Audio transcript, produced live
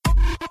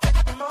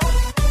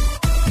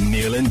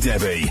Neil and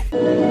Debbie.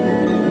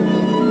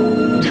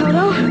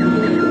 Toto,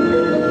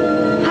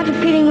 I have a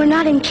feeling we're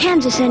not in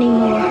Kansas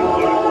anymore.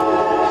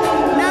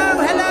 No,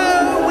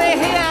 hello, we're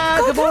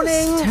here. Good morning.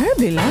 That's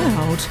terribly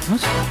loud.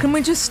 What? Can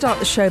we just start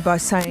the show by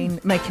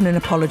making an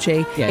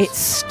apology? Yes. It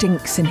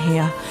stinks in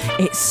here.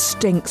 It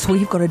stinks.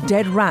 We've got a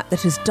dead rat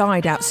that has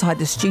died outside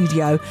the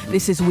studio.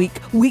 This is week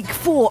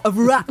 4 of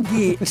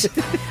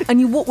Ratgate.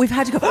 And we've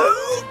had to go,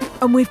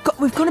 and we've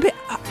gone a bit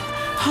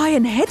high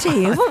and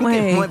heady, haven't we?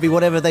 It might be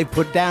whatever they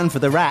put down for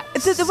the rat.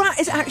 The rat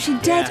is actually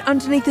dead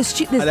underneath the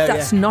studio.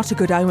 That's not a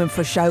good omen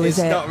for a show, is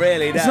it? It's not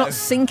really, no. It's not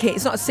sinking.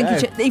 It's not sinking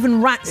shit. Even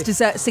rats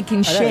desert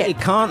sinking shit. It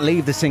can't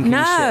leave the sinking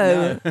shit.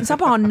 No, it's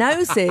up our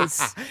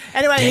noses.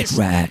 Anyway, Dead it's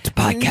Rat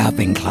by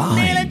Calvin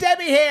Klein. Neil and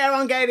Debbie here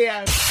on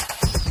Gadio.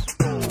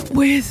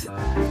 With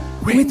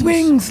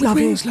wings,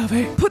 lovey. Wings,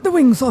 lovey. Put the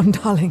wings on,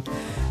 darling.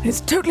 It's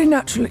totally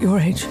natural at your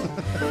age.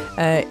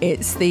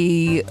 It's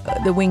the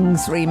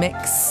Wings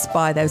remix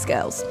by those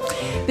girls.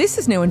 This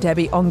is Neil and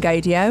Debbie on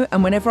Gadio,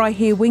 and whenever I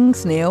hear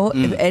Wings, Neil,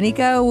 if any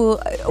girl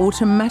will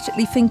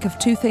automatically think of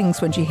two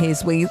things when she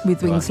hears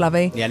with Wings,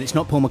 lovey. Yeah, and it's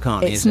not Paul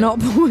McCartney, It's not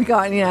Paul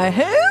McCartney. You know.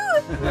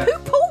 Who?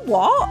 Paul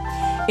what?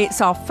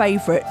 It's our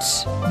favourite,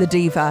 the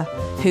diva,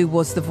 who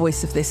was the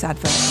voice of this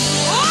advert.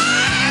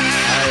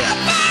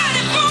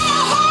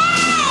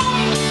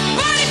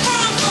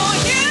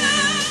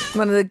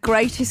 One of the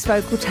greatest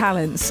vocal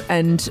talents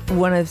and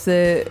one of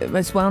the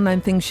most well-known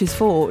things she's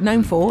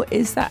known for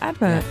is that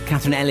advert. Yeah.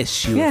 Catherine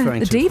Ellis, you were referring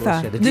the to. diva.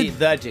 Of course, the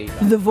diva.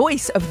 The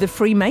voice of the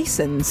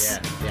Freemasons.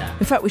 Yeah.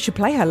 In fact, we should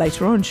play her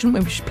later on, shouldn't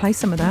we? We should play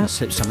some of that.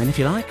 Slip some in if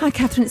you like. Hi,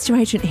 Catherine, it's your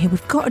agent here.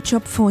 We've got a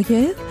job for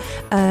you.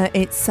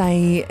 It's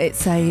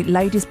a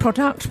ladies'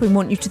 product. We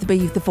want you to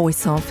be the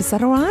voice of. Is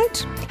that all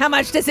right? How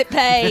much does it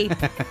pay?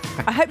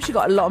 I hope she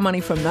got a lot of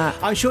money from that.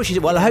 I'm sure she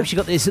did. Well, I hope she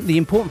got this. The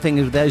important thing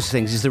with those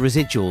things is the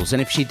residuals,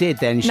 and if she did,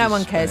 then she's... No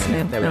one cares,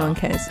 Neil. There we No are. one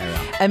cares.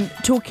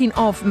 Talking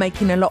of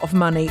making a lot of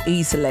money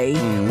easily,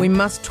 we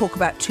must talk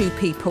about two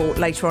people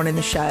later on in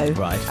the show.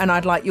 Right. And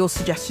I'd like your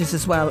suggestions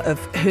as well of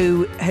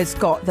who has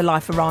got the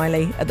life of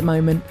Riley at the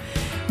moment.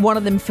 One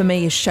of them for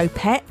me is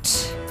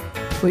Chopette,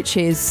 which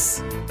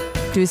is...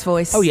 Do his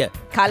voice. Oh, yeah.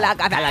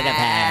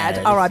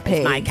 Kalagapad. R.I.P.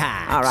 It's my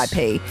cat.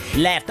 R.I.P.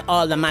 Left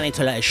all the money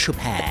to let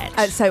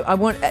Chopette. So I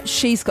want.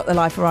 She's got the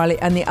life of Riley,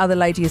 and the other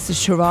lady is the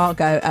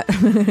Trivago,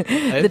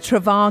 the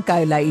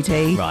Trivago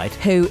lady, Right.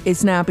 Who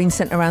is now being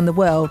sent around the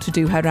world to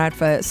do her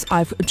adverts.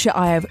 I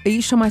have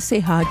each time I see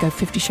her, I go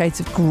 50 Shades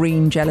of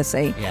Green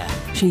jealousy. Yeah.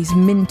 She's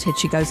minted.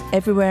 She goes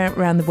everywhere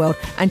around the world,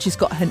 and she's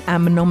got her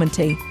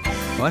anonymity.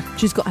 What?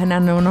 She's got her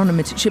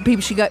anonymity.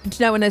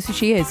 No one knows who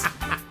she is.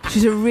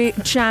 She's a real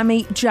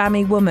jammy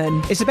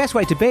woman. It's the best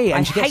way to be,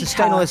 and she gets to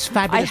stay in all this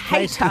fabulous I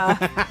hate place. her.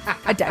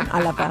 I don't.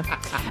 I love her.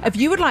 If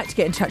you would like to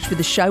get in touch with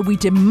the show, we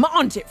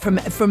demand it from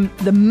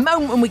the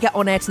moment when we get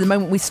on air to the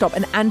moment we stop.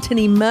 And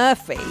Anthony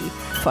Murphy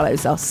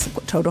follows us.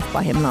 Got told off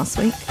by him last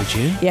week. Did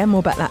you? Yeah,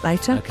 more about that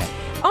later. Okay.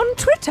 On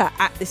Twitter,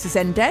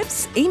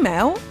 @thisisndebs.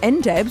 Email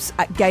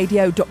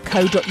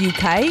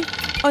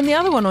ndebs@gadio.co.uk. On the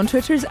other one on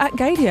Twitter is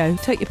 @gadio.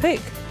 Take your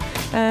pick.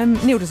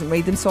 Neil doesn't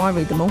read them, so I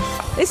read them all.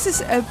 This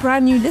is a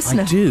brand new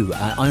listener. I do.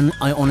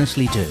 I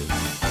honestly do.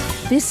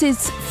 This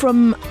is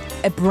from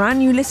a brand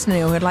new listener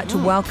who I'd like to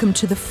welcome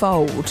to the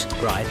fold.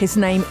 Right. His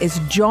name is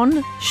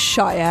John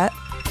Shire.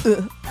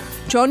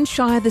 John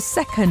Shire II,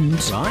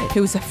 Right.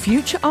 who is a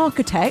future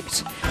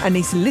architect, and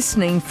he's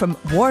listening from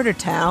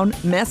Watertown,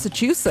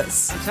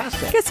 Massachusetts.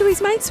 Fantastic. Guess who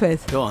he's mates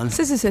with? Go on.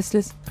 Scissor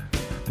Sisters.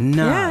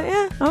 No.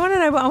 Yeah. I want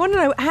to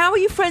know. How are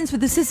you friends with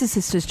the Scissor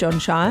Sisters, John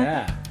Shire?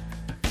 Yeah.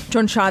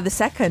 John Shire II.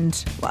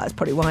 Well, that's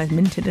probably why he's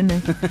minted, isn't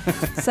he?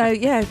 So,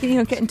 yeah,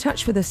 get in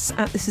touch with us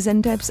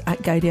 @thisisndebs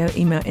 @gadio.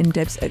 Email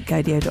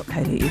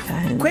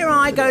ndebs@gadio.co.uk. Queer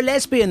Eye Go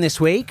Lesbian this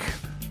week.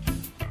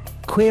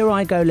 Queer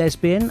Eye Go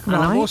Lesbian. And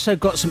I've Right. also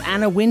got some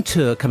Anna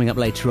Wintour coming up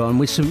later on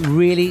with some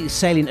really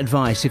salient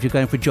advice if you're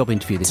going for a job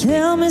interview this week.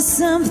 Tell me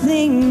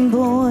something,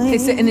 boy.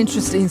 Is it an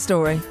interesting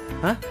story?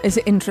 Huh? Is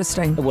it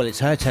interesting? Well, it's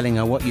her telling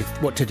her what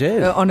to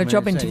do. On a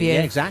job interview?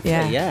 Yeah, exactly,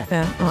 Yeah. yeah.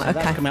 Yeah, So right, that's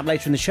okay. coming up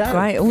later in the show.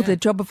 Right, all the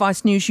job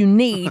advice news you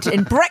need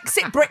in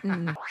Brexit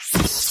Britain.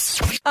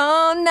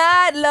 All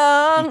night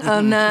long,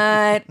 all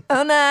night.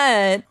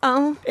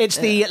 Oh. It's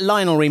the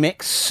Lionel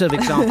remix of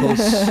Examples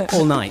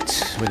All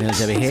Night with Neil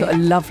Debbie He's here. got a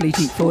lovely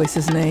deep voice,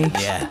 hasn't he?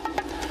 Yeah.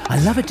 I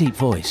love a deep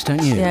voice,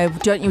 don't you? Yeah,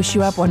 don't you wish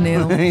you had one,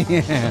 Neil?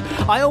 Yeah.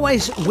 I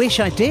always wish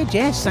I did,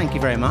 yes. Thank you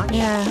very much.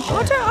 Yeah.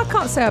 I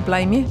can't say I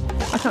blame you. You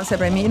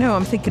know who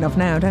I'm thinking of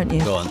now, don't you?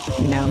 Go on.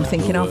 You know who I'm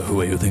thinking of.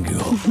 Who are you thinking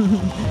of?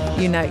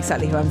 You know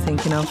exactly who I'm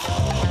thinking of.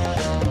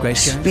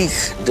 Grace Jones? Speak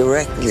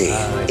directly,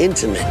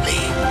 intimately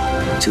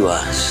to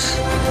us.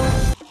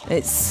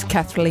 It's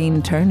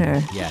Kathleen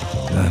Turner. Yeah.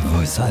 A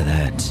voice like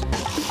that.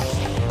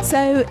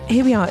 So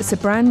here we are. It's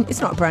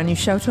not a brand new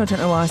show. I don't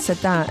know why I said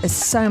that. There's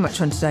so much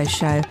on today's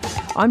show.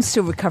 I'm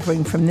still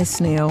recovering from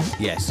this, Neil.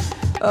 Yes.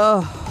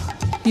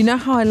 You know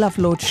how I love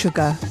Lord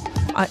Sugar?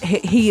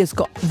 he has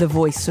got the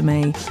voice for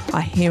me.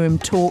 I hear him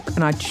talk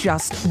and I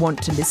just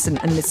want to listen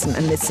and listen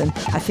and listen.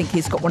 I think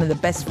he's got one of the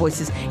best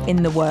voices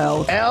in the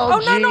world.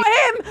 Oh, no, not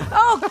him!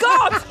 Oh,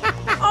 God!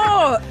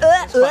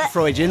 Quite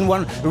Freudian.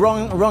 One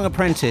wrong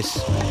apprentice.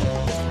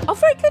 Oh,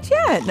 very good,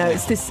 yeah. No,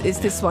 it's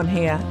this one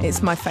here.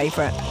 It's my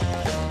favourite.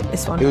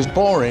 This one. It was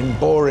boring.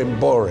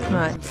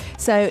 Right.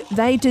 So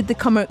they did the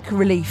comic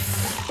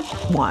relief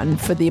one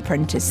for The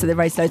Apprentice. So they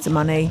raised loads of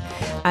money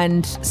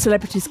and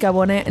celebrities go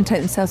on it and take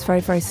themselves very,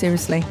 very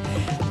seriously.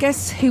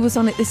 Guess who was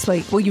on it this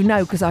week? Well, you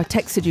know, because I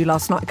texted you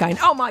last night going,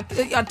 I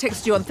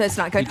texted you on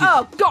Thursday night going,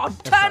 oh, God,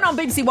 turn on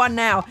BBC One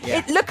now.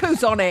 Yeah. Look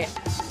who's on it.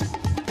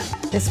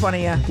 This one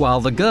here. While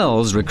the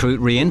girls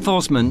recruit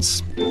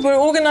reinforcements. We're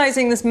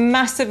organising this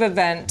massive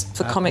event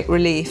for Comic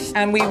Relief,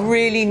 and we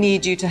really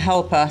need you to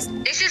help us.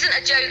 This isn't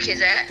a joke,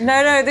 is it?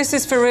 No, this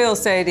is for real,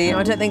 Sadie. No,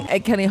 I don't think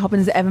Kelly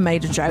Hoppins ever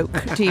made a joke,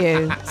 do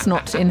you? It's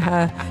not in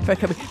her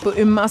vocabulary. But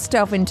we must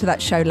delve into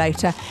that show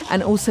later.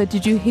 And also,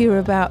 did you hear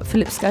about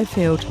Philip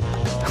Schofield?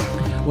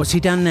 What's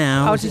he done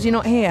now? Oh, did you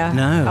not hear?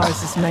 No. Oh,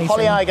 this is amazing.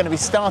 Holly and I are going to be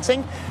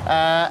starting.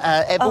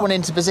 Everyone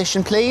into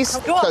position, please.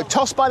 So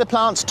tossed by the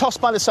plants, tossed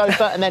by the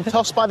sofa, and then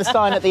tossed by the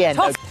sign at the end.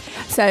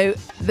 So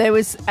there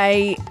was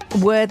a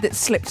word that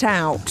slipped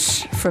out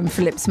from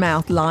Philip's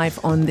mouth live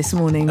on This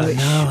Morning,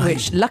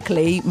 which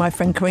luckily my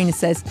friend Karina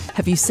says,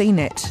 have you seen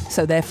it?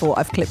 So therefore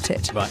I've clipped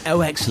it. Right. Oh,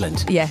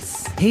 excellent.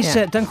 Yes. He's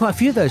done quite a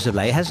few of those of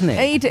late, hasn't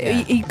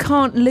he? You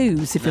can't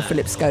lose if you're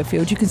Philip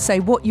Schofield. You can say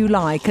what you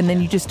like and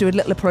then you just do a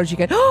little apology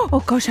going,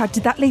 oh gosh, how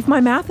did that leave my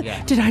mouth?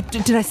 Yeah. Did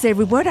I say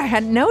every word? I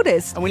hadn't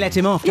noticed. And we let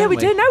him off, Yeah, don't we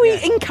do. No, we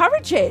Yeah.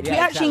 encourage it. Yeah, we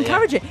actually exactly,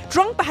 encourage it.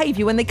 Drunk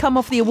behaviour when they come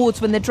off the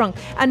awards when they're drunk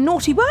and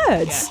naughty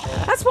words.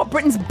 Yeah. That's what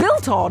Britain's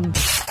built on.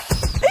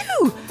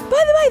 Ooh,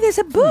 by the way, there's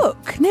a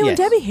book. Neil and Yes.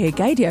 Debbie here,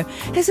 Gadio.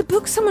 There's a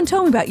book someone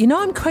told me about. You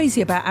know, I'm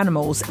crazy about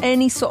animals.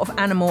 Any sort of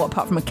animal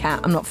apart from a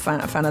cat. I'm not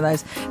a fan of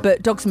those.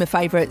 But dogs are my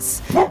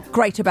favourites.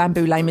 Greater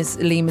bamboo lemurs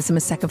are my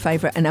second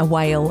favourite. And a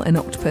whale, an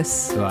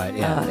octopus. Right,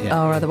 yeah.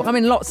 Are other. I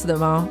mean, lots of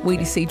them are.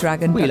 Weedy sea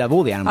dragon. Well, you but love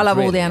all the animals, I love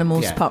all really. the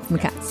animals Yeah. apart from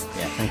the cats.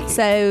 Yeah, thank you.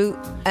 So,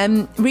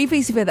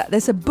 revisit that.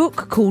 There's a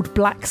book called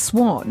Black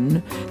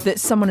Swan that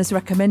someone has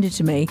recommended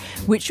to me,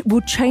 which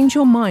will change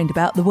your mind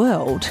about the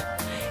world.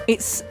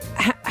 It's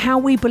how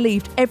we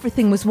believed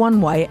everything was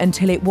one way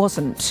until it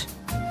wasn't.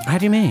 How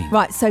do you mean?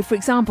 Right, so for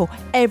example,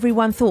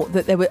 everyone thought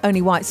that there were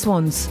only white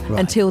swans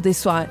until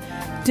this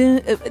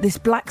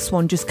black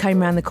swan just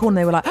came around the corner.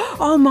 They were like,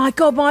 oh my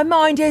God, my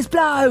mind is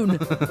blown.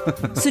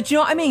 So do you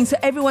know what I mean? So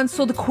everyone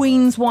saw the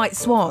Queen's white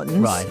swans.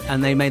 Right,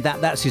 and they made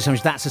that's the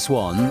assumption, that's a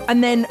swan.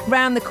 And then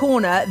round the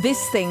corner,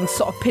 this thing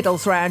sort of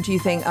piddles round. You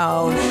think,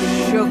 oh,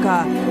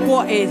 sugar,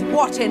 what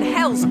in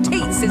hell's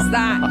teats is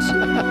that?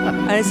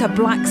 And it's a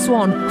black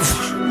swan.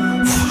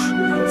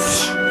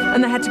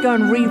 And they had to go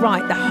and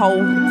rewrite the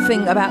whole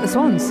thing about the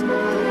swans.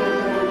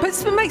 But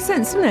it makes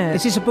sense, doesn't it?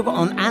 Is this a book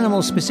on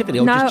animals specifically,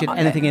 or just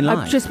anything in life?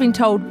 I've just been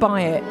told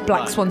buy it.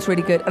 Black Swan's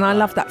really good, and I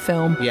love that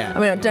film. Yeah. I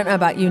mean, I don't know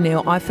about you,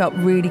 Neil. I felt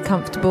really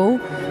comfortable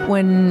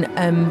when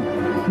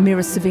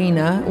Mira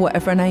Savina,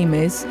 whatever her name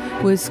is,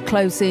 was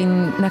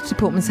closing Natalie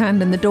Portman's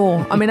hand in the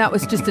door. I mean, that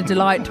was just a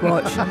delight to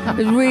watch.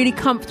 It was really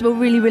comfortable,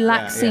 really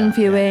relaxing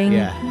viewing.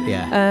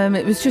 Yeah.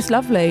 It was just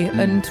lovely.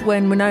 And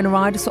when Winona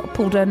Ryder sort of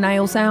pulled her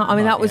nails out, I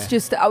mean, that was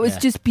just,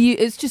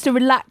 it's just a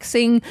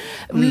relaxing,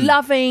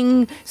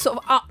 loving, sort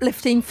of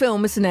uplifting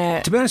film, isn't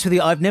it? To be honest with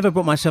you, I've never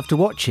brought myself to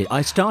watch it.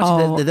 I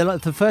started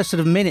the first sort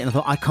of minute and I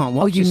thought, I can't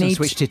watch this, and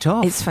switched it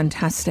off. It's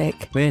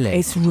fantastic. Really?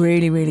 It's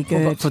really, really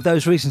good. Well, for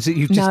those reasons that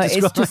you've just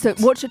described. It's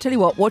just watch it. Tell you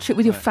what, watch it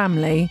with your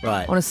family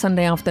on a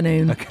Sunday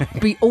afternoon. Okay.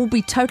 Be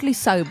totally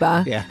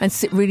sober and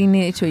sit really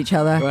near to each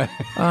other. Right.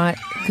 All right,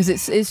 because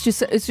it's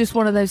just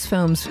one of those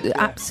films.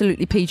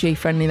 Absolutely PG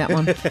friendly, that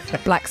one.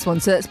 Black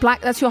Swan. So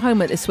that's your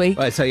homework this week.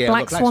 Right, so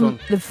Black Swan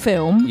the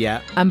film.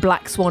 Yeah. And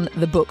Black Swan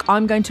the book.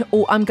 I'm going to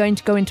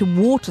go into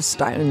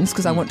Waterstones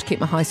because I want to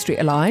keep my high street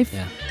alive.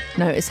 Yeah.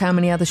 Notice how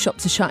many other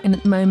shops are shutting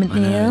at the moment,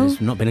 Neil. I know, it's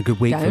not been a good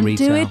week for Don't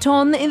retail. do it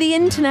on the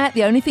internet.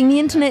 The only thing the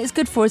internet is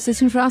good for is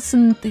listening for us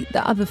and the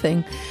other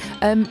thing.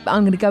 I'm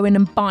going to go in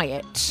and buy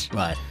it.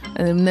 Right.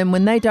 And then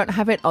when they don't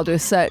have it, I'll do a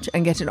search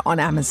and get it on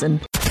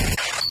Amazon.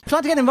 If you'd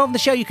like to get involved in the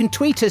show, you can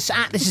tweet us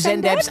at This Is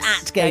NDebs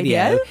at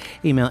Gadio.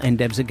 Email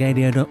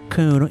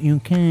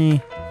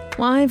ndebs@gadio.co.uk.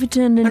 Why have you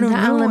turned into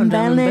Alan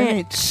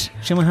Bennett?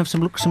 Shall we have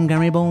some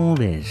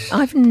Garibaldi's?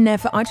 I've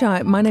never...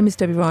 my name is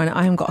Debbie Ryan.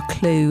 I haven't got a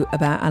clue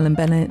about Alan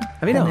Bennett.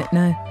 Have you not?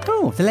 No.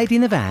 Oh, The Lady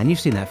in the Van. You've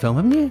seen that film,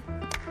 haven't you?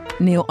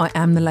 Neil, I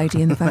am the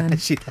lady in the van.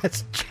 Actually,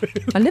 that's true.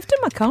 I lived in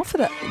my car for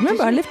that.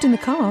 Remember, I lived in the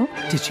car.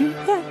 Did you?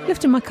 Yeah,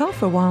 lived in my car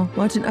for a while.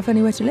 I didn't have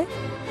anywhere to live.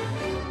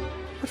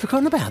 I'd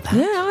forgotten about that.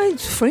 Yeah,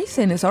 it's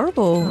freezing. It's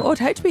horrible. I'd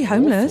hate to be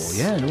homeless.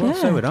 Awful, yeah, well,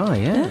 so would I,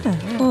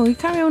 yeah. Well, you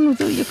carry on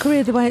with your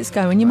career the way it's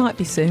going. You might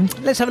be soon.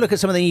 Let's have a look at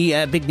some of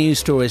the big news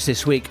stories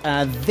this week.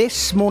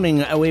 This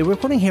morning, we're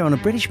reporting here on a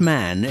British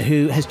man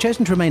who has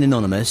chosen to remain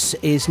anonymous,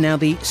 is now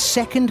the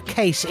second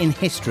case in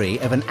history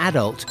of an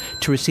adult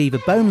to receive a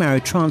bone marrow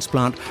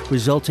transplant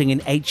resulting in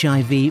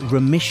HIV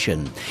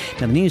remission.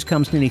 Now, the news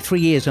comes nearly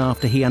 3 years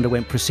after he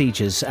underwent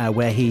procedures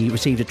where he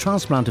received a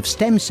transplant of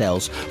stem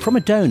cells from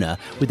a donor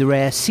with the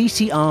rare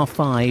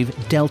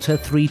CCR5 Delta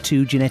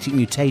 32 genetic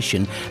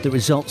mutation that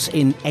results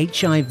in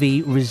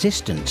HIV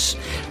resistance.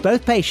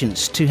 Both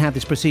patients to have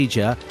this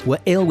procedure were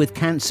ill with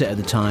cancer at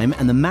the time,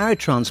 and the marrow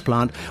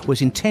transplant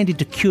was intended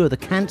to cure the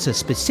cancer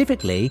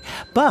specifically,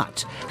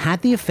 but had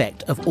the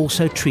effect of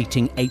also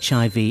treating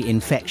HIV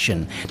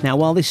infection. Now,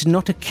 while this is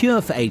not a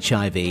cure for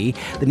HIV,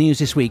 the news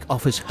this week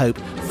offers hope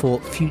for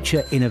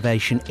future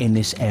innovation in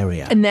this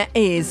area. And there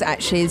is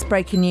actually, it's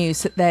breaking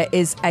news that there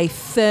is a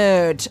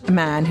third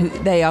man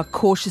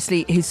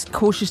who's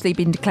cautiously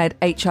been declared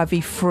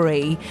HIV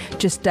free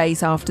just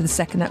days after the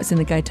second. That was in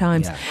the Gay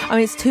Times. Yeah. I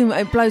mean,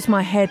 it blows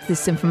my head,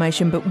 this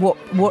information, but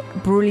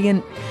what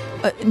brilliant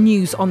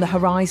news on the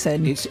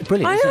horizon. It's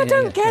brilliant. I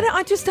don't get it.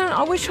 I just don't.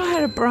 I wish I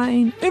had a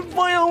brain. If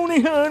I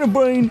only had a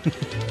brain.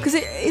 Because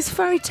it's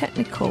very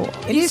technical.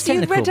 It is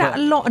technical. You read out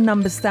a lot of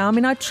numbers there. I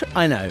mean, I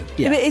know.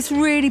 Yeah. But it's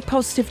really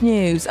positive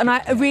news, and I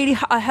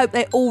hope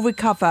they all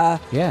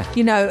recover. Yeah.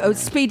 You know, a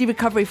speedy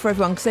recovery for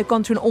everyone because they've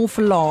gone through an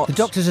awful lot. The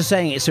doctors are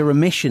saying it's a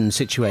remission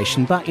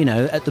situation, but, you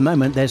know, at the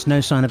moment there's no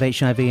sign of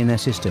HIV in their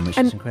system, which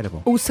is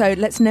incredible. Also,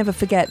 let's never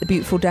forget the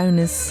beautiful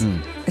donors.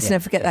 Let's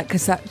never forget that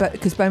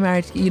because bone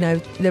marrow, you know,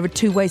 there are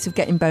two ways of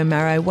getting bone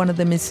marrow. One of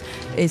them is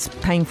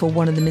painful,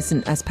 one of them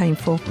isn't as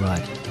painful.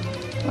 Right.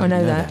 I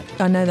know that.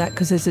 I know that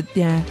because there's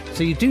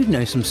So you do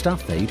know some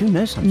stuff there. You do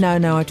know something.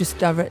 No, I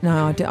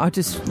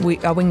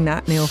wing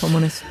that, Neil, if I'm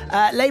honest.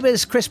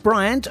 Labour's Chris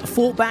Bryant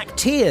fought back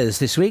tears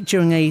this week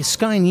during a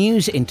Sky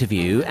News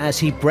interview as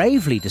he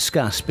bravely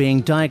discussed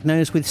being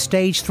diagnosed with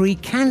stage 3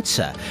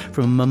 cancer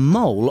from a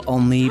mole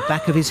on the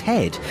back of his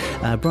head.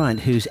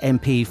 Bryant, who's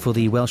MP for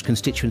the Welsh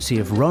constituency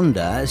of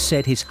Rhondda,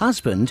 said his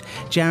husband,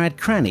 Jared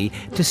Cranny,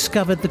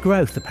 discovered the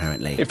growth,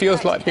 apparently. It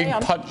feels like being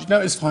punched. No,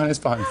 it's fine.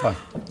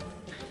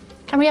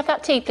 Can we have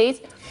that tea, please?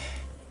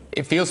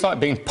 It feels like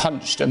being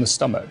punched in the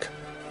stomach.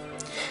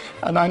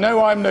 And I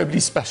know I'm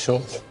nobody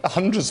special.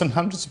 Hundreds and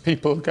hundreds of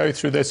people go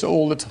through this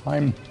all the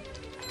time.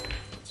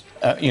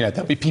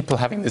 There'll be people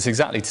having this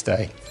exactly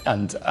today.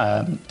 And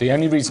the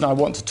only reason I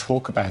want to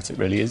talk about it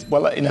really is,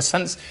 well, in a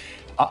sense,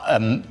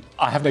 I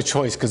have no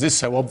choice because it's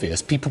so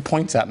obvious. People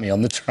point at me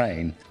on the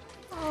train.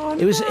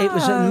 It was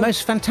the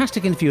most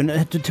fantastic interview,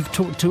 and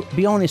to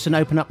be honest and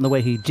open up in the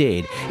way he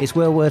did, it's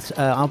well worth.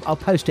 I'll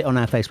post it on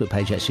our Facebook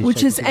page actually.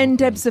 Which is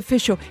NDeb's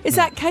official. Is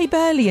that Kay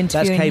Burley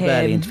interviewing him? That's Kay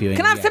Burley interviewing.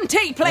 Can I have some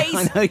tea, please?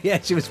 I know. Yeah,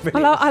 she was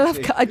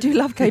brilliant. I do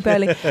love Kay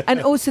Burley,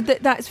 and also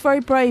that's very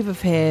brave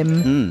of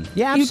him.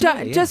 Yeah,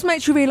 absolutely. Just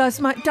makes you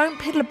realise, mate, don't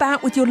piddle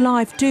about with your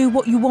life. Do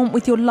what you want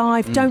with your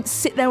life. Don't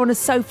sit there on a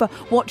sofa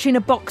watching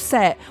a box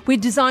set. We're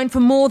designed for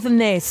more than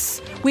this.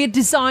 We're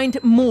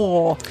designed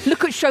more.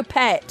 Look at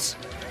Chopette.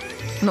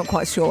 I'm not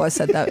quite sure I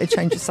said that. It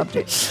changed the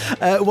subject.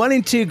 1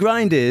 in 2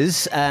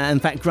 grinders,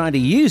 in fact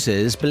Grindr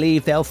users,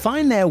 believe they'll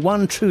find their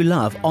one true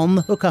love on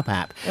the Hookup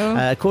app.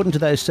 According to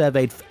those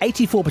surveyed,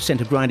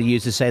 84% of Grindr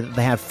users say that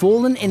they have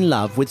fallen in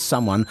love with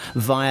someone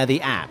via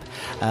the app.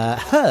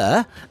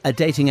 Her, a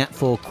dating app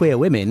for queer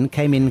women,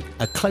 came in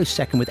a close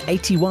second with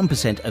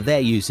 81% of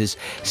their users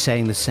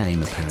saying the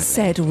same, apparently.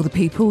 Said all the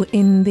people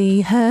in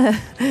the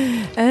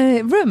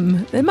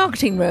room, the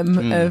marketing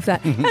room of that.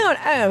 Hang on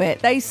a minute.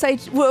 They say,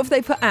 what have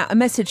they put out? A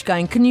message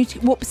going,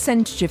 what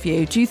percentage of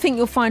you do you think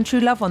you'll find true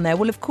love on there?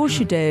 Well, of course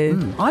you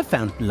do. I've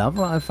found love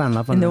on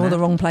in all the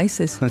wrong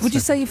places. Would you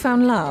say you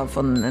found love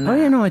on an app? Oh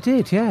yeah, no, I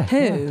did, yeah. Who?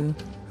 Yeah.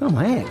 Oh,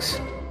 my ex.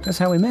 That's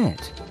how we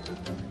met.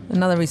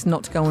 Another reason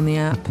not to go on the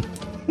app.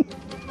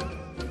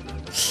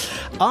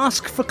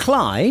 Ask for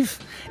Clive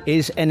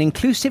is an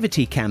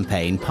inclusivity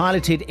campaign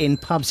piloted in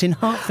pubs in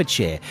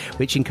Hertfordshire,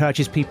 which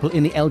encourages people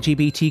in the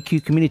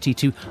LGBTQ community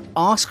to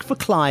ask for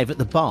Clive at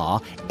the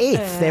bar if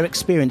they're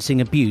experiencing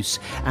abuse,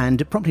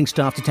 and prompting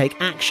staff to take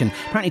action.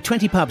 Apparently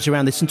 20 pubs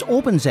around the St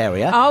Albans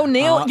area. Oh,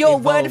 Neil, your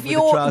word of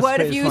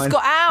you's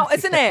got out,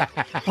 isn't it?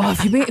 Oh,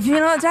 if you've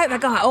been on a date, they're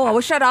going, I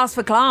wish I'd asked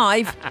for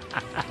Clive.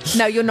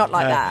 No, you're not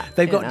like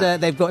that.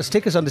 They've got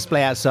stickers on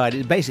display outside.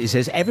 It basically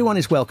says, everyone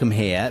is welcome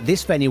here.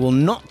 This venue will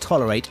not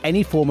tolerate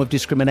any form of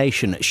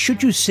discrimination.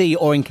 Should you see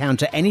or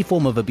encounter any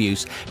form of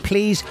abuse,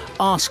 please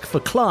ask for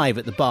Clive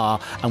at the bar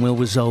and we'll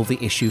resolve the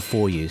issue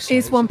for you. So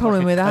Here's one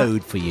problem with that.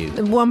 Code for you.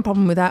 One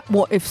problem with that.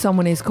 What if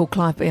someone is called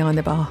Clive behind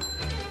the bar?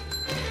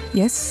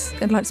 Yes,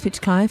 I'd like to speak to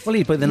Clive.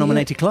 Well, but they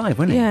nominated Clive,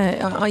 wouldn't he?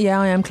 Yeah,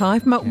 I am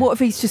Clive. What if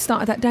he's just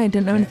started that day and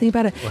didn't know anything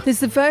about it? There's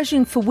the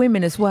version for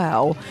women as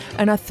well,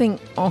 and I think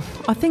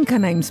her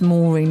name's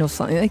Maureen or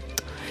something.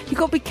 You've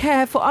got to be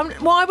careful.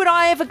 Why would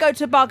I ever go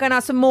to a bar going,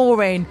 ask for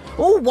Maureen?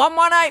 Oh,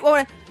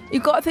 118.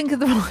 You've got to think of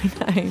the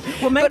right name.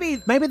 Well,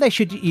 maybe they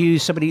should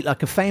use somebody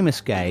like a famous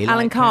gay.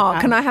 Alan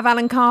Carr. Can I have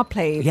Alan Carr,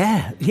 please?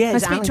 Yeah. Can I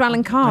speak to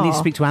Alan Carr? I need to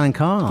speak to Alan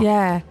Carr.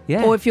 Yeah.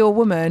 Yeah. Or if you're a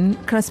woman,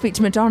 can I speak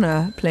to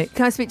Madonna, please?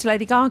 Can I speak to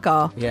Lady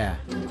Gaga? Yeah.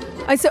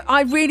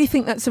 I really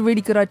think that's a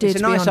really good idea. It's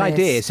a nice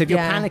idea. So if you're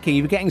panicking,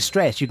 you're getting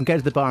stressed, you can go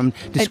to the bar and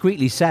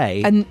discreetly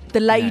say. And the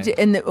lady,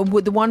 and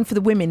the one for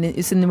the women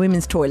is in the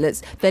women's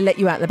toilets. They let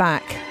you out the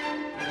back.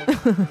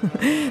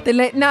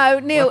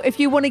 Neil, if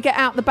you want to get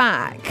out the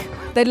back,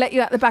 they let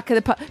you out the back of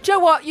the pub. Do you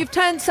know what? You've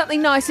turned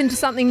something nice into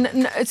something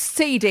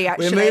seedy,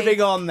 actually. We're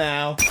moving on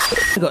now.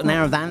 We've got an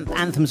hour of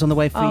anthems on the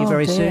way for you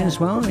very soon as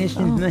well.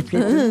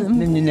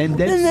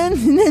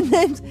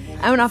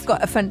 And I've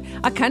got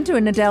I can do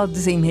an Adele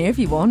Dazeem here if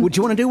you want. Would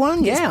you want to do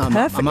one? Yeah, I'm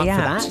up for perfectly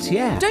that.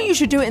 Yeah. Don't you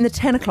should do it in the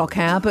 10 o'clock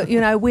hour, but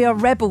we are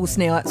rebels,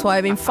 Neil. That's why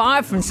I've been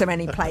fired from so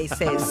many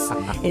places.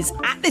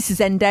 This is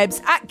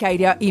NDebs at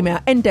Gadio. Email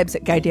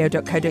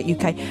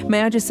ndebs@gadio.co.uk.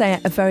 May I just say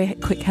a very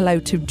quick hello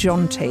to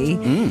John T,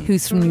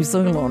 who's from New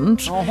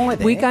Zealand. Oh, hi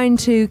there. We're going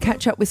to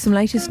catch up with some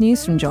latest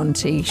news from John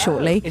T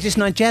shortly. Is this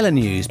Nigella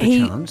news,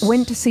 perchance? He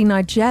went to see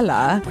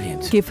Nigella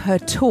give her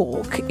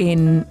talk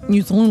in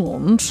New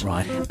Zealand.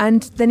 Right.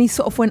 And then he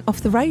sort of went off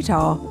the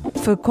radar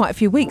for quite a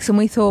few weeks. And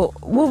we thought,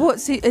 well,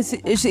 is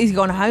he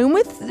gone home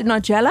with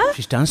Nigella?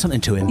 She's done something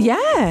to him.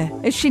 Yeah.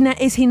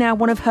 Is he now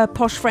one of her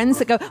posh friends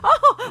that go,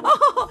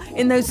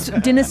 in those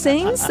dinner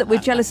scenes that we're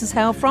jealous as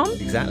hell from?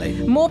 Exactly.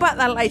 More about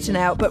that later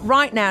now. But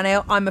right now,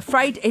 Neil, I'm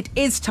afraid it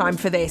is time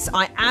for this.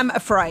 I am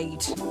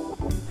afraid.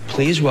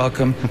 Please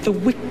welcome the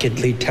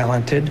wickedly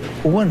talented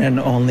one and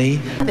only...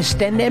 Who? It's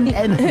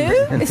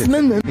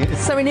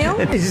Sorry, Neil?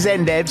 This is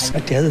NDebs.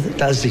 Adele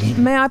Dazeem.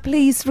 May I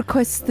please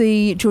request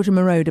the Georgia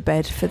Moroder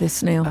bed for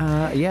this, Neil?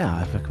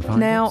 Yeah, if I can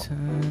find now,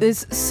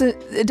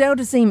 Adele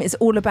Dazeem is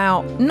all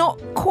about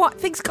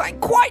things going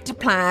quite to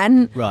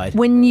plan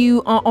when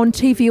you are on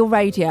TV or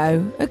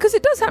radio. Because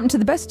it does happen to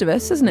the best of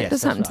us, doesn't it? Yes, it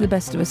does happen to the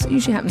best of us. It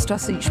usually happens to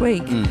us each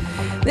week.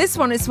 This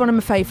one is one of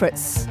my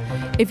favourites.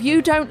 If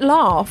you don't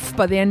laugh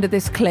by the end of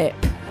this clip,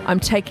 I'm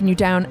taking you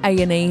down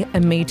A&E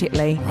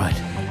immediately. Right.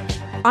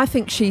 I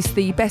think she's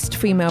the best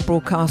female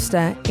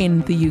broadcaster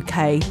in the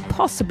UK,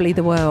 possibly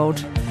the world.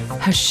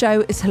 Her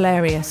show is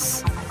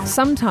hilarious.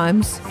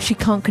 Sometimes she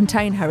can't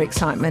contain her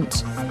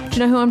excitement. Do you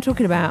know who I'm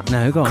talking about?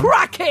 No, go on.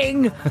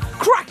 Cracking!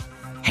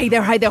 Hey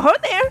there, ho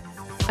there!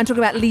 I'm talking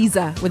about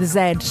Lisa with a Z.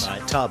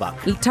 Right,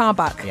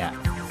 Tarbuck. Yeah.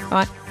 All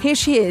right, here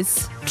she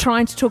is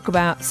trying to talk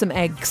about some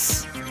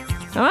eggs.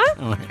 All right?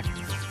 All right.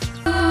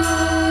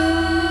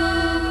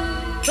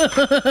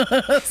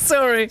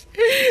 Sorry,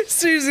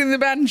 Susie the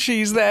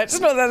Banshees there. It's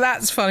not that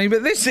that's funny,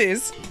 but this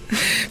is.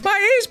 My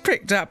ears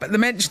pricked up at the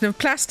mention of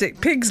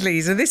plastic pigs,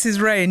 Lisa. This is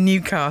Ray in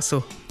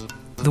Newcastle.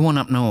 The one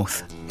up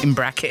north, in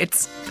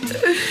brackets.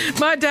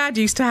 My dad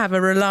used to have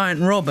a Reliant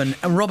Robin,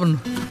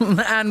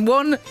 and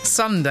one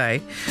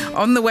Sunday,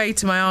 on the way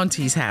to my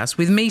auntie's house,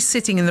 with me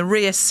sitting in the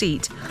rear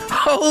seat,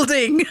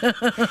 holding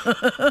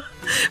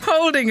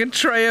a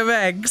tray of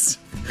eggs.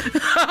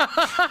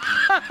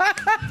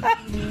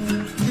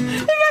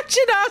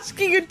 Imagine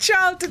asking a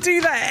child to do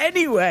that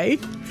anyway.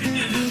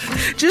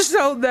 Just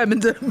hold them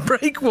and don't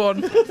break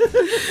one.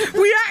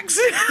 We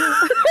accidentally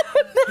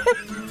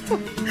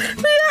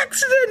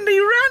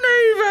ran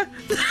over.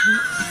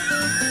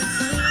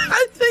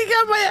 I think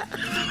I might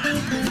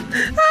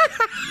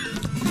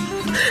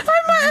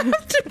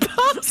have to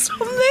pass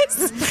on this.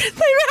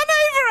 They ran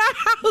over a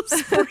house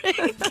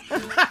brick.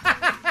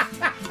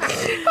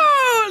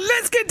 Oh,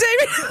 let's get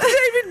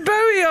David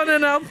Bowie on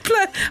and I'll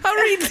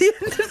read the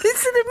end of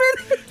this in a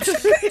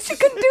minute. She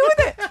couldn't deal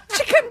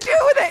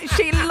with it.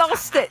 She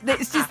lost it.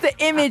 It's just the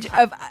image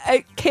of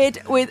a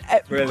kid with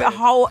a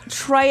whole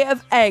tray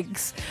of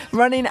eggs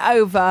running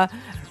over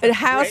a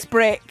house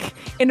brick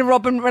in a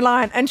Robin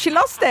Reliant, and she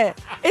lost it.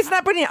 Isn't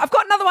that brilliant? I've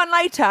got another one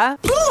later.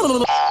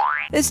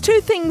 There's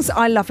two things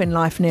I love in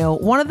life, Neil.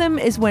 One of them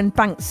is when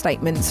bank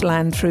statements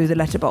land through the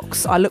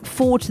letterbox. I look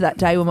forward to that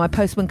day when my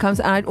postman comes.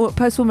 And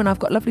postwoman, I've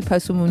got a lovely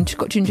postwoman. She's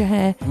got ginger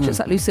hair, just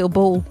like Lucille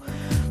Ball.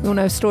 We all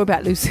know a story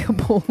about So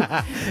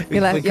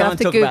you'll have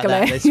to Google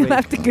it. You'll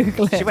have to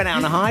Google it. She went out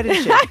on a high,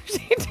 didn't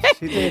she?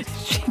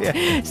 She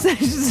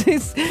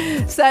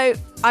did. So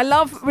I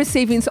love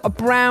receiving sort of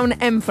brown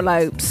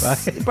envelopes.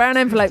 Right. Brown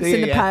envelopes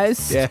in the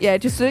post. Yeah.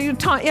 Just so you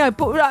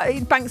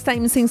bank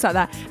statements, things like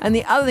that. And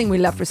the other thing we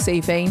love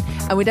receiving,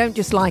 and we don't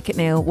just like it,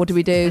 Neil. What do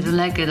we do? I don't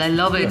like it. I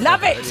love it. We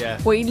love it. Yeah.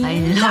 We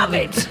love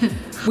it.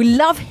 We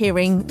love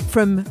hearing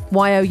from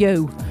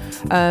YOU.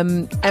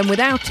 And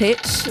without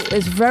it,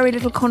 there's very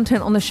little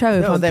content on the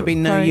show. No, there'd be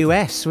no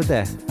US, would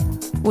there?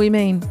 What do you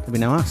mean? There'd be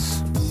no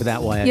us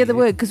without YOU. Yeah, there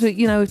would, because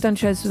we've done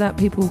shows without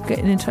people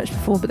getting in touch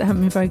before, but they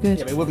haven't been very good.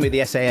 Yeah, but it wouldn't be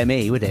the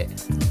SAME, would it?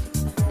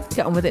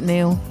 Get on with it,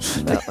 Neil.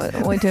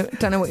 We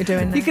don't know what you're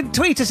doing there. You can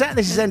tweet us at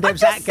This Is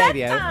NDebs at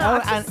Gadio.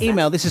 And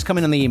email. This is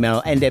coming on the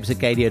email,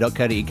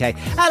 ndebs@gadio.co.uk.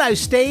 Hello,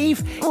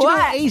 Steve. Do you know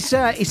what? He's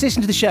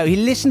listened to the show. He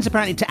listens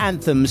apparently to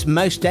anthems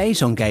most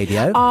days on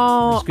Gadio.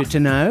 Oh, that's good to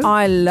know.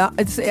 I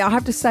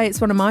have to say it's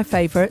one of my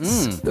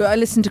favourites. I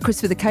listen to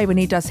Chris with a K when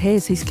he does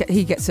his.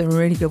 He gets some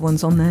really good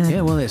ones on there.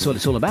 Yeah, well, that's what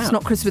it's all about. It's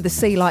not Chris with a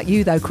C like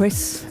you, though,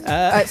 Chris.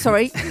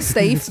 Sorry,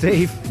 Steve.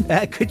 Steve,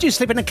 could you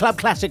slip in a club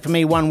classic for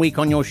me one week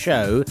on your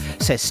show,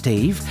 says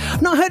Steve.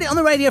 I've not heard it on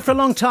the radio for a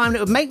long time, and it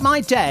would make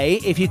my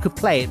day if you could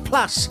play it.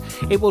 Plus,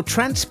 it will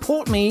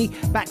transport me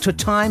back to a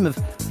time of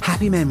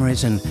happy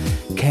memories and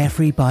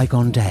carefree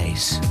bygone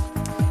days.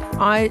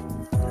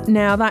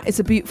 Now, that is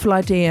a beautiful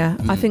idea.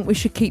 I think we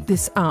should keep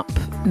this up,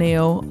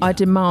 Neil. I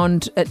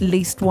demand at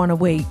least one a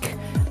week.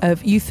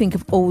 You think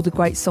of all the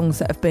great songs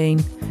that have been.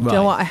 Right. Do you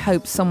know what I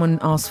hope someone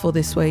asks for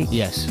this week?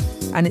 Yes.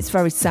 And it's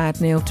very sad,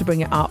 Neil, to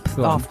bring it up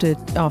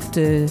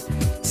after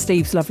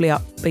Steve's lovely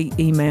upbeat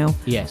email.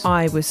 Yes.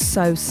 I was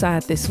so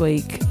sad this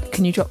week.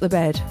 Can you drop the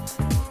bed?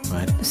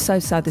 Right. So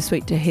sad this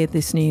week to hear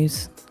this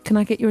news. Can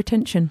I get your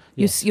attention?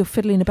 Yes. You're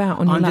fiddling about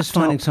on your laptop. I'm just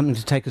finding something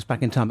to take us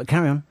back in time, but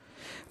carry on.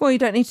 Well, you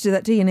don't need to do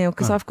that, do you, Neil?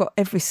 Because I've got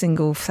every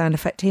single sound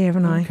effect here,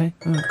 haven't I? Okay.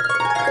 You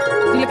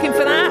looking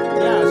for that? Yeah,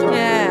 that's right.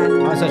 Yeah.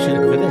 I was actually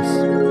looking for this.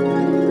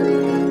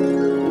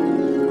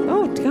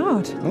 Oh,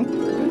 God.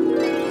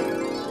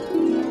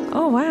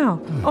 Oh, wow.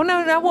 Oh,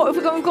 no, what have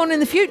we got? We've gone in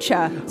the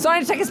future. Sorry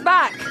to take us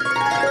back.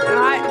 All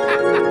right.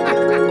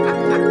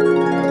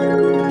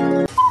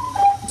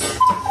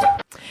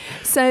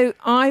 So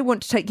I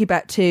want to take you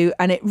back to,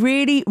 and it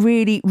really,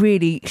 really,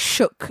 really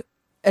shook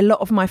a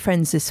lot of my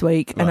friends this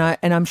week, right.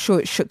 and I'm sure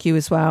it shook you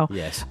as well.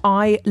 Yes.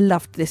 I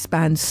loved this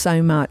band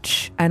so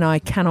much, and I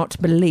cannot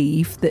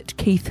believe that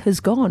Keith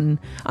has gone.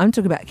 I'm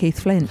talking about Keith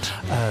Flint.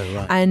 Oh,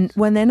 right. And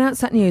when they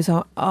announced that news,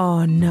 no.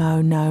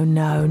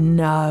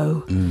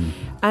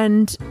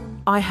 And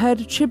I heard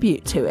a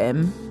tribute to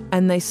him,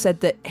 and they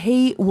said that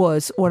he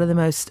was one of the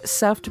most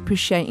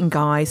self-depreciating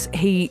guys.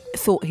 He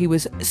thought he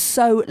was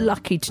so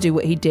lucky to do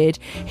what he did.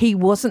 He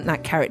wasn't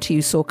that character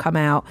you saw come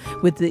out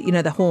with the,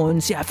 the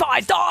horns. Yeah,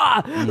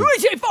 $5,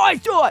 Richie,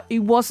 $5. He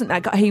wasn't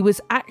that guy. He was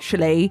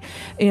actually,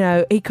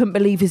 he couldn't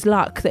believe his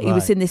luck that he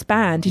was in this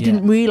band. He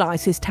didn't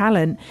realise his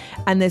talent.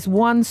 And there's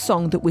one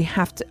song that we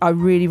have to. I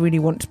really, really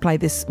want to play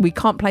this. We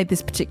can't play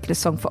this particular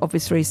song for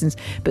obvious reasons,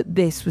 but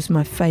this was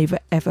my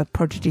favourite ever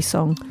Prodigy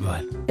song.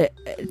 Right.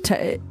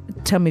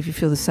 Tell me if you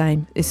feel the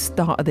same. The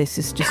start of this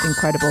is just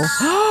incredible.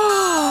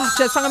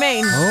 Just what I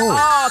mean.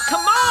 Oh,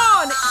 come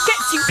on! It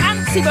gets you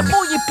antsy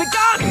before you've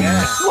begun.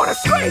 Yeah. Want to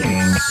scream?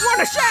 Want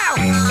to shout?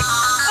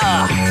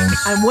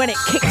 And when it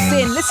kicks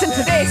in, listen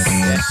to this.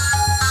 Yeah.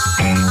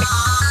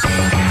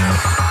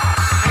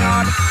 Hang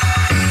on.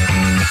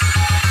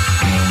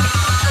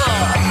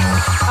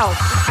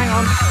 Hang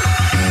on.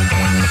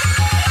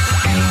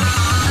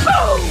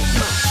 Boom!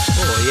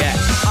 Oh, yes.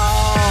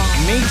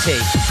 Meaty.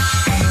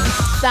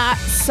 That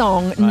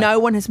song, no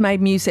one has made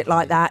music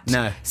like that.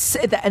 No.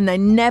 And they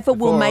never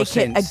will make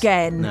it since.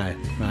 again. No,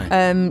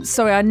 right.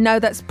 Sorry, I know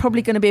that's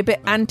probably going to be a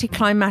bit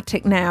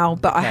anticlimactic now,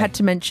 but I had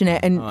to mention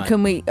it. And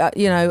can we,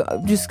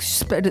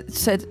 just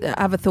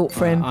have a thought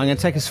for him? I'm going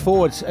to take us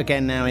forward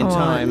again now in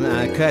time,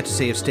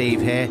 courtesy of Steve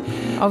here.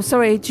 Oh,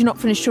 sorry, did you not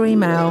finish your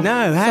email?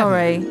 No,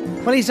 sorry.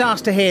 Well, he's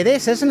asked to hear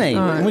this, hasn't he?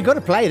 Right. And we've got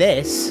to play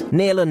this.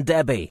 Neil and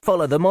Debbie.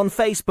 Follow them on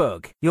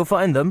Facebook. You'll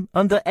find them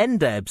under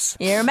NDebs.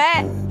 You're a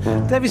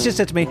man. Debbie's just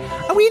said to me,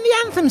 are we in the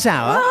Anthems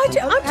hour? I'm to be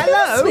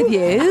honest with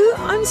you,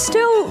 I'm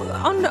still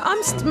in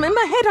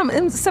my head,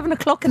 I'm 7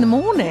 o'clock in the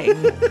morning.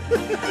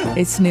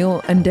 It's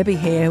Neil and Debbie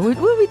here.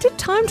 We did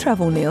time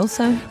travel, Neil,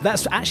 so...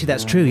 That's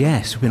true,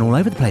 yes. We've been all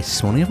over the place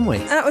this morning, haven't we?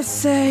 That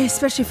was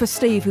especially for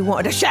Steve, who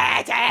wanted to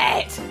shout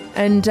it!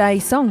 And a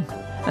song.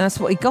 And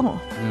that's what he got.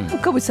 Oh,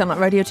 God, we sound like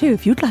Radio 2.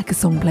 If you'd like a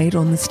song played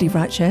on the Steve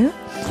Wright Show.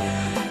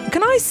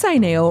 Can I say,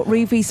 Neil,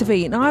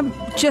 vis-a-vis, and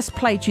I've just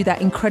played you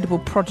that incredible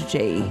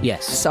Prodigy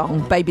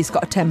song, Baby's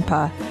Got a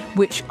Temper,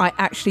 which I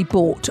actually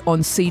bought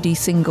on CD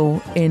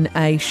single in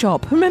a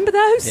shop. Remember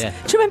those? Yeah.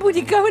 Do you remember when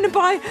you go in and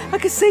buy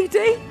like a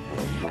CD?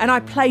 And I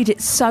played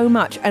it so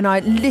much, and I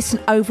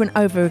listened over and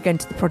over again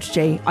to the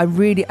Prodigy.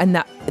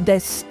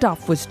 Their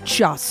stuff was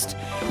just...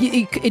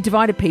 It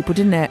divided people,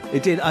 didn't it?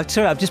 It did.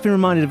 Sorry, I've just been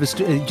reminded of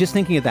just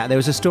thinking of that. There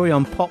was a story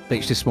on Pop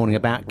Bitch this morning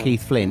about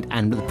Keith Flint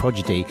and the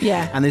Prodigy.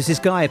 Yeah. And there's this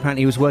guy,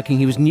 apparently, he was working,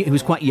 he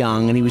was quite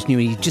young, and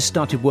he just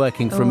started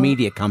working for a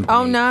media company.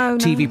 Oh, no.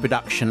 TV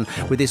production,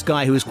 with this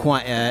guy who was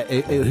quite,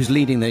 who's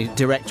leading the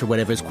director or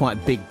whatever, is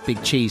quite big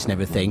cheese and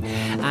everything.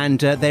 And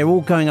they're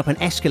all going up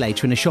an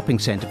escalator in a shopping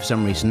centre for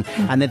some reason,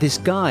 and then this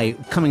guy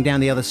coming down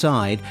the other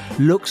side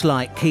looks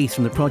like Keith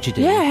from the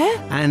Prodigy. Yeah.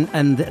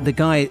 And the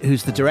guy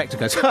who's the director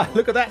goes,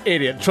 look at that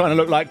idiot trying to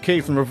look like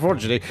Keith from the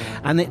Prodigy.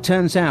 And it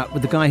turns out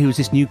with the guy who's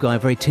this new guy,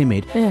 very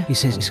timid, he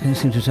says, he's going to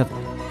say to himself,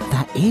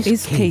 That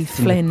is Keith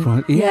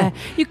Flint. Yeah.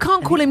 You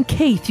can't call him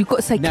Keith. You've got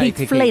to say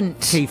Keith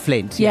Flint. Keith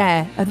Flint.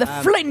 Yeah. The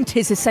Flint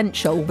is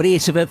essential. But he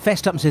sort of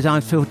fessed up and says, I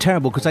feel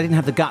terrible because I didn't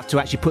have the guts to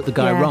actually put the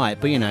guy right.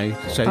 But,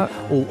 so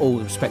all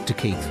respect to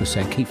Keith was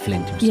saying, Keith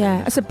Flint.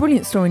 Yeah, it's a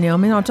brilliant story, Neil. I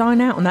mean, I'll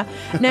dine out on that.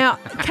 Now,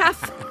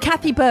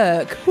 Kathy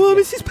Burke. Well,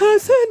 Mrs.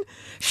 Person.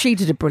 She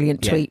did a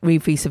brilliant tweet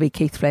vis-a-vis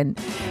Keith Flint,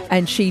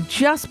 and she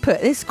just put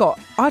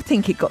I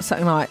think it got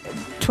something like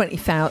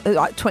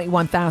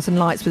 21,000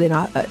 likes within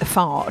a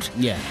fart.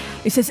 Yeah.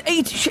 It says,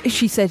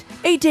 she said,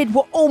 he did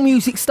what all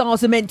music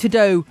stars are meant to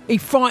do. He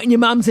frightened your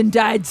mums and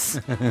dads.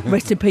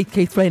 Rest in peace,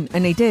 Keith Flint.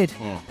 And he did.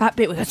 Yeah. That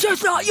bit was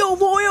just like your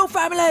royal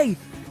family.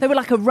 They were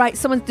like a rave.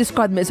 Someone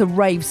described them as a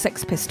rave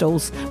Sex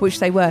Pistols, which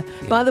they were.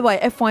 Yeah. By the way,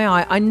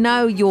 FYI, I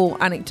know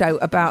your anecdote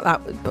about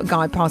that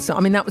guy passing. I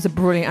mean, that was a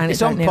brilliant anecdote.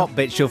 It's on Pop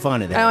Bits, you'll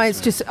find it there. Oh, it's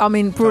just, I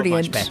mean,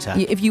 brilliant. Not much better.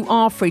 If you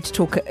are free to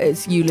talk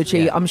as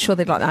eulogy, I'm sure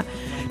they'd like that.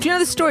 Do you know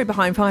the story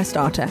behind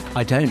Firestarter?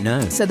 I don't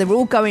know. So they were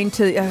all going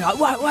to,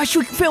 why should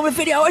we film a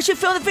video? I should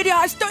film the video.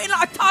 I stood in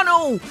like a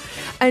tunnel.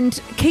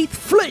 And Keith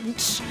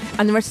Flint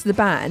and the rest of the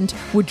band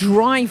were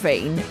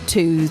driving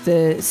to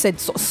the said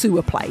sort of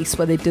sewer place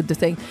where they did the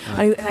thing.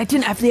 And they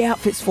didn't have the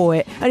outfits for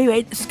it.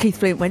 Anyway, Keith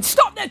Flint went,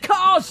 stop the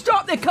car,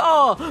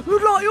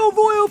 we'd like your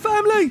royal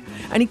family.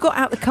 And he got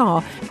out the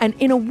car, and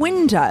in a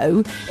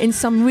window in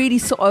some really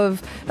sort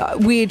of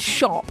weird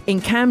shop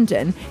in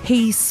Camden,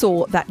 he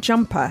saw that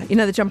jumper. You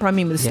know the jumper I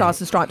mean with the stars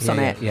and stripes on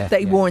it that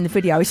he wore in the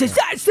video. He says,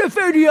 that's the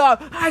video,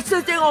 that's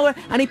the thing.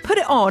 And he put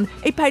it on.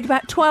 He paid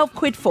about 12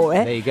 quid for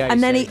it. There you go.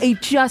 And then he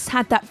just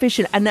had that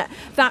vision. And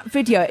that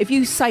video, if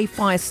you say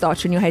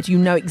Firestarter in your head, you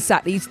know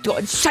exactly. He's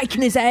got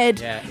shaking his head.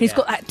 He's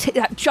got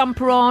that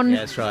jumper on. Yeah,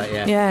 that's right,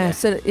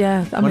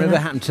 Whatever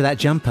happened to that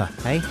jumper,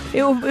 eh?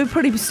 It'll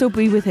probably still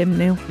be with him,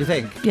 Neil. You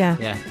think?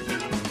 Yeah.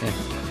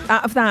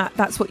 Out of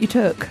that's what you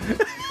took.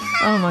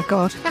 Oh, my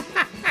God.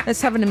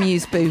 Let's have an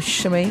amuse-bouche,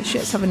 shall we?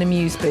 Let's have an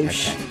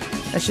amuse-bouche. Okay.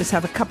 Let's just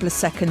have a couple of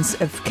seconds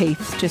of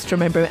Keith, just to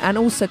remember. And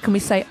also, can we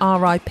say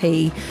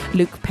R.I.P.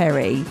 Luke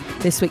Perry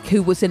this week,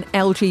 who was an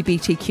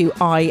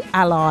LGBTQI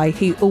ally.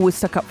 He always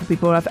stuck up for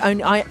people.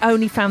 I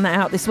only found that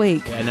out this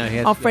week. Yeah,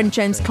 no, our friend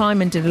Jens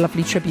Kleiman did a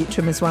lovely tribute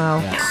to him as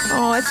well. Yeah.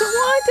 Oh, so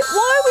why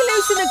are we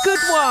losing the good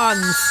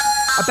ones?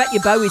 I bet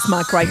your Bowie's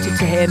migrated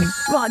to him.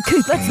 Right,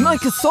 Keith, let's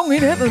make a song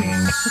in heaven.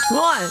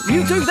 Right,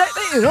 you do that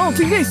bit and I'll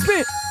do this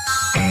bit.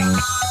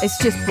 It's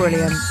just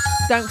brilliant.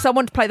 Because I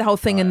want to play the whole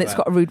thing and it's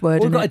got a rude word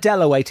in it. We've got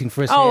Adele waiting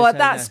for us here. So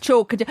that's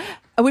chalk.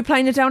 Are we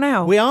playing Adele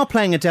now? We are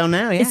playing Adele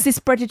now, yeah. Is this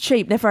breaded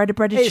sheep? Never had a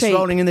breaded sheep. It's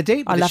rolling in the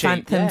deep. I love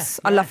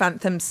anthems. Yeah. I love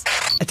anthems.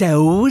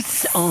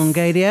 Adele's on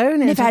Gadio.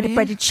 Never had a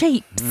breaded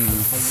sheep.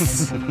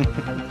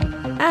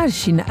 How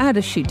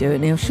does she do it,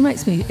 Neil? She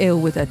makes me ill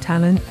with her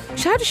talent.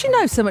 How does she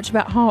know so much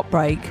about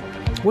heartbreak?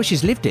 Well,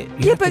 she's lived it.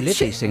 You have to live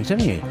these things,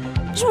 haven't you?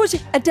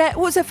 What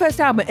was her first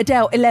album?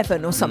 Adele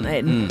 11 or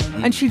something.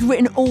 And she'd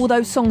written all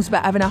those songs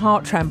about having her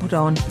heart trampled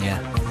on. Yeah.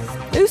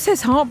 Who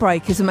says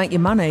heartbreak doesn't make you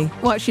money?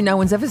 Well, actually, no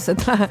one's ever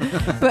said that.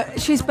 But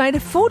she's made a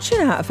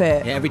fortune out of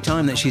it. Yeah, every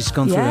time that she's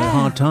gone through a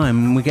hard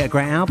time, we get a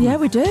great album. Yeah,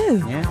 we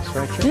do. Yeah, it's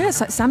very true. Yeah, it's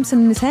like Samson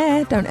and his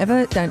hair. Don't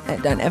ever get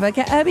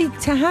Herbie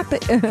to happy.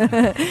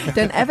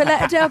 Don't ever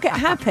let Adele get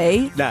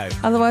happy. No.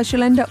 Otherwise,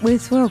 she'll end up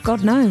with, well,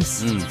 God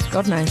knows.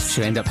 God knows.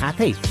 She'll end up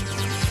happy.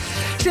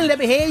 Still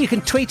Debbie here. You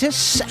can tweet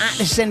us at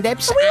This Is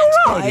NDebs. Are we all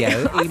right?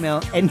 Kadio.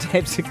 Email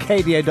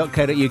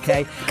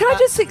ndebs@kadio.co.uk. Can I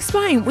just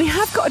explain? We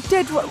have got a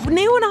dead...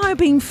 Neil and I are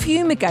being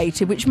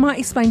fumigated, which might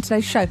explain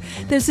today's show.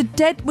 There's a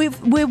dead...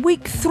 We're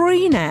week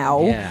 3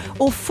 now,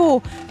 or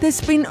 4. There's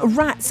been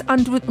rats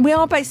under... We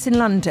are based in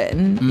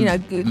London. You know,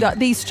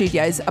 these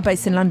studios are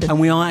based in London.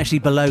 And we are actually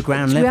below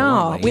ground level,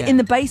 aren't we? We're in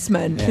the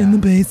basement. In the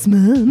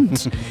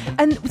basement.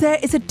 And there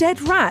is a dead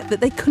rat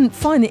that they couldn't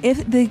find.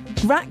 The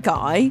rat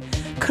guy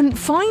couldn't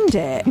find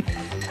it.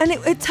 And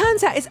it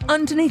turns out it's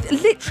underneath,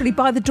 literally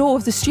by the door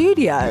of the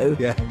studio.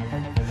 Yeah.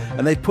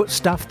 And they put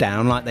stuff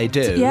down like they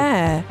do.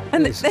 Yeah.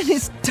 And then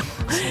it's died.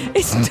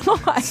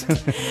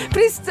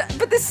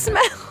 but the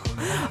smell,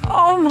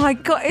 oh my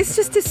God, it's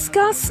just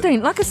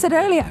disgusting. Like I said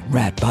earlier,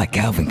 Rat by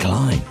Calvin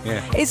Klein.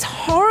 Yeah. It's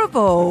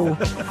horrible.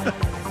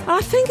 I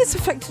think it's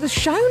affected the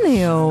show,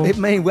 Neil. It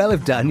may well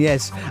have done,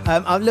 yes.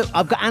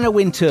 I've got Anna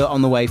Wintour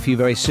on the way for you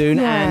very soon,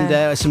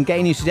 and some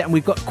gay news today. And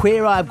we've got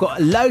Queer Eye. I've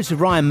got loads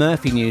of Ryan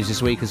Murphy news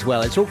this week as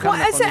well. It's all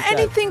coming up on the show. Is there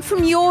anything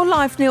from your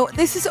life, Neil?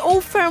 This is all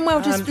fair and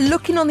well, just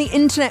looking on the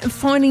internet and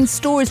finding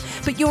stories.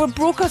 But you're a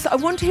broadcaster. I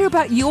want to hear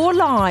about your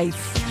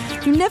life.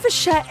 You never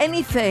share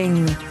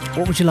anything.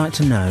 What would you like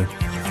to know?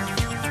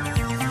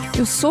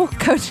 Your sort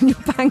code and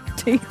your bank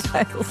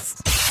details.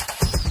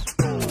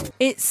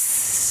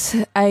 It's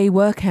a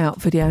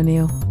workout video,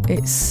 Neil.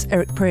 It's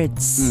Eric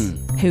Prydz,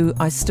 who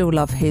I still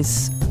love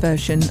his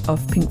version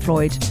of Pink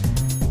Floyd,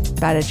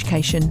 Bad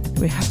Education.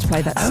 We have to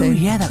play that soon. Oh,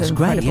 yeah, that was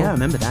great. Yeah, I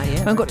remember that, yeah. I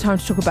haven't got time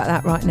to talk about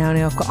that right now,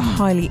 Neil. I've got a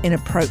highly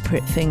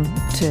inappropriate thing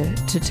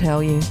to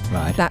tell you.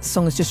 Right. That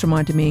song has just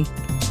reminded me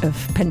of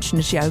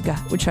Pensioners Yoga,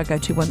 which I go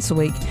to once a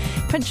week.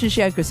 Pensioners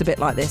Yoga is a bit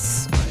like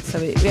this.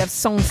 So we have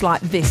songs like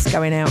this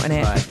going out in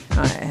it. Right.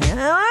 All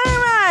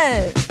right.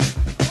 right.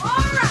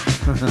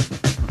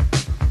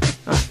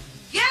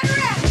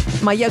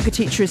 My yoga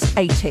teacher is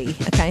 80,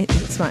 okay?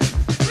 That's right.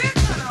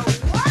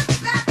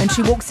 And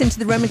she walks into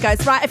the room and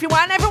goes, right,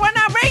 everyone now,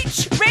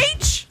 reach.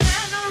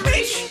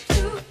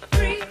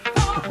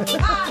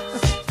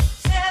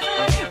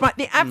 Right,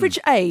 the average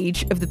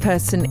age of the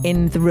person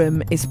in the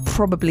room is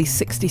probably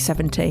 60,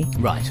 70.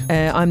 Right.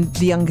 I'm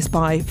the youngest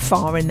by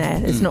far in there.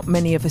 There's not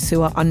many of us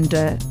who are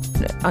under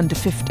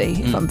 50,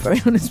 if I'm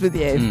very honest with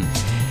you.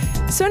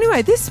 So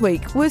anyway, this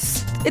week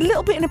was a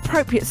little bit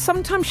inappropriate.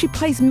 Sometimes she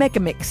plays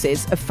mega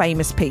mixes of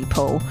famous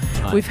people.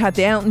 Right. We've had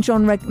the Elton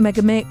John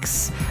mega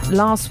mix.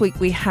 Last week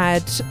we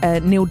had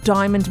Neil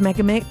Diamond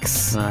mega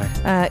mix.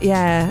 Right.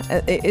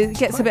 It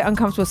gets a bit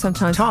uncomfortable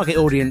sometimes. Target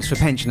audience for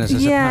pensioners, I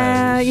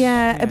suppose.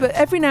 Yeah. But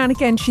every now and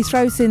again she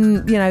throws in,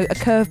 a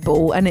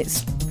curveball, and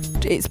it's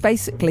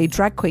basically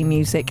drag queen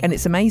music, and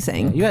it's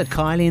amazing. You had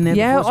Kylie in there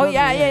before.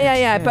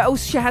 Yeah. But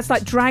also she has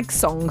like drag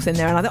songs in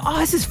there, and I thought,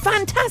 this is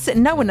fantastic.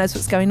 No one knows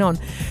what's going on.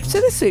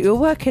 So this week we were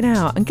working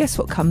out, and guess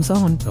what comes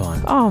on? Go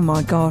on. Oh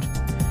my God.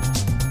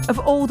 Of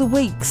all the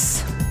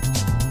weeks,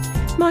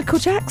 Michael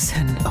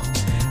Jackson.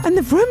 Oh. And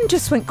the room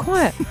just went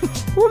quiet.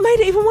 What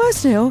made it even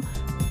worse, Neil?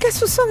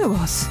 Guess what song it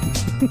was?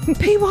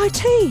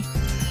 PYT.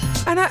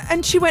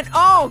 And she went,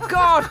 oh,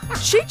 God.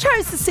 She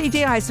chose the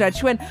CD I said.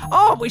 She went,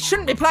 oh, we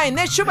shouldn't be playing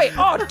this, should we?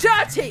 Oh,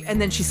 dirty.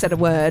 And then she said a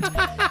word.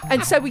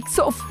 And so we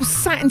sort of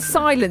sat in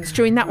silence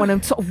during that one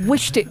and sort of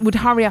wished it would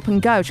hurry up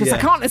and go. She was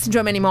like, I can't listen to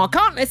him anymore. I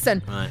can't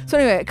listen. Right. So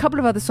anyway, a couple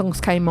of other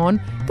songs came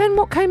on. Then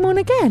what came on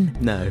again?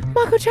 No.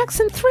 Michael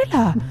Jackson,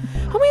 Thriller.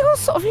 And we all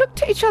sort of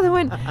looked at each other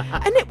and went,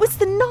 and it was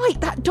the night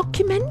that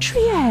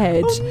documentary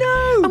aired. Oh,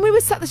 no. And we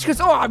were sat there, she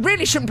goes, I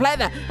really shouldn't play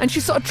that. And she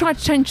sort of tried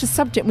to change the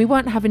subject, and we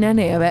weren't having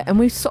any of it. And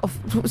we sort of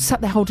sat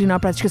there holding our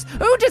breath. She goes,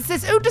 who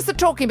does the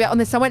talking bit on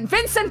this? I went,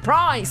 Vincent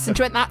Price. And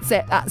she went, that's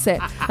it.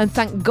 And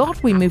thank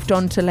God we moved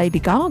on to Lady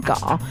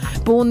Gaga,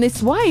 Born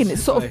This Way, and it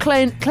sort of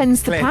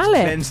cleansed the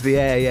palate. Cleansed the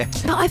air, yeah.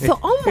 But I thought,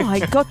 oh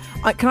my God.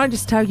 Can I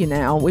just tell you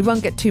now, we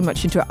won't get too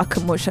much into it. I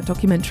couldn't watch that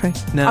documentary.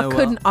 No,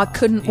 I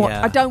couldn't watch.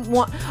 Yeah. I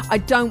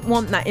don't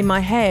want that in my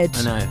head.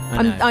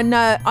 I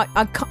know.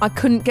 I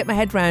couldn't get my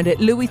head around it.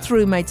 Louis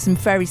Theroux made some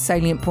very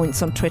salient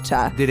points on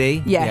Twitter. Did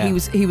he? Yeah.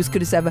 He was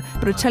good as ever.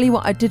 But I tell you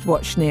what, I did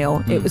watch, Neil.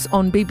 It was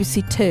on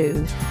BBC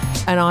Two,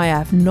 and I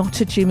have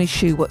not a Jimmy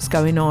shoe what's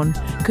going on.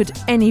 Could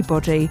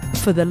anybody,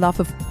 for the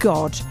love of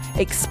God,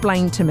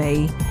 explain to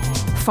me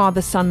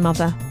Father, Son,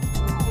 Mother?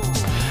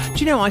 Do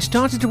you know, I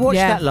started to watch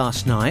that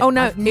last night. Oh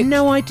no, I've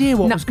no idea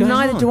what was going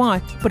on. Neither do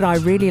I, but I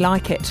really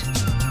like it.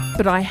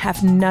 But I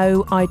have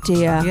no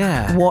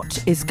idea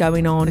what is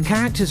going on. The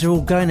characters are all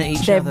going at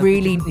each other. They're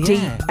really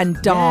deep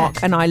and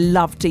dark, and I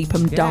love deep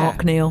and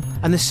dark, Neil.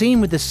 And the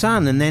scene with the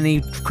son, and then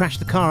he crashed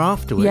the car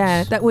afterwards.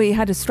 Yeah, that way he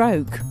had a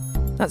stroke.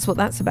 That's what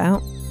that's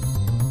about.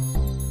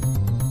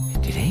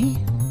 Did he?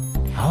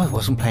 Oh, I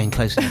wasn't paying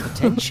close enough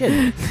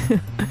attention.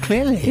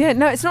 Clearly. Yeah,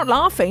 no, it's not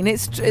laughing.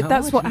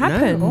 That's what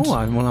happened.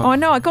 I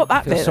know. I got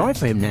that bit. Feel sorry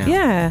for him now.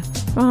 Yeah.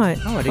 Right.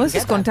 This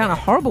has gone down a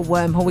horrible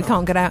wormhole. We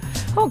can't get out.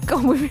 Oh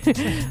God. I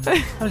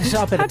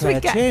better play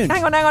a tune.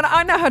 Hang on.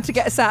 I know how to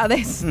get us out of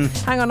this.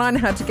 Hang on. I know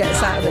how to get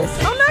us out of this.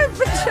 Oh no,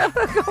 Richard.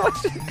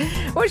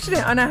 What should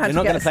I know how to get us. You're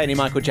not going to play any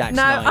Michael Jackson,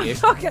 are you?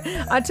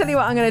 Okay. I'll tell you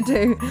what I'm going to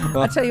do.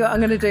 I'll tell you what I'm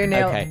going to do,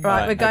 Neil. Okay.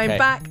 Right. We're going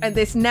back, and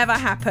this never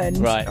happened.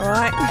 Right. All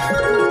right.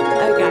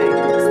 Okay.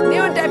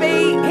 Neil and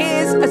Debbie,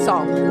 here's a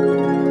song.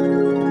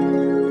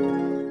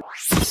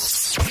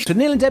 So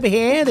Neil and Debbie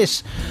here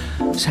this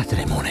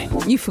Saturday morning.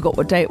 You forgot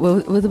what day it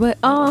was.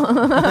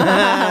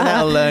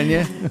 That'll learn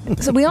you.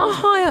 So we are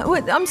higher.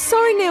 I'm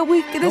sorry, Neil.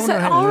 There's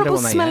a horrible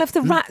smell of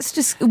the rats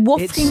just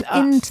wafting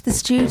into the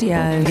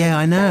studio. Yeah,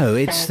 I know.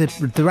 It's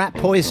the rat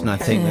poison, I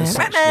think.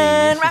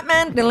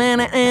 Ratman.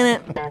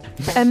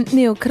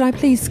 Neil, could I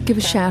please give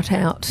a shout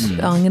out?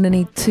 I'm going to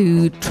need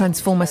to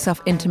transform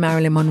myself into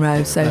Marilyn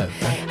Monroe, so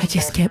I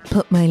just can't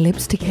put my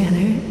lips together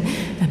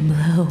and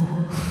blow.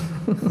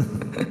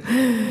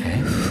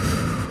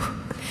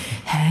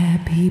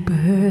 Happy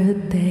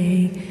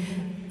birthday,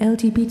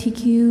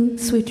 LGBTQ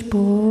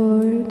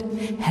switchboard.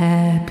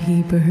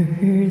 Happy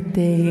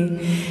birthday,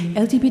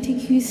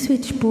 LGBTQ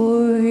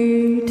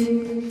switchboard.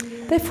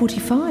 They're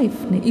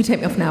 45. You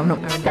take me off now. I'm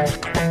not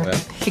Marilyn.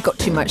 It got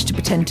too much to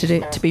pretend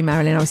to be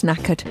Marilyn. I was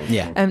knackered.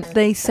 Yeah.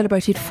 They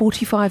celebrated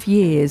 45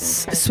 years.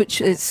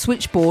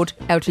 Switchboard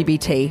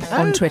LGBT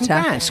on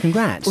Twitter.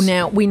 Congrats. Well,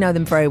 now we know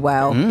them very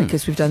well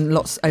because we've done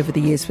lots over the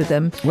years with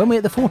them. When were we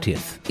at the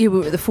 40th? Yeah, we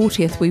were at the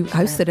 40th. We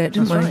hosted it,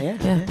 didn't we?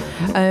 Right,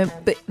 yeah.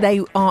 But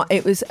they are.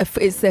 It's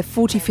their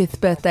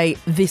 45th birthday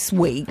this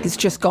week. It's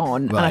just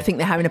gone, and I think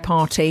they're having a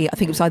party. I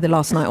think it was either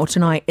last night or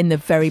tonight in the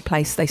very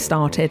place they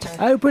started.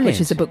 Oh, brilliant!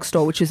 Which is a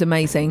bookstore, which is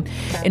amazing,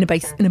 in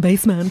a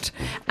basement.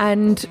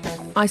 And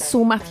I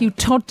saw Matthew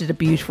Todd did a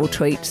beautiful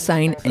tweet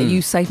saying,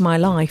 "You saved my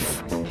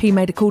life." He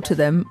made a call to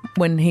them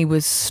when he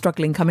was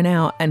struggling coming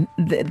out, and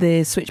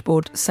the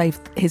switchboard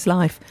saved his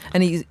life.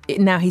 And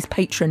he's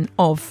patron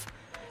of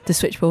the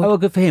switchboard. Oh, well,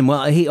 good for him.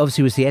 Well, he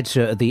obviously was the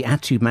editor of the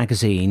Attitude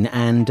magazine,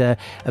 and I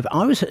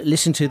was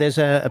listening to, there's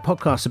a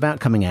podcast about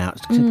coming out,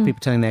 people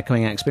telling their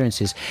coming out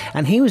experiences,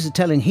 and he was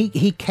telling,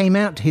 he came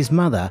out to his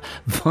mother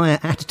via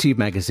Attitude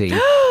magazine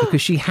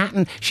because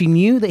she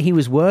knew that he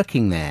was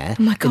working there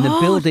in the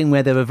building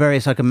where there were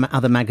various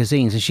other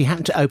magazines, and she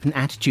happened to open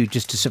Attitude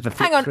just to sort of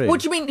Hang on, through.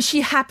 what do you mean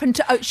she happened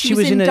to... she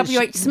was in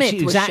W.H. Smith,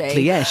 was exactly,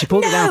 she? yeah. She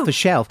pulled it off the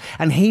shelf,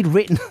 and he'd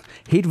written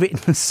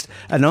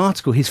an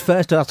article, his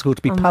first article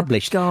to be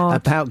published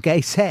about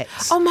gay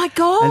sex. Oh my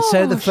God! And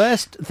so the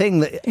first thing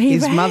that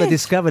his mother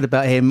discovered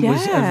about him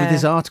was with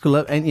his article,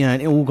 and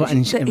it all got.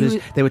 And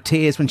there were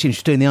tears when she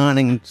was doing the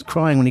ironing, and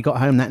crying when he got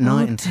home that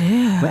night.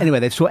 Dear. But anyway,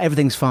 they've sort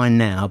everything's fine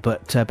now,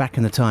 but back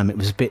in the time it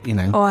was a bit,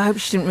 Oh, I hope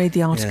she didn't read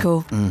the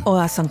article. Yeah. Oh,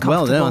 that's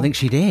uncomfortable. Well, no, I think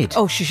she did.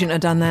 Oh, she shouldn't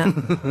have done that.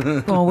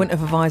 I wouldn't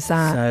have advised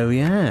that. So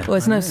yeah. Well,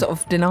 there's no sort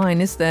of denying,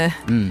 is there?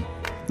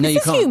 No, is you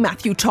this can't. you,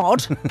 Matthew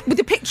Todd, with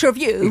a picture of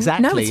you?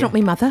 Exactly. No, it's not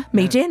me, mother.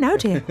 Me, dear? No,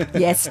 dear.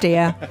 Yes,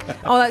 dear.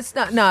 Oh, that's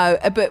not... No,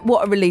 but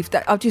what a relief.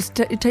 That I'll just...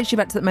 It takes you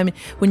back to that moment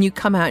when you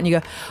come out and you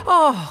go,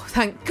 oh,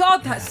 thank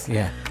God that's...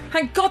 Yeah.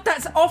 Thank God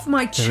that's off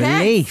my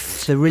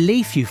chest. The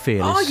relief you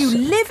feel. Oh, you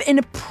live in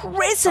a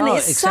prison.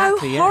 It's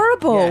exactly, so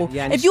horrible.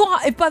 Yeah,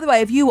 By the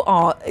way, if you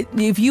are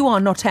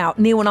not out,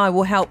 Neil and I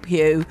will help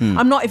you.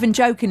 I'm not even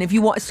joking. If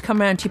you want us to come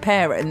round to your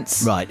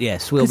parents, right?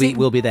 Yes, we'll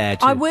be there.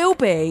 To I will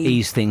be.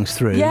 Ease things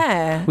through.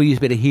 Yeah. We use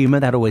a bit of humour.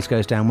 That always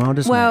goes down well,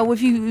 doesn't it? Well,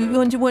 if you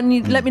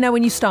let me know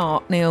when you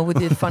start, Neil, with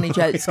your funny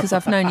jokes, because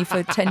I've known you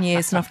for 10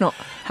 years and I've not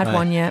had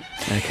one yet.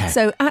 Okay.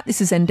 So This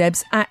Is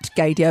NDebs at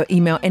Gaydio.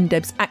 Email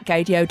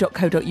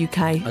ndebs@gaydio.co.uk.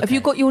 Okay. Have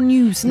you got your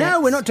news next? No,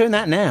 we're not doing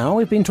that now.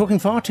 We've been talking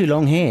far too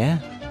long here.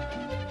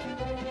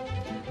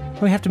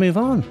 We have to move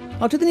on.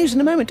 I'll do the news in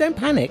a moment. Don't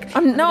panic.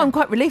 I'm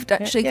quite relieved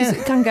actually, because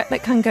it can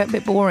get a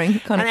bit boring.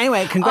 And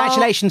anyway,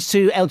 congratulations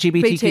to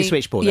LGBTQ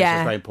Switchboard.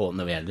 That's very important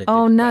that we had.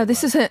 Oh no,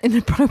 this is an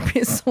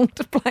inappropriate song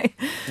to play.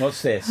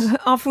 What's this?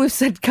 After we've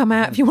said come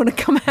out, if you want to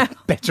come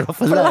out, better off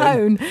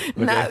alone.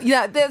 No,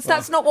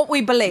 that's not what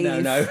we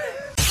believe. No.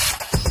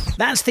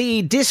 That's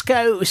the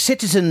Disco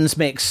Citizens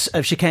mix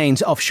of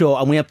Chicane's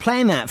Offshore, and we are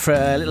playing that for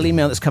a little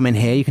email that's come in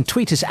here. You can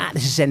tweet us at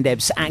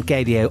thisisndebs at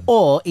Gaydio,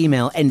 or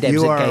email ndebs@gaydio.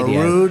 You are a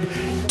rude,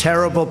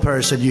 terrible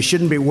person. You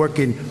shouldn't be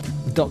working.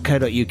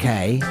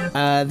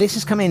 .co.uk. This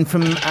has come in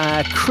from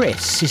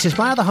Chris. He says,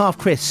 my other half,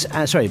 Chris.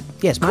 Chris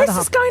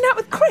is going out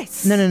with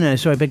Chris. No.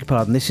 Sorry, beg your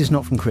pardon. This is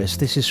not from Chris.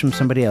 This is from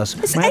somebody else.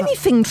 Is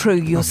anything true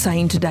you're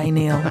saying today,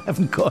 Neil? I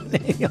haven't got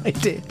any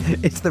idea.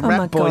 It's the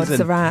rat poison. Oh my God, it's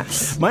the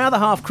rats. My other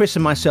half, Chris,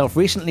 and myself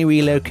recently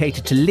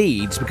relocated to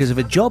Leeds because of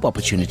a job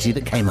opportunity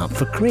that came up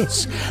for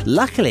Chris.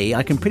 Luckily,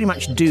 I can pretty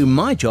much do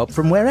my job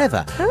from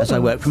wherever, as I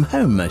work from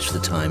home most of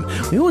the time.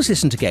 We always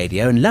listen to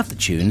Gaydio and love the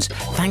tunes.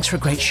 Thanks for a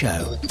great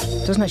show.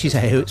 Doesn't actually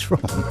say who it's from.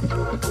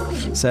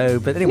 So,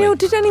 but anyway. Neil,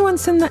 did anyone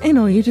send that in,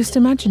 or are you just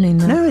imagining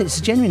that? No, it's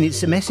genuine.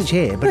 It's a message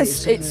here. But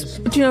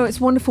do you know,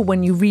 it's wonderful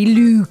when you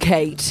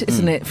relocate,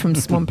 isn't it, from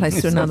one place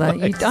to another?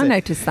 I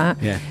noticed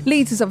that. Yeah.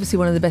 Leeds is obviously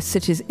one of the best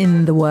cities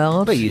in the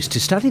world. Well, you used to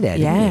study there,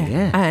 didn't you?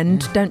 Yeah.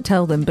 And don't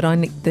tell them, but I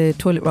nicked the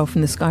toilet roll from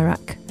the Sky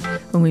Rack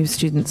when we were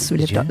students. We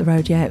lived up the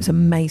road. Yeah, it was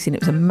amazing. It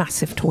was a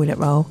massive toilet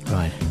roll.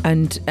 Right.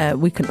 And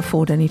we couldn't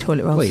afford any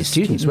toilet rolls. Well, you're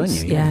students, weren't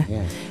you? Yeah.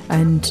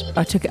 And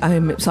I took it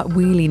home. It was like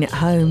wheeling it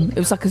home. It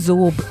was like I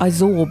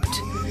zorbed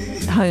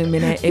home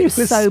in it. It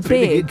was so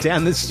big. It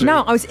down the street.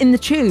 No, I was in the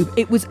tube.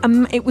 It was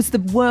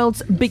the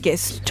world's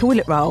biggest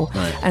toilet roll.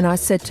 Right. And I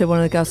said to one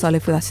of the girls I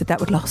lived with, I said, that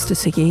would last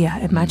us a year.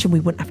 Imagine we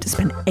wouldn't have to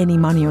spend any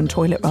money on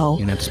toilet roll.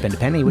 You wouldn't have to spend a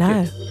penny, would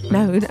you?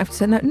 No, we wouldn't have to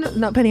spend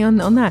not a penny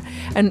on that.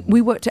 And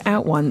we worked it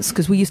out once,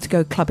 because we used to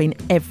go clubbing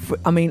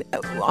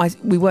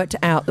we worked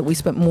it out that we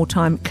spent more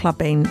time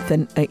clubbing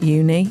than at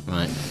uni.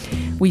 Right.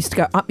 We used to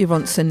go up your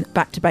Ronson,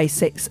 back to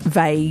basics,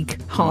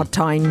 vague, hard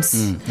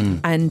times,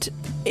 and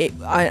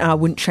I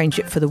wouldn't change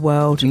it for the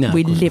world. No,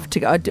 we lived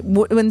together.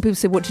 When people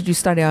say, "What did you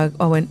study?" I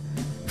went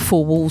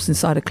 4 walls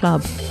inside a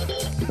club,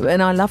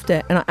 and I loved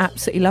it, and I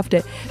absolutely loved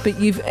it. But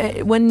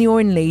when you're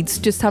in Leeds,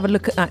 just have a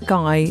look at that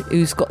guy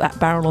who's got that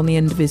barrel on the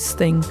end of his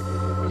thing.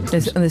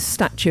 There's a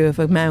statue of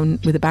a man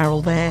with a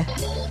barrel there.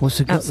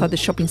 Outside the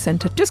shopping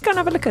centre. Just go and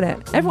have a look at it.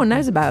 Everyone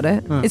knows about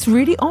it. Oh. It's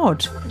really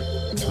odd.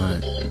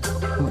 Right.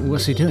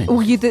 What's he doing?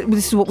 Well,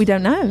 this is what we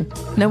don't know.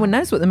 No one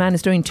knows what the man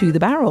is doing to the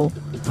barrel.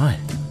 Right.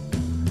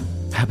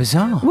 How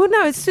bizarre. Well,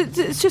 no, it's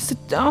just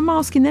I'm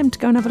asking them to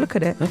go and have a look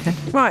at it. Okay.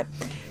 Right.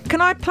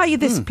 Can I play you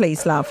this,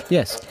 please, love?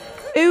 Yes.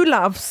 Who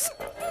loves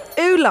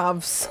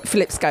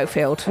Philip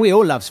Schofield? We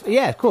all love.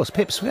 Yeah, of course.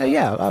 Pip's.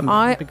 I'm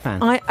a big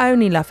fan. I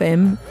only love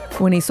him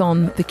when he's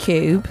on the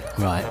Cube.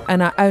 Right.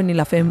 And I only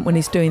love him when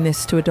he's doing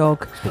this to a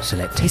dog. It's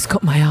selective. He's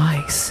got my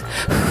eyes.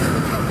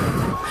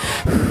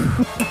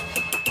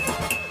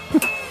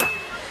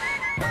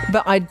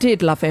 But I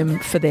did love him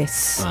for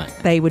this. Right.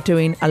 They were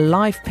doing a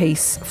live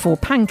piece for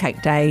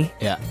Pancake Day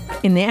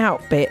in the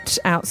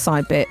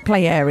outside bit,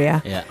 play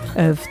area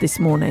of this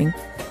morning.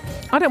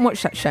 I don't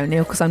watch that show,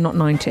 Neil, because I'm not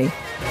 90.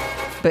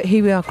 But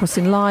here we are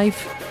crossing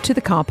live to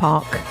the car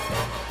park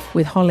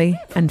with Holly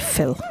and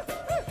Phil.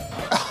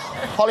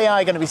 Holly and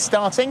I are going to be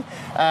starting.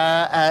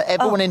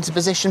 Everyone into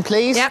position,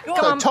 please. Yep, come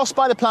so on. tossed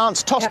by the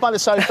plants, tossed by the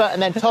sofa, and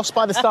then tossed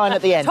by the stein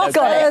at the end. Toss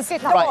okay? us.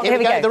 Right, here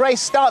we go. The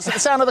race starts at the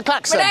sound of the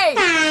klaxon. Ready?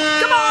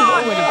 Come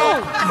on!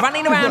 Oh,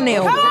 running around,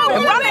 Neil.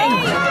 We're running.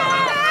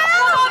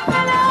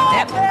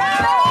 Yep.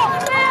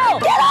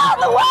 Get out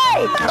of the way!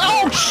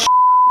 Oh,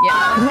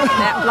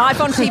 Yep,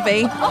 live on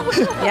TV.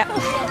 Yep.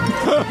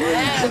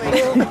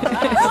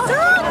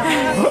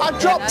 I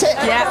dropped it.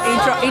 Yeah,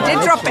 he did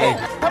drop it.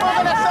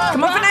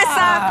 Come on,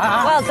 Vanessa. Come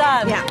on, Vanessa. Well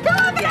done. Yeah. Come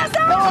on, Vanessa.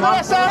 Come on,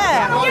 Vanessa.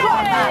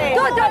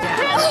 Good, good.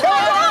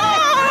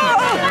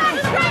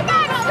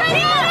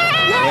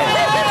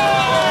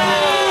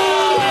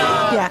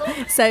 Yeah.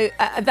 So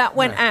that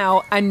went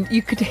out, and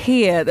you could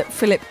hear that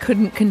Philip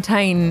couldn't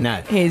contain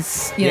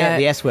his. You know,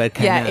 the S word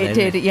came out. Yeah, it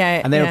did.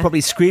 Yeah, and they were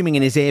probably screaming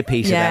in his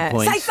earpiece at that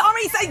point. Say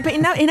sorry, but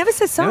he never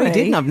says sorry. No, he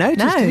didn't. I've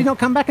noticed. No. Did he not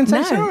come back and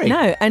say sorry?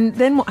 No. And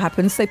then what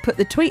happens? They put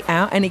the tweet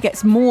out, and it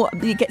gets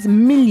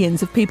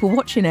millions of people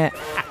watching it.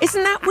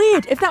 Isn't that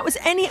weird? If that was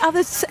any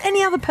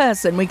other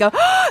person, we go,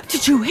 oh,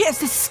 did you hear? It's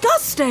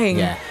disgusting.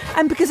 Yeah.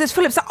 And because it's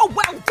Philip's like, oh,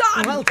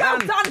 well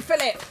done,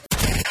 Philip.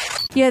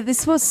 Yeah,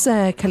 this was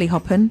Kelly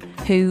Hoppen,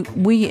 who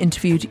we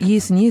interviewed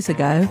years and years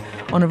ago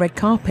on a red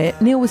carpet.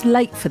 Neil was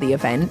late for the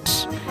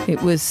event.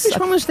 It was. Which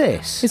one was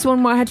this? It's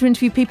one where I had to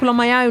interview people on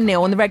my own,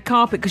 Neil, on the red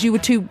carpet because you were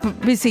too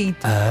busy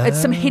at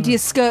some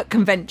hideous skirt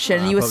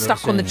convention. You were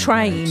stuck on the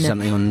train.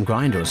 Something on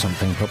Grindr or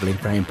something, probably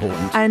very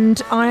important.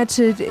 And I had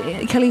to.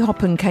 Kelly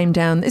Hoppen came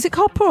down. Is it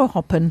Hopper or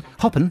Hoppen?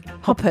 Hoppen.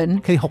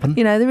 Kelly Hoppen.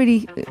 You know, the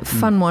really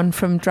fun one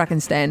from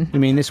Dragon's Den.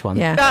 You mean this one?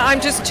 Yeah. I'm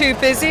just too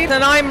busy,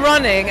 and I'm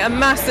running a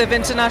massive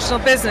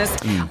international business.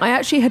 I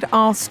actually had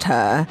asked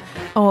her,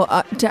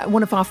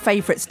 one of our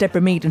favourites,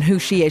 Deborah Mead, and who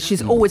she is.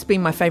 She's always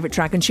been my favourite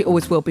drag, and she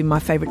always will be my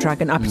favourite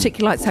drag. And I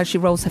particularly like how she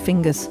rolls her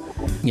fingers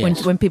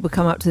when people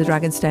come up to the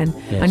Dragon's Den.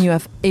 Yes. And you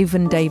have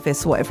Evan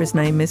Davis, whatever his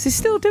name is. He's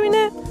still doing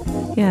it?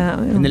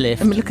 Yeah. In the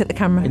lift. I mean, look at the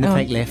camera. In the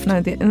fake lift.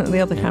 No, the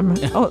other camera.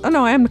 Oh,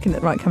 no, I am looking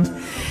at the right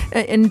camera.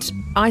 And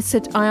I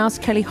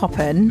asked Kelly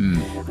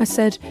Hoppen, I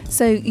said,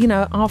 so, you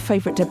know, our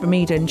favourite Deborah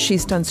Mead, and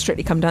she's done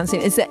Strictly Come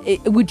Dancing. Is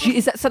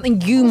that something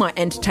you might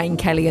entertain,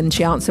 Kelly? And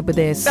she answered with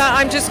this.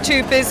 I'm just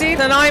too busy,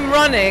 and I'm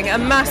running a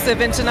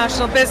massive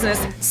international business.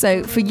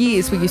 So for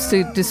years we used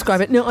to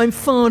describe it, no, I'm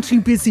far too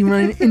busy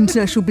running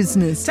international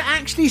business. To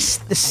actually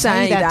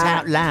say that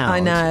out loud. I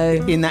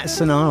know. In that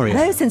scenario.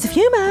 Hello, sense of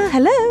humour.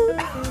 Hello,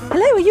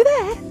 are you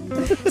there?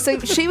 So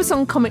she was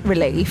on Comic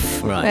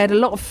Relief. Right. They had a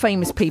lot of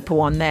famous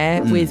people on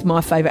there with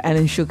my favourite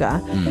Ellen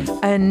Sugar.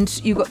 And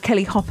you got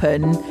Kelly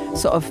Hoppen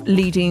sort of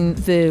leading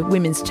the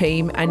women's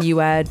team, and you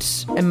had,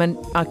 I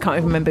can't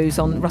even remember who's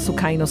on, Russell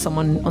Kane or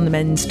someone on the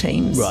men's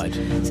teams. Right. So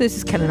this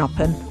is Kelly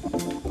Hoppen.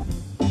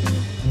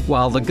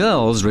 While the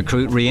girls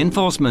recruit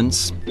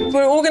reinforcements.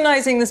 We're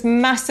organising this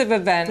massive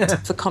event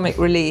for Comic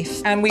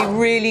Relief, and we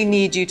really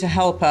need you to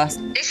help us.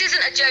 This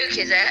isn't a joke,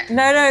 is it?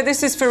 No,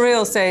 this is for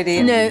real,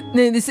 Sadie. No,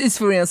 this is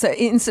for real. So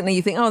instantly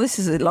you think, oh, this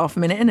is a laugh a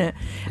minute, isn't it?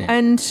 Yeah.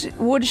 And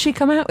what did she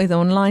come out with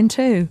on line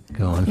 2?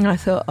 Go on. And I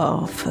thought,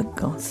 oh, for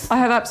God's sake. I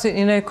have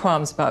absolutely no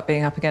qualms about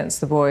being up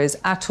against the boys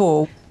at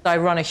all. I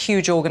run a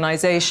huge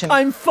organisation.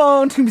 I'm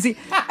far too busy.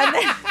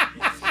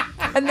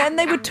 And then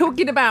they were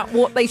talking about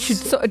what they should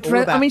sort of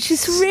dress. I mean, she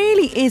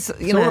really is,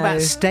 It's all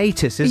about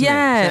status, isn't it?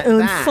 Yeah,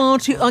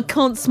 I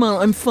can't smile.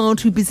 I'm far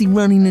too busy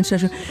running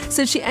international.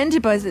 So she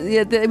ended by,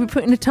 they were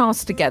putting a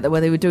task together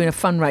where they were doing a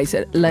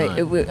fundraiser.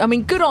 I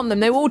mean, good on them.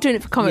 They were all doing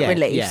it for Comic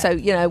Relief. Yeah. So,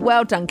 you know,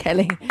 well done,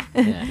 Kelly.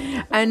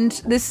 Yeah. And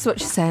this is what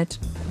she said.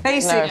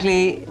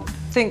 Basically,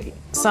 think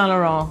Saint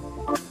Laurent.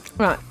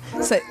 Right.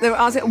 So they were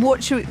asking,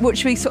 what should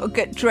we sort of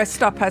get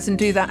dressed up as and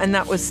do that? And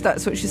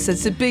that's what she said.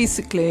 So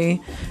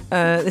basically,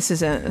 this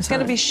is it. It's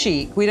going to be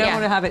chic. We don't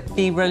want to have it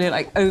be really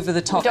like over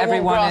the top.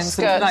 Everyone in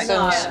skirts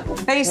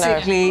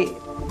basically,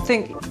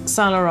 think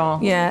Saint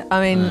Laurent. Yeah. I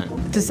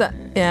mean, does that?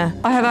 Yeah.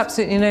 I have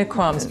absolutely no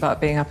qualms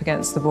about being up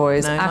against the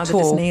boys at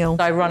all. Neil.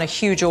 I run a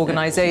huge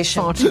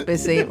organisation. Far too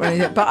busy.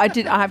 But I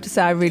have to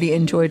say, I really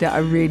enjoyed it. I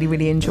really,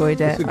 really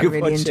enjoyed it. I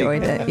really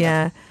enjoyed it.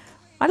 Yeah.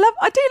 I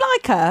do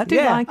like her. I do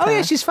like her. Oh,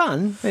 yeah, she's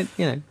fun. But,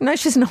 you know. No,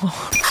 she's not.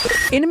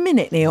 In a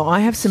minute, Neil, I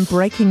have some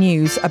breaking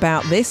news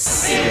about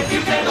this. If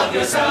you can love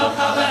yourself,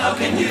 how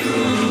can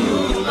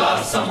you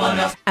love someone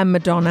else? And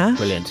Madonna.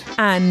 Brilliant.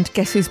 And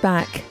guess who's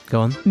back?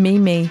 Go on.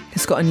 Mimi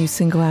has got a new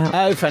single out.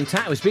 Oh,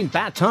 fantastic. It's been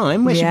bad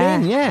time. Where's she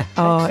been? Yeah.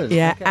 Oh, excellent.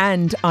 yeah. Okay.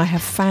 And I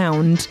have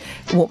found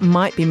what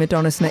might be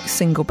Madonna's next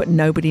single, but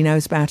nobody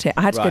knows about it.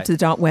 I had to go to the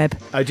dark web.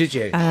 Oh, did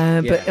you?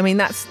 But, I mean,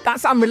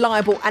 that's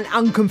unreliable and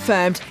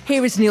unconfirmed.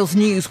 Here is Neil's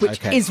news,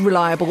 which is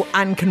reliable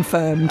and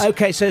confirmed.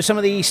 OK, so some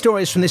of the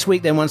stories from this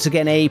week then, once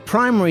again, a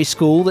primary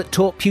school that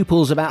taught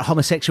pupils about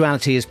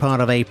homosexuality as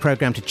part of a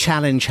programme to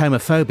challenge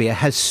homophobia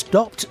has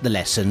stopped the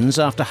lessons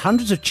after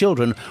hundreds of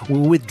children were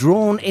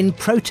withdrawn in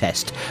protest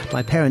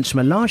by parents from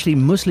a largely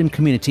Muslim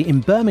community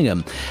in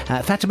Birmingham.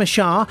 Fatima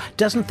Shah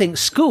doesn't think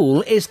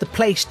school is the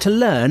place to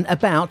learn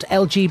about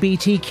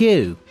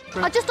LGBTQ.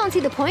 I just don't see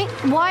the point.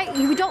 Why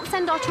we don't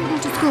send our children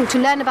to school to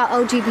learn about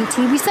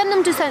LGBT. We send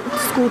them to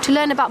school to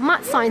learn about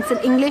maths, science and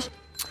English.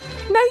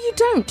 No, you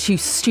don't, you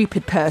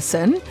stupid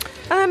person.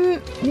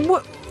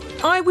 What?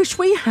 I wish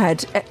we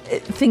had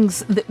things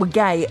that were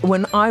gay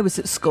when I was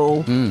at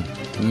school.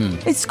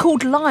 It's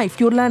called life.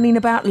 You're learning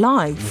about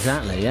life.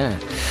 Exactly,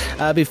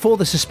 yeah. Before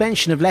the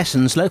suspension of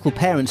lessons, local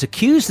parents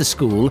accused the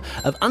school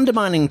of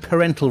undermining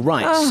parental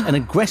rights and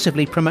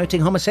aggressively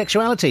promoting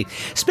homosexuality.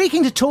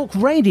 Speaking to Talk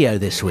Radio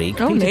this week,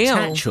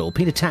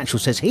 Peter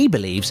Tatchell says he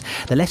believes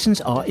the lessons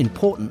are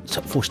important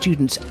for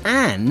students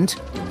and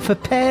for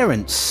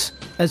parents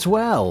as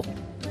well.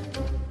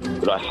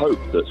 But I hope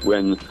that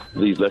when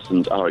these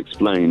lessons are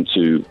explained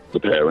to the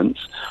parents,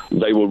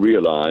 they will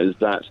realise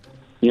that,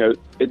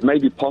 it may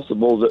be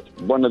possible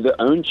that one of their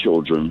own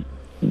children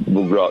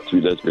will grow up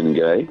to be lesbian and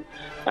gay,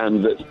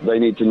 and that they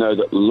need to know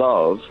that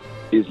love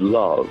is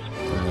love.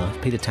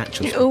 Peter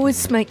Tatchell. It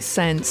always makes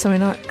sense. I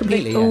mean, I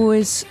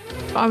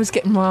was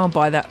getting riled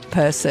by that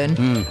person,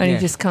 and he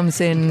just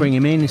comes in. Bring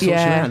him in, he sorts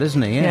you out,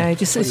 doesn't he? Yeah,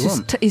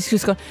 he's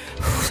just gone,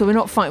 so we're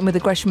not fighting with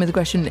aggression.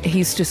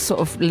 He's just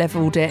sort of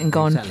levelled it and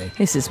gone,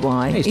 this is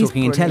why. He's talking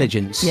brilliant.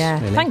 Intelligence. Yeah.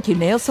 Really. Thank you,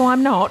 Neil, so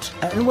I'm not.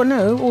 Well,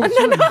 no.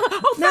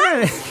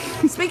 No.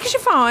 Speak as you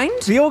find.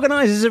 The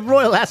organisers of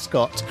Royal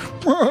Ascot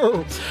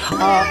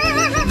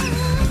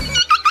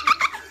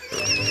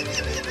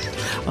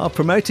are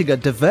promoting a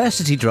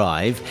diversity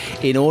drive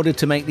in order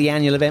to make the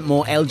annual event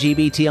more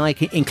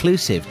LGBTI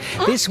inclusive.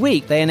 This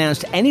week, they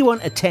announced anyone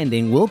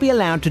attending will be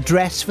allowed to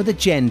dress for the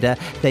gender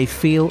they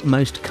feel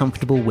most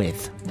comfortable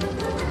with.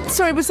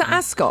 Sorry, was that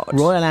Ascot?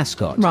 Royal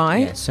Ascot. Right.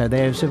 Yes, so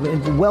they're sort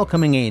of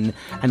welcoming in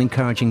and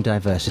encouraging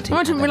diversity.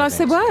 I didn't realise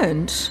they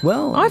weren't.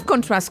 Well, I've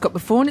gone to Ascot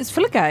before and it's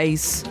full of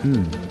gays.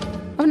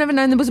 I've never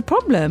known there was a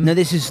problem. No,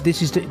 this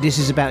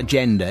is about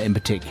gender in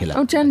particular.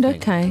 Oh, gender,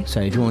 okay. So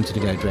if you wanted to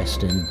go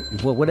dressed in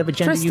whatever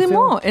gender dressed you in feel,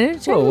 what? In a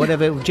gender? Well,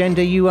 whatever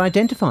gender you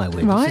identify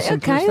with. Right, it's as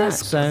simple okay.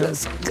 as that.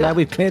 So glad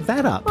we've cleared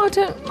that up.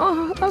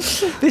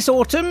 This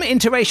autumn,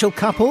 interracial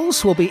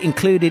couples will be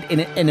included in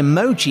an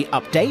emoji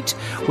update,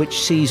 which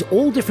sees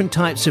all different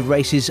types of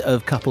races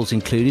of couples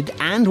included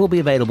and will be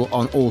available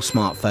on all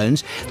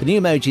smartphones. The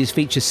new emojis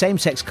feature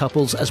same-sex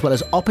couples as well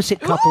as opposite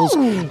couples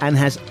and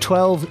has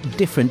 12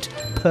 different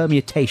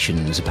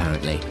permutations,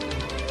 apparently.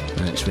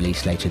 And it's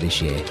released later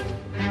this year.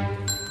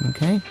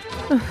 Okay.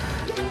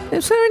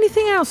 Is there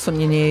anything else on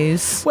your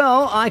news?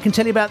 Well, I can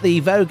tell you about the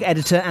Vogue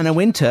editor, Anna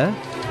Wintour.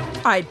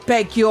 I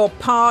beg your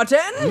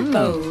pardon?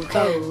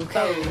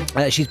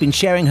 She's been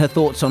sharing her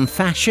thoughts on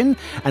fashion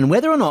and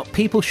whether or not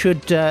people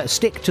should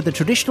stick to the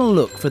traditional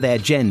look for their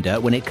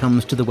gender when it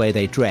comes to the way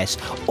they dress,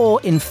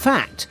 or, in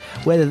fact,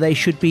 whether they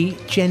should be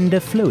gender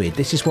fluid.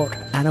 This is what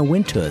Anna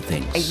Wintour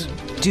thinks.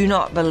 Do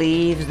not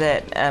believe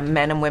that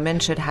men and women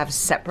should have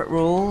separate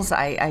rules.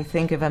 I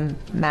think if a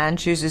man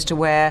chooses to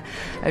wear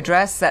a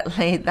dress,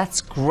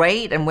 that's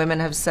great, and women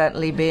have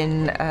certainly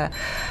been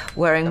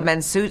wearing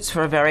men's suits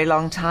for a very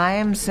long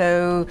time.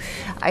 So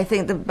I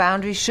think the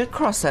boundaries should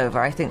cross over.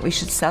 I think we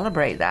should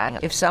celebrate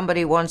that. If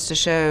somebody wants to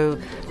show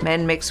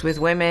men mixed with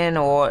women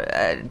or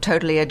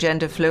totally a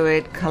gender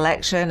fluid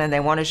collection and they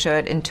want to show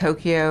it in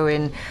Tokyo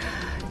in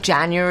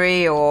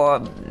January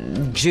or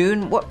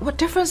June, what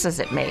difference does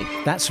it make?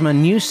 That's from a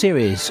new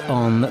series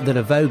that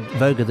a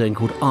Vogue are doing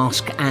called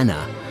Ask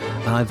Anna.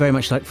 I very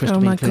much like for us to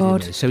be included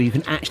in this. So you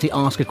can actually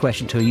ask a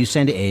question to her, you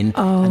send it in,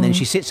 and then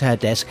she sits at her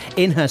desk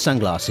in her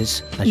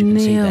sunglasses, as you can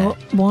see there. Neil,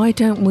 why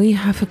don't we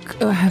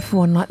have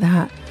one like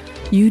that?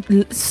 You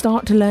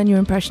start to learn your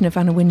impression of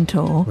Anna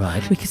Wintour.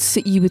 Right. We could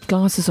sit you with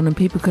glasses on and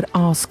people could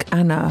ask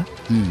Anna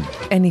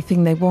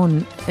anything they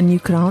want and you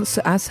could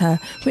answer as her.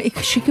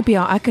 She could be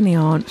our agony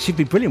aunt. She'd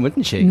be brilliant,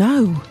 wouldn't she?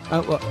 No.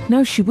 Oh, what?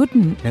 No, she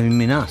wouldn't. No, you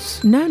mean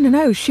us?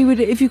 No. She would,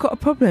 if you got a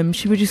problem,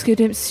 she would just go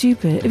damn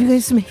stupid. If you go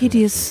to some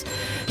hideous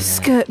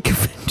skirt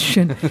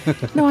convention.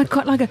 No, I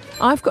quite like her.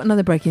 I've got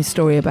another breaking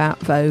story about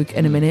Vogue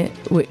in a minute,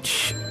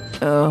 which,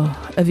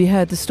 have you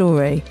heard the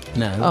story?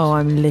 No. Oh,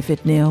 I'm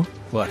livid, Neil.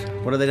 What?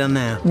 What have they done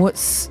now?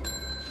 What's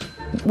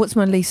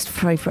my least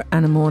favourite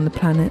animal on the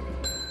planet?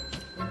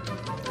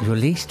 Your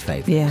least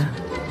favourite? Yeah.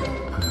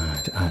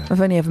 I've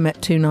only ever met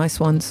two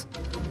nice ones.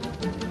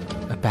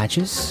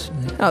 Badgers?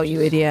 Oh,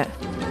 you idiot.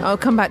 I'll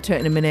come back to it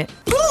in a minute.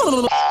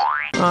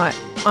 Right,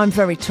 I'm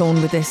very torn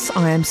with this.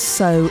 I am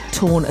so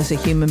torn as a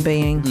human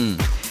being.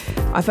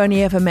 I've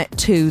only ever met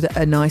two that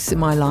are nice in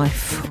my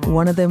life.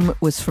 One of them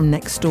was from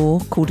next door,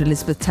 called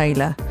Elizabeth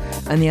Taylor,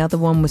 and the other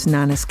one was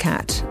Nana's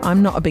cat.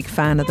 I'm not a big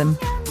fan of them.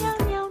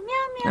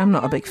 I'm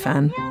not a big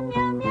fan.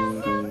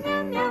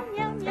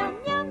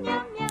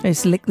 They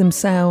just lick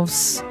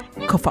themselves,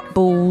 cough up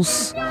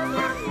balls,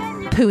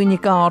 poo in your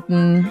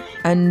garden,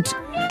 and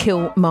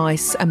kill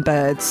mice and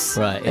birds.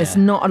 Right, yeah. There's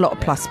not a lot of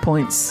plus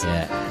points.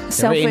 Yeah. Selfish.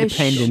 They're very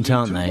independent,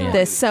 aren't they? Yeah.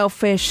 They're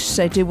selfish,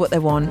 they do what they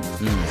want.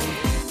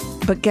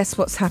 But guess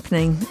what's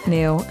happening,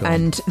 Neil?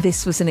 And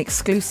this was an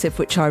exclusive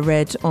which I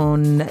read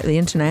on the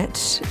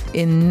internet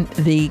in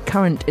the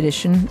current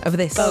edition of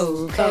this.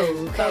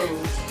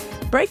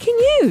 Breaking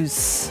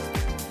news.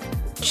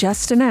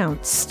 Just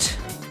announced.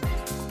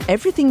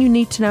 Everything you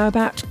need to know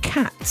about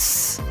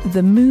Cats,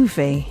 the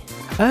movie.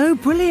 Oh,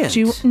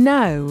 brilliant.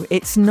 No,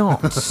 it's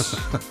not.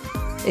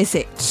 is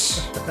it?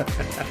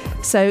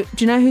 So,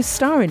 do you know who's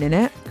starring in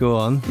it? Go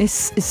on.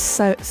 This is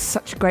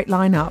such a great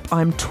lineup.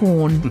 I'm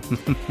torn.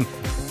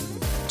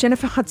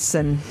 Jennifer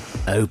Hudson.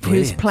 Oh, brilliant.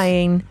 Who's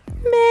playing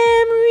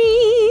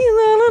Memories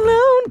All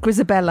Alone.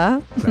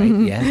 Grisabella. Right,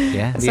 yeah.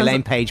 The Sounds Elaine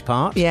like- Page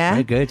part. Yeah.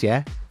 Very good,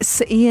 yeah.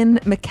 Sir Ian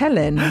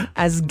McKellen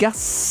as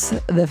Gus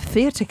the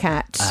theatre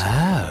cat.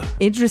 Oh.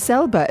 Idris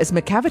Elba as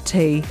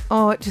McCavity.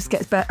 Oh, it just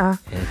gets better.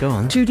 Yeah, go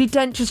on. Judi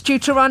Dench as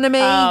Deuteronomy.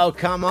 Oh,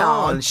 come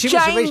on.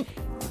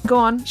 Go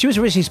on. She was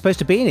originally supposed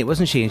to be in it,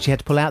 wasn't she? And she had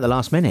to pull out at the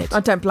last minute. I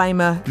don't blame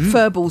her.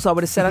 Furballs, I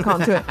would have said. I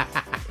can't do it.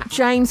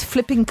 James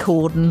flipping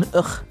Corden.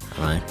 Ugh.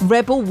 Right.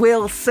 Rebel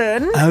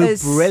Wilson. Oh,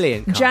 as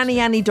brilliant casting. Janny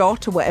Annie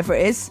Dot or whatever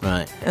it is.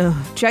 Right.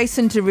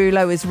 Jason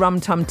Derulo as Rum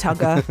Tum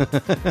Tugger.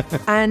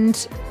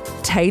 And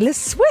Taylor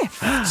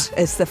Swift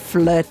as the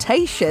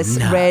flirtatious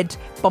red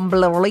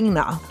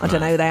Bombalina. I don't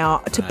know who they are.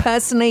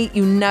 Personally,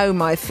 you know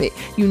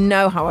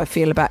how I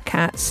feel about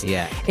cats.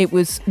 Yeah. It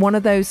was one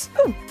of those.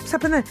 Oh, what's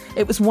happened there?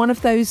 It was one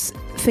of those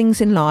things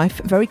in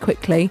life. Very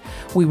quickly,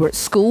 we were at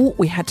school.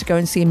 We had to go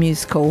and see a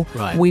musical.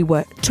 Right. We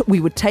were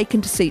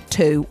taken to see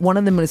two. One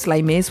of them was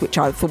Les Mis, which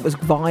I thought was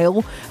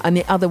vile, and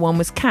the other one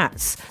was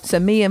Cats. So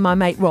me and my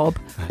mate Rob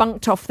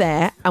bunked off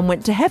there and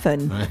went to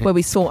Heaven, where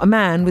we saw a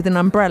man with an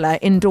umbrella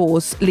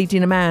indoors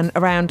leading a man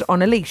around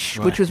on a leash,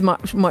 which was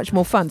much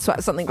more fun. So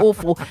that's something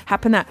awful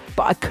happened that,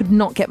 but I could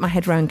not get my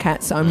head around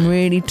Cats. So I'm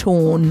really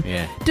torn.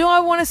 Yeah. Do I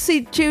want to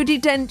see Judi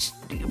Dench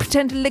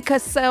pretend to lick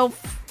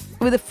herself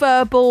with a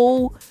fur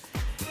ball?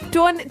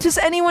 Does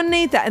anyone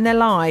need that in their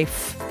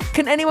life?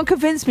 Can anyone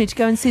convince me to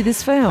go and see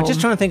this film? I'm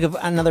just trying to think of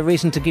another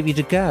reason to give you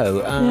to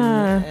go.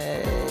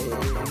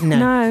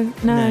 No.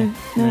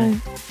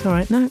 All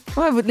right, no.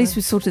 Well, at least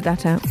we sorted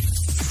that out.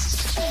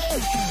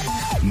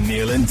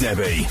 Neil and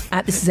Debbie.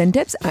 This is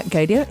ndebs at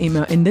Gadio.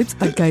 Email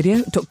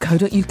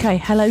ndebs@gadio.co.uk.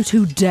 Hello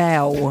to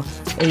Dell,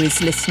 who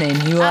is listening.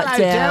 You all right,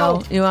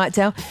 Dell? You all right,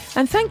 Dell?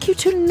 And thank you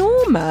to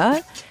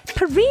Norma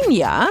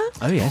Perina,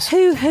 oh yes,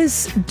 who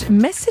has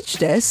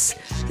messaged us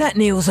that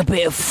Neil's a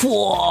bit of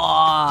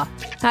four.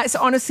 That's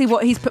honestly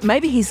what he's put.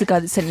 Maybe he's the guy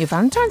that sent you a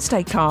Valentine's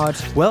Day card.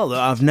 Well,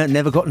 I've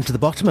never gotten to the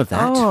bottom of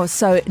that. Oh,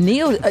 so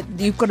Neil,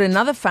 you've got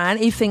another fan.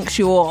 He thinks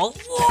you're.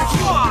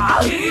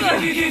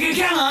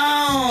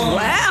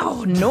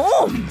 Wow,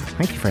 Norm.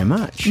 Thank you very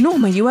much.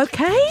 Norm, are you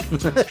okay?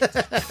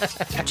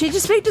 Did you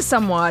just speak to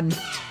someone?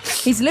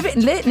 He's living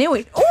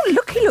Neil. Oh,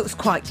 look, he looks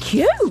quite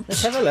cute.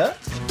 Let's have a look.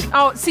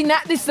 Oh, see,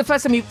 Nat, this is the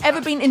first time you've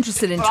ever been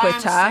interested in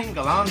Twitter. I'm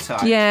single, aren't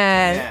I?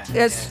 Yeah,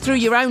 it's through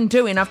your own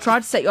doing. I've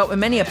tried to set you up with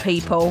many a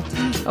people.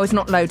 Oh, it's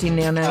not loading,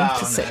 Neil. No, you have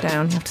to sit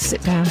down. You have to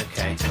sit down.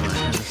 Okay, all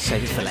right.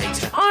 Save it for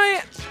later.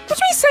 What do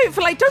you mean save it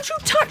for later? Don't you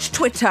touch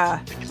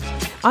Twitter.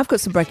 I've got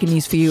some breaking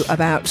news for you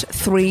about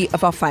three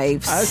of our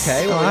faves.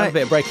 Okay, well, we have a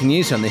bit of breaking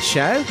news on this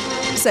show.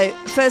 So,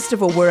 first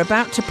of all, we're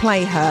about to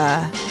play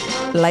her.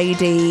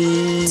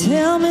 Lady.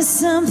 Tell me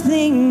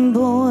something,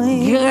 boy.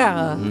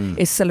 Yeah.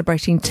 Is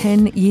celebrating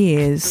 10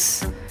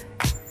 years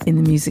in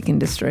the music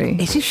industry.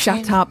 Is it?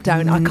 Shut up,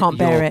 don't. I can't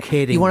bear You're it.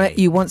 kidding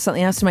You want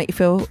something else to make you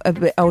feel a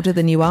bit older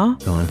than you are?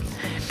 Go on.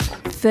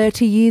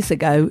 30 years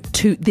ago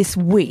to this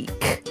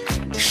week,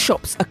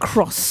 shops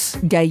across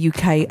gay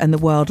UK and the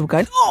world were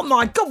going, oh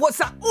my God, what's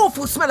that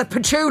awful smell of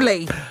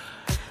patchouli?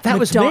 That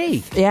was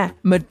me. Yeah.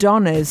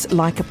 Madonna's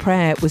Like a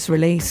Prayer was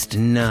released.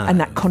 No. And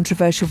that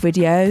controversial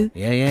video.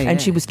 Yeah. And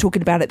she was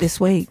talking about it this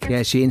week.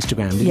 Yeah, she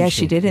Instagrammed, didn't Yeah,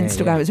 she? she did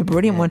Instagram. Yeah. It was a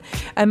brilliant one.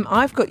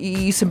 I've got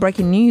you some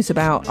breaking news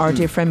about our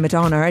dear friend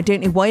Madonna. I don't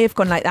know why you've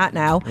gone like that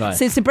now. Right.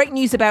 So it's some breaking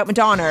news about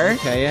Madonna.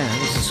 Okay, yeah.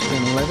 This is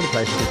going all over the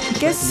place.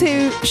 Guess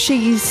who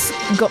she's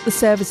got the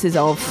services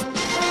of?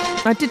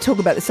 I did talk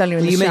about this earlier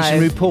in the show. You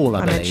mentioned RuPaul,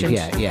 I believe.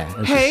 mentioned.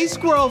 Yeah. Hey,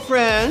 squirrel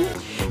friend.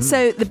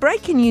 So the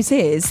breaking news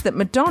is that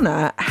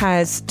Madonna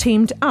has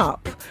teamed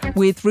up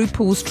with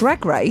RuPaul's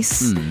Drag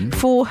Race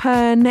for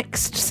her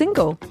next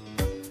single.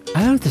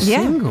 Oh, the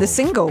single. Yeah, the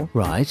single.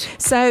 Right.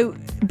 So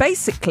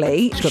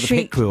basically, She's got the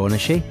pit crew on,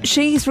 has she?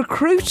 She's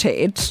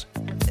recruited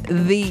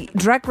the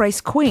Drag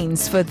Race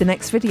queens for the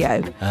next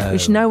video,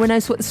 which no one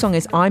knows what the song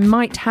is. I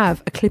might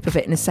have a clip of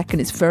it in a second.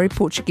 It's very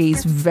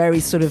Portuguese, very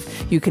sort of,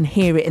 you can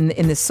hear it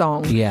in the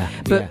song. Yeah.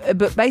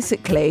 But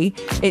basically,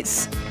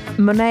 it's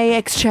Monet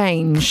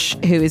Exchange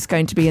who is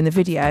going to be in the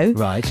video.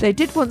 Right. They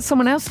did want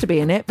someone else to be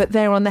in it, but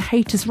they're on the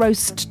Haters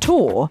Roast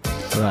tour.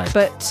 Right.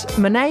 But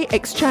Monet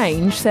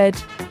Exchange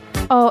said,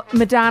 oh,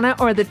 Madonna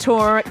or the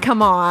tour,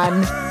 come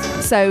on.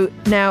 So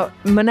now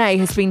Monet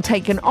has been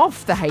taken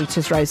off the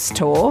Haters Roast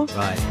tour,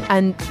 right,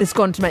 and has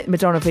gone to make the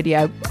Madonna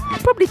video. I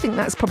probably think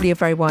that's probably a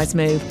very wise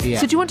move. Yeah.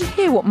 So do you want to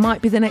hear what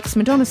might be the next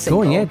Madonna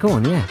single? Go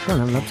on, I'd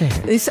love to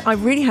hear it. I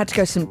really had to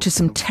go to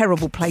some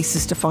terrible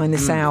places to find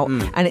this out,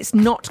 and it's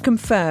not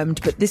confirmed,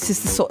 but this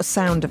is the sort of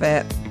sound of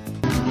it.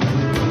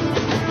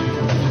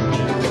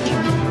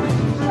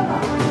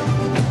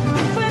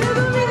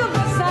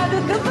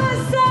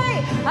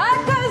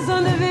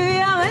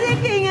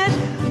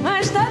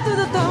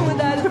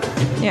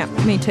 Yeah,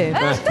 me too.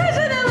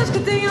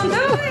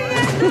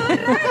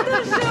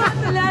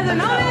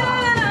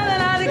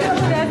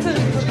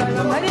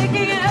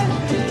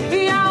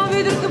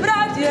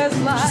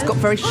 She's got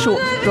very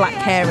short black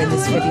hair in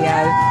this video.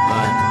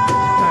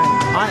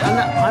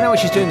 I know what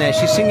she's doing there.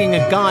 She's singing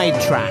a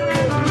guide track.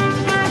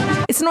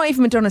 It's not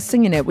even Madonna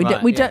singing it.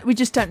 We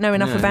just don't know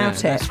enough about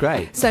it. That's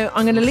great. So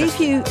I'm going to leave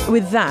you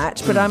with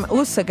that, but I'm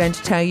also going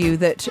to tell you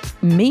that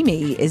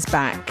Mimi is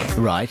back.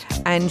 Right.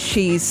 And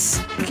she's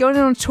going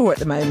on tour at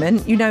the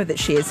moment. You know that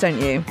she is, don't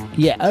you?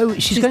 Yeah. Oh,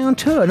 she's going on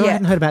tour. No, I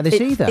hadn't heard about this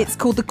either. It's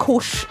called the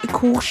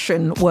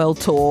Caution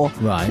World Tour.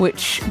 Right.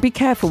 Which, be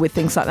careful with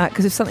things like that,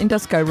 because if something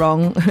does go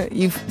wrong,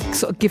 you've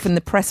sort of given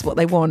the press what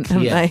they want,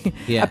 haven't they?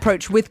 Yeah.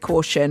 Approach with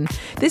caution.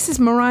 This is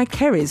Mariah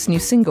Carey's new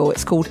single.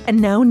 It's called A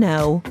No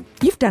No.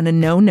 You've done a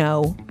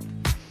no-no.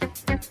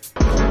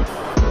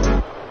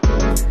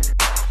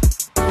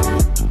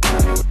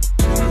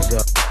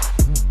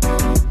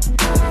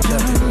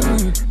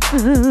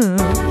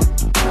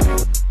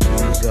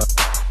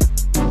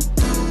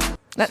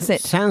 That's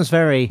it. Sounds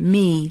very...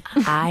 Me,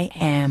 I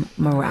am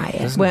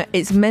Mariah. Where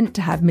it's meant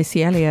to have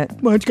Missy Elliott.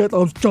 Where'd you get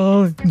those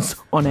dimes?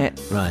 On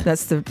it. Right.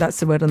 That's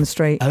the word on the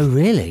street. Oh,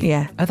 really?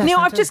 Yeah. Oh, that's Neil,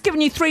 I've just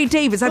given you 3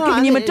 divas. I've Oh,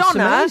 given you I think it's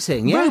Madonna,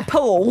 amazing, yeah.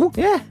 RuPaul,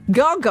 Yeah.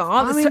 Gaga,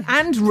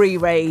 and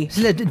Riri. It's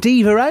a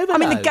diva overload. I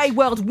mean, the gay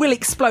world will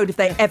explode if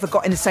they ever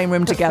got in the same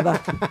room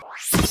together.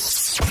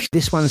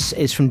 This one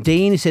is from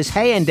Dean. He says,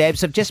 "Hey,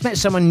 Ndebs, I've just met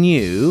someone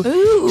new.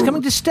 Ooh. He's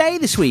coming to stay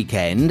this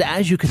weekend.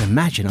 As you can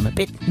imagine, I'm a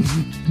bit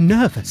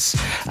nervous."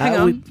 Hang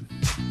on.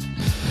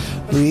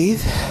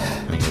 Breathe,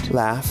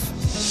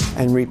 laugh,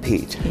 and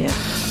repeat. Yeah.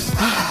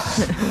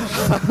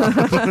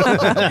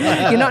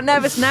 You're not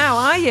nervous now,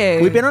 are you?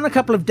 We've been on a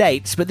couple of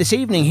dates, but this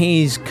evening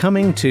he's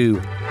coming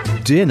to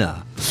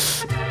dinner.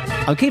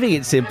 I'm keeping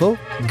it simple.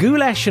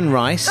 Goulash and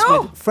rice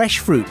with fresh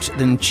fruit,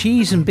 then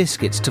cheese and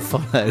biscuits to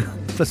follow,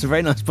 plus a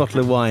very nice bottle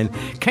of wine.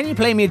 Can you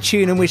play me a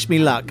tune and wish me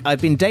luck? I've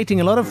been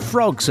dating a lot of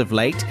frogs of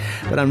late,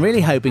 but I'm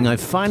really hoping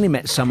I've finally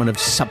met someone of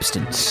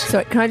substance.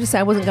 So can I just say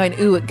I wasn't going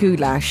ooh at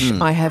goulash.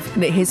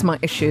 Here's my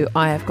issue.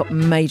 I have got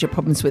major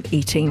problems with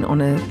eating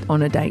on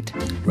a date.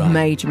 Right.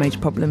 Major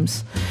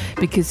problems,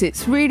 because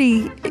it's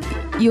really,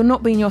 you're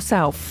not being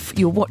yourself.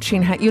 You're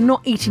watching how you're not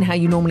eating how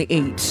you normally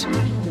eat.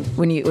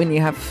 When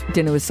you have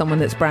dinner with someone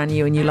that's brand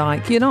new and you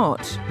like, you're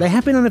not. They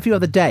have been on a few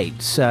other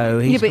dates, so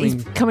he's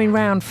he's coming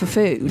round for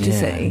food,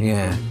 is he?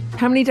 Yeah.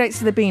 How many dates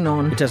have they been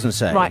on? It doesn't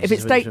say. Right, if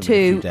it's date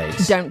 2,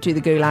 don't do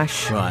the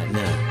goulash. Right,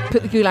 no.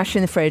 Put the goulash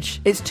in the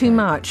fridge. It's too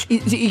much.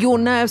 Your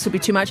nerves will be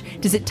too much.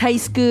 Does it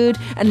taste good?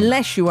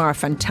 Unless you are a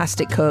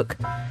fantastic cook.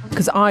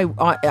 Because I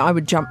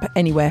would jump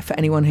anywhere for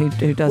anyone who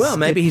does. Well,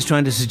 maybe he's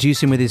trying to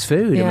seduce him with his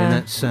food. Yeah. I mean,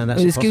 that's with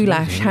his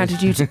goulash. How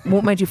did you?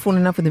 What made you fall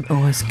in love with him?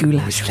 Oh, his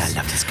goulash. I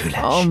loved his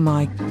goulash. Oh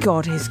my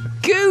God, his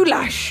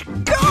goulash.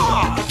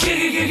 God.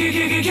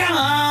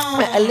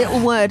 A little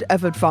word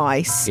of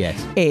advice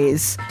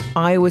is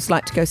I always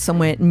like to go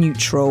somewhere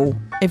neutral.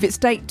 If it's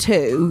date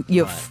 2,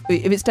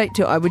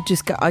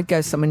 I'd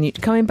go somewhere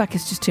neutral. Coming back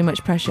is just too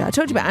much pressure. I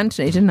told you about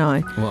Anthony, didn't I?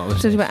 What was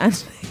I told you about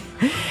Anthony.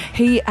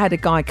 He had a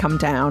guy come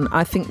down.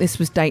 I think this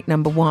was date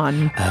number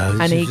 1.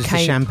 And he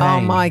came. Champagne.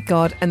 Oh my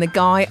God! And the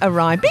guy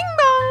arrived. Bing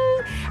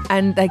bong.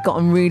 And they got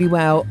on really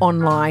well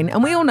online.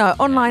 And we all know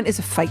online is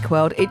a fake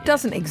world. It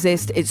doesn't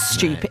exist. It's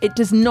stupid. It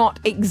does not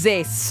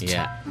exist.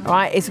 Yeah.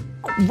 Right? It's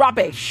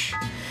rubbish.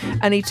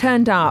 And he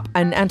turned up,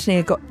 and Anthony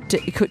had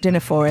cooked dinner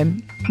for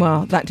him.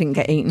 Well, that didn't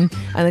get eaten.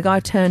 And the guy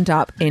turned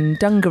up in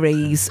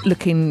dungarees,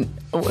 looking,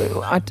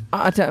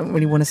 I don't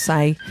really want to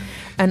say.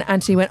 And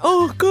Anthony went,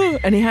 "Oh, good."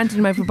 And he handed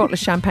him over a bottle of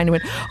champagne. He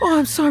went, "Oh,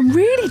 I'm sorry, I'm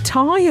really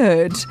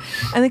tired."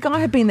 And the guy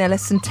had been there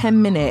less than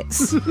 10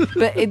 minutes.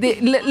 But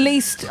at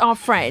least our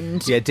friend,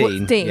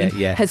 Dean,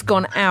 has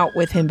gone out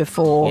with him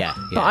before. Yeah.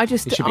 But I'll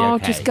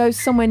just go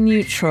somewhere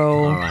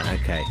neutral. All right,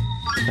 okay.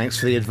 Thanks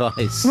for the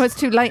advice. Well, it's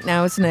too late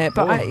now, isn't it?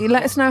 But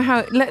let us know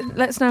how.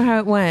 Let's know how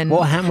it went.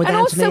 What happened with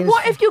Anthony? And also,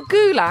 what if your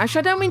goulash?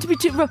 I don't mean to be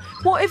too.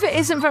 What if it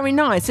isn't very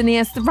nice and he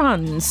has the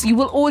runs? You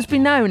will always be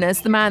known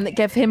as the man that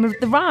gave him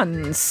the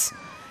runs.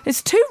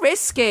 It's too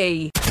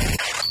risky.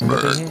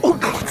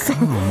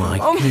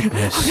 Oh my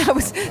goodness. It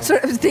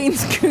was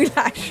Dean's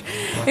goulash.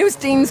 It was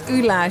Dean's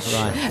goulash.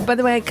 Right. By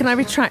the way, can I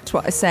retract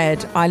what I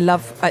said? I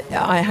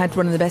had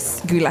one of the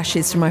best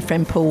goulashes from my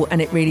friend Paul,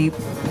 and it really,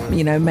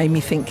 made me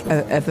think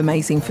of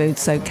amazing food.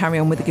 So carry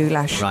on with the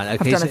goulash. Right,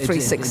 okay. I've done a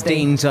 360.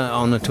 Dean's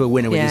on to a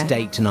winner with his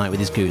date tonight with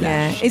his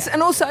goulash. Yeah.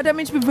 And also, I don't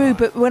mean to be rude,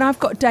 but when I've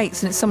got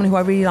dates and it's someone who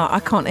I really like, I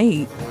can't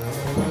eat.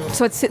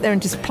 So I'd sit there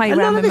and just play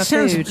around with my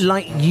food. Sounds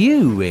like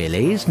you,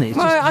 really, isn't it?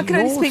 Well, I can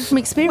only speak from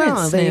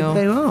experience, Neil.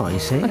 They are, you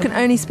see. I can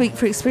only speak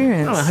for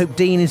experience. Oh, I hope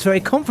Dean is very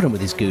confident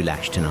with his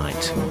goulash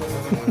tonight.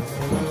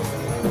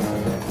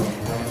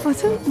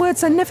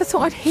 Words I never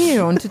thought I'd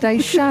hear on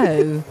today's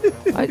show.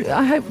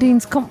 I hope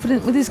Dean's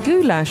confident with his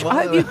goulash.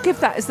 I hope you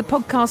give that as the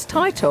podcast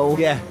title.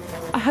 Yeah.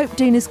 I hope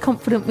Dean is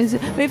confident with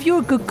it. I mean, if you're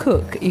a good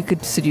cook, you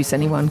could seduce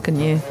anyone,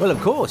 couldn't you? Well,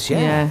 of course,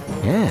 yeah.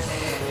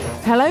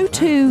 Hello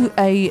to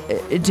a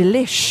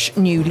delish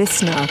new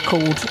listener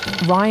called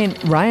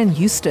Ryan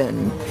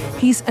Houston.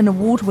 He's an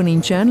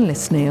award-winning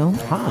journalist, Neil.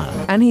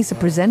 Ah. And he's a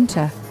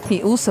presenter.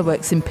 He also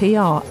works in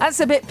PR.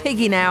 That's a bit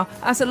piggy now.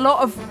 That's a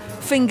lot of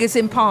fingers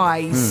in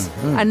pies.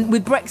 And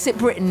with Brexit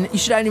Britain, you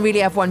should only really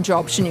have one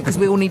job, shouldn't you? Because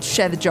we all need to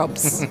share the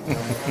jobs.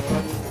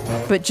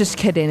 But just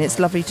kidding, it's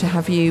lovely to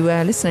have you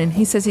listening.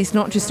 He says he's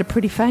not just a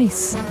pretty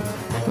face.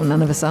 Well,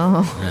 none of us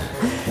are,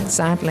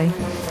 sadly.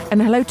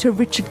 And hello to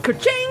Richard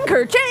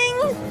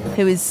Kerching,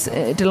 who is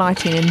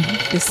delighting in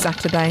this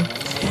Saturday.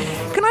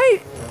 Can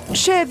I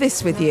share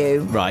this with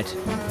you? Right.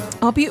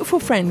 Our beautiful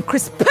friend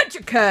Chris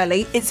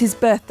Curley, it's his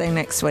birthday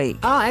next week.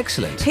 Ah,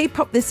 excellent. He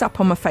popped this up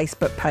on my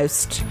Facebook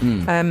post.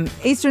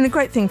 He's doing a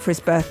great thing for his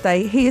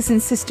birthday. He is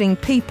insisting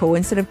people,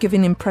 instead of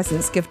giving him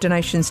presents, give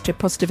donations to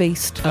Positive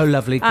East. Oh,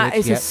 lovely. That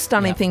is a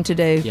stunning thing to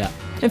do. Yeah.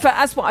 In fact,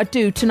 that's what I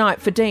do tonight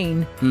for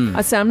Dean.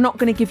 I say, I'm not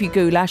going to give you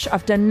goulash.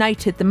 I've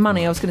donated the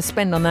money I was going to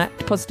spend on that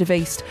to Positive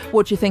East.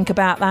 What do you think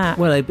about that?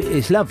 Well,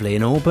 it's lovely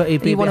and all, but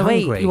he'd be a bit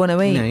hungry. You want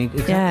to eat. No,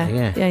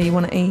 exactly, yeah, you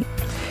want to eat.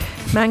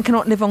 Man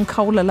cannot live on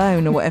coal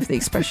alone, or whatever the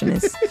expression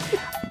is.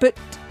 But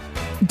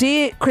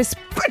dear Chris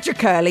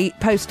Curley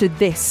posted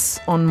this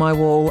on my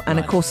wall, and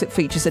of course it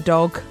features a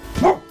dog.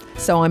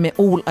 So I'm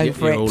all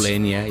over You're it. all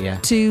in, yeah.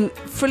 To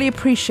fully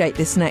appreciate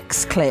this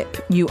next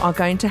clip, you are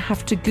going to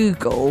have to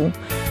Google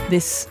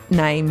this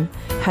name.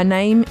 Her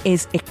name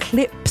is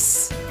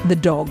Eclipse the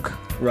dog.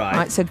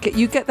 Right. So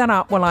you get that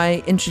up while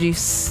I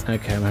introduce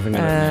Okay, I'm having a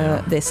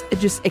look now. this.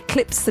 Just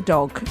Eclipse the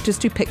dog. Just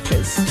do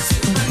pictures.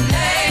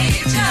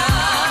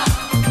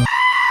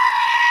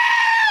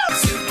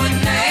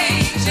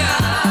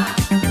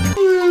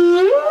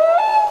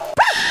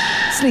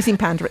 Sneezing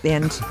panda at the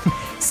end.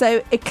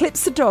 So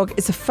Eclipse the dog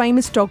is a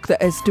famous dog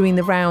that is doing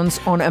the rounds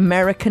on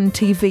American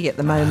TV at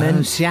the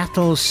moment.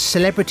 Seattle's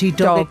celebrity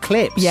dog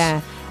Eclipse. Yeah.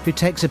 Who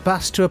takes a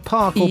bus to a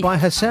park all by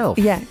herself.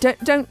 Yeah,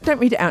 don't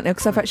read it out now,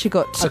 because I've actually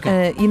got.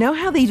 Okay. You know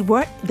how they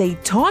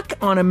talk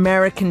on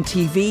American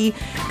TV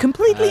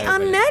completely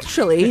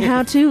unnaturally.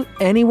 How to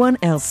anyone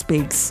else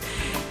speaks.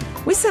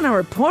 We sent our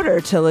reporter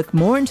to look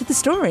more into the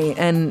story,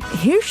 and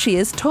here she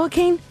is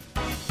talking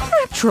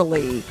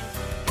naturally.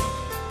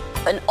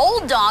 An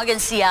old dog in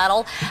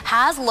Seattle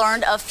has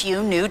learned a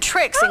few new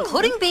tricks,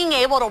 including being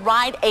able to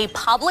ride a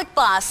public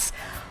bus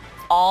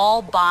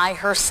all by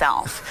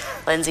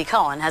herself. Lindsay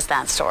Cohen has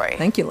that story.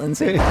 Thank you,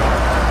 Lindsay.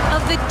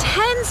 Of the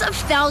tens of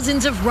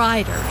thousands of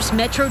riders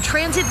Metro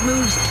Transit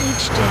moves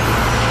each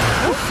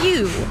day, a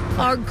few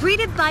are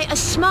greeted by a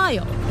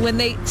smile when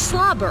they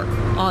slobber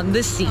on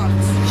the seats.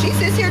 She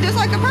sits here just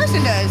like a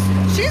person does.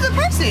 She's a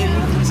person,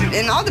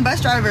 and all the bus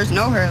drivers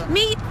know her.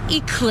 Meet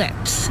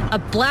Eclipse, a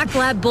Black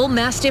Lab Bull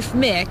Mastiff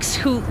mix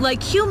who,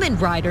 like human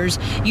riders,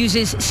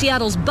 uses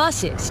Seattle's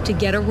buses to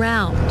get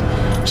around.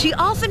 She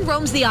often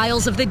roams the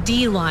aisles of the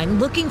D line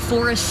looking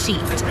for a seat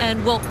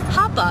and will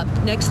hop up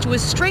next to a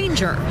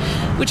stranger,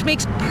 which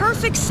makes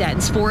perfect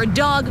sense for a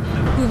dog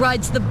who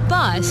rides the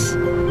bus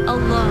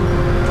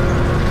alone.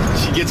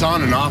 She gets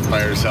on and off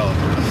by herself.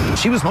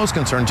 She was most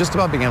concerned just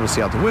about being able to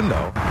see out the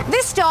window.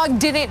 This dog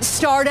didn't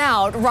start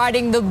out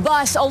riding the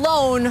bus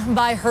alone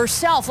by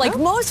herself. Like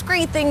most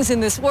great things in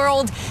this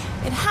world,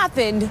 it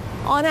happened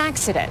on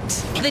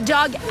accident. The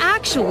dog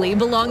actually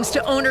belongs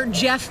to owner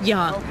Jeff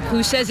Young,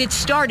 who says it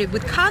started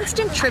with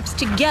constant trips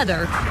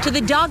together to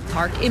the dog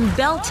park in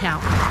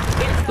Belltown.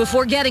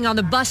 Before getting on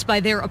the bus by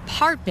their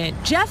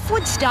apartment, Jeff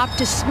would stop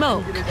to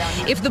smoke.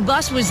 If the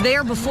bus was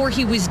there before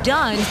he was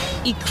done,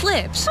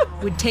 Eclipse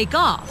would take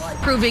off,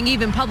 proving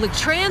even public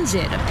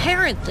transit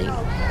apparently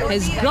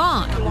has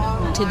gone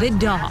to the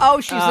dog. Oh,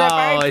 she's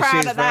very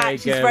proud of that.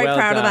 She's very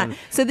proud of that.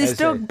 So this That's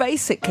dog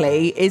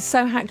basically is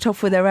so hacked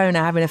off with her owner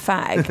having a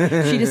fag.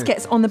 She just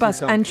gets on the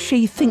bus and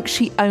she thinks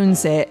she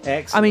owns it.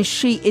 Excellent. I mean,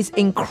 she is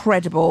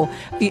incredible.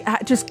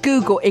 Just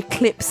Google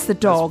Eclipse the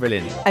dog. That's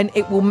brilliant. And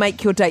it will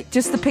make your day.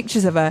 Just the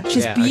pictures of her.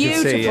 She's Yeah, I can see,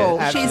 beautiful.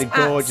 yeah. She's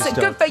Absolutely gorgeous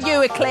good dog. for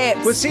you,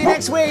 Eclipse. We'll see you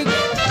next week.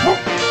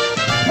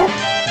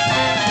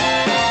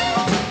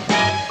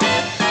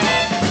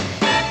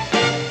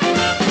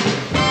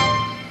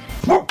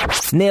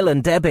 Neil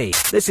and Debbie,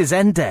 this is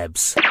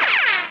NDebs.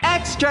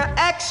 Extra,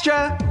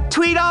 extra,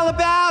 tweet all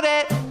about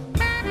it.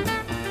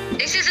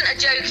 This isn't a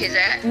joke, is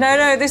it?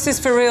 No, this is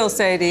for real,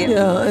 Sadie.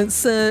 Yeah,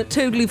 it's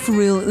totally for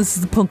real. This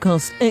is the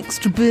podcast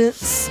Extra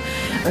Bits.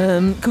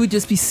 Can we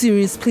just be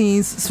serious,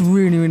 please? It's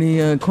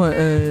really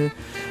quite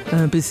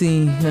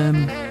busy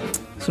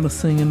sort of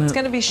thing. It's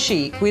going to be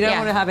chic. We don't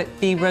want to have it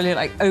be really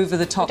like over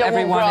the top. We don't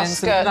want Everyone bra in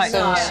skirts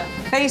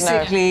and-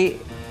 basically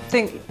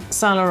think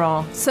Saint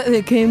Laurent. So,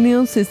 okay,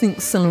 Neil says think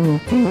Saint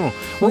Laurent.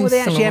 What were they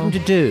actually having to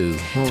do?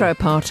 Throw a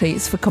party.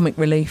 It's for comic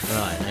relief.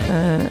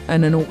 Right.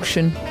 And an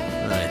auction.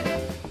 Right.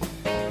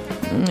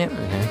 Yep.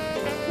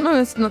 No,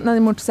 there's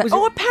nothing more to say.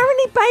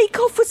 Apparently Bake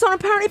Off was on.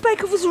 Apparently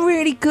Bake Off was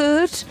really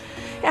good.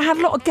 It had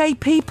a lot of gay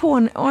people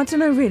on. I don't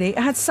know, really. It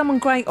had someone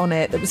great on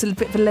it that was a little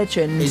bit of a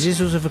legend. Is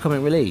this also for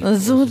comic relief?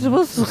 It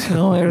was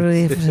comic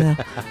relief.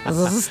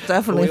 It's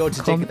definitely. We ought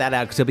to take that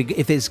out because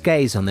if there's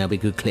gays on, there'll be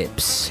good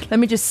clips.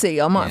 Let me just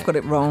see. I might have got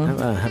it wrong.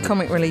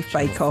 Comic Relief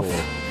Bake Off.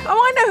 Oh,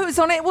 I know who was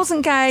on it. It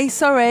wasn't gay.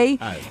 Sorry.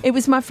 Oh. It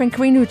was my friend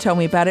Karina who told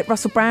me about it.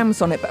 Russell Brand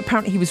was on it, but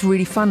apparently he was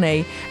really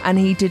funny. And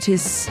he did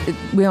his.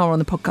 We are on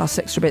the podcast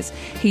Extra Bits.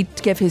 He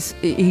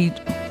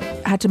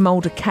had to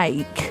mould a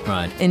cake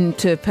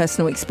into a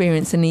personal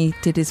experience, and he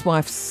did his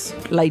wife's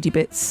lady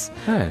bits,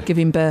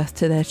 giving birth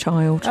to their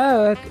child.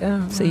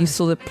 So you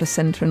saw the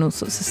placenta and all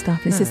sorts of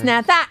stuff. And he says,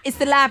 "Now that is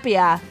the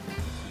labia,"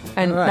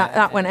 and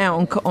that went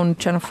out on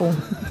Channel 4.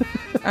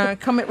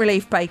 Comic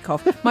Relief Bake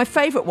Off. My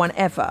favourite one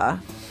ever.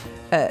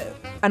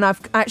 And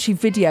I've actually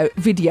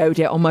videoed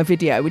it on my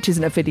video, which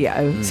isn't a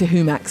video, it's a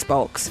Humax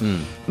box.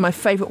 My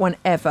favourite one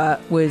ever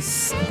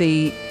was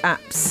the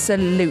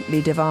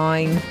Absolutely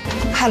Divine.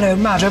 Hello,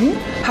 madam.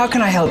 How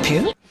can I help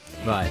you?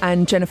 Right.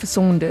 And Jennifer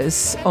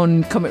Saunders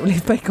on Comic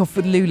Relief Bake Off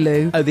with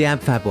Lulu. Oh, the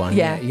Ab-Fab one.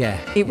 Yeah.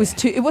 It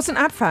wasn't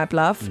Ab-Fab,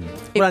 love.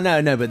 Well,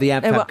 no, but the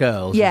Ab-Fab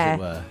girls, as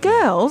it were.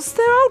 Girls,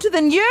 they're older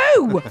than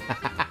you.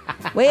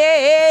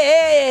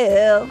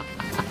 Well.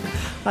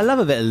 I love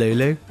a bit of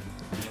Lulu.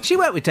 She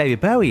worked with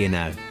David Bowie, you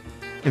know.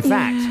 In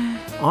fact,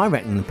 I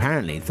reckon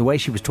apparently the way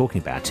she was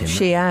talking about him...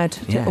 She had.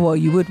 Yeah. Well,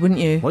 you would,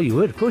 wouldn't you? Well, you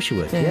would. Of course you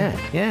would.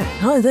 Yeah.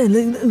 Hi there,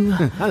 Lulu.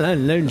 Hello,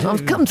 Lulu.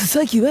 I've come to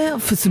take you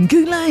out for some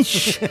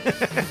goulash. Do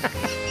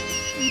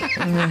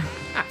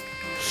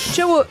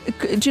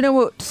you know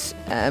what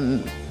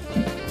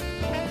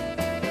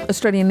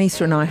Australian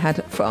Lisa and I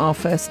had for our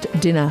first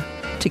dinner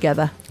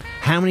together?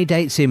 How many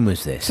dates in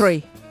was this?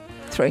 3.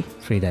 3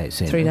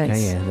 dates in. 3 dates.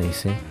 Okay, yeah,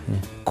 Lisa. Yeah.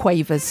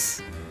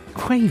 Quavers.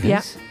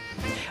 Yeah.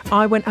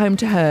 I went home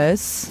to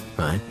hers,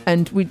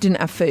 and we didn't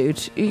have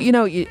food. You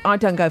know, I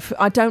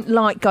don't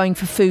like going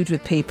for food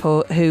with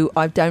people who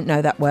I don't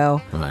know that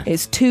well. Right.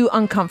 It's too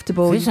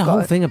uncomfortable. There's a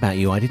whole thing about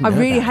you I didn't know. I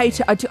really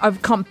hate it. I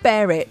can't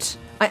bear it.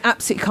 I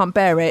absolutely can't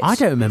bear it. I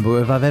don't remember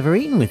if I've ever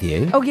eaten with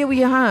you. Oh, yeah, well,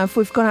 you have.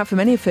 We've gone out for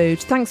many food.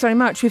 Thanks very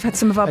much. We've had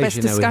some of our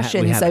best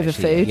discussions we have over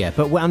actually, food. Yeah,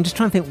 but I'm just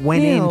trying to think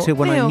when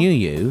I knew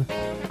you.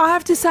 I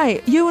have to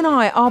say, you and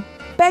I are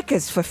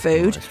beggars for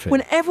food.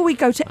 Whenever we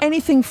go to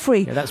anything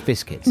free. Yeah, that's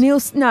biscuits. Neil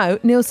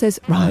says,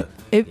 right,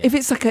 if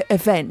it's like an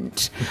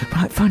event,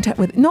 right, find out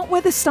not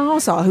where the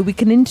stars are, who we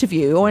can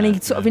interview, or any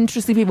sort of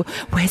interesting people.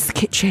 Where's the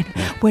kitchen?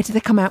 Where do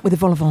they come out with the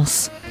vol au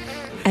vents?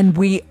 And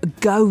we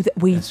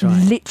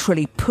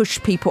literally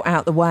push people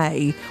out the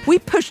way. We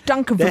pushed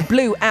Duncan from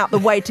Blue out the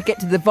way to get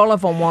to the vol au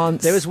vent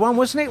once. There was one,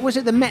 wasn't it? Was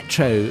it the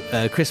Metro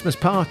Christmas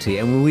party?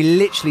 And we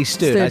literally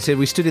stood. I said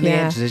we stood in the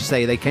entrance, as you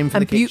say, they came from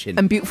the kitchen.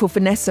 And beautiful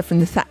Vanessa from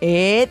the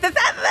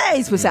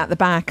Thatleys was out the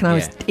back, and I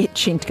was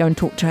itching to go and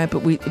talk to her,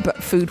 but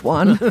food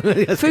won.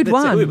 Food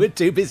won. We were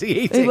too busy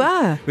eating.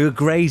 We were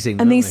grazing.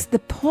 And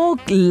the poor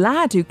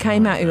lad who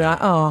came out, who were like,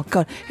 oh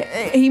God,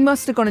 he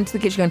must have gone into the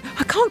kitchen going,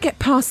 I can't get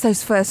past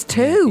those first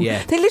 2.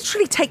 Yeah. They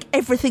literally take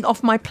everything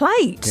off my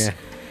plate. Yeah.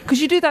 Because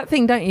you do that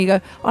thing, don't you? You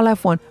go, I'll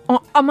have one.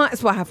 Oh, I might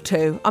as well have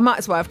 2.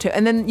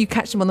 And then you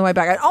catch them on the way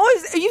back going,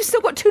 you've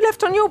still got 2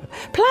 left on your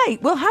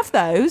plate. We'll have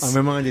those. I'm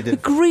reminded of the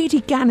greedy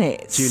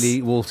gannets.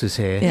 Julie Walters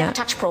here. Never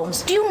touch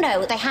prawns. Do you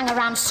know they hang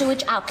around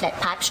sewage outlet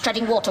pipes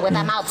treading water with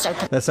their mouths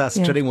open? That's us,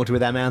 treading water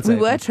with our mouths open.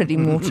 We were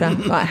treading water.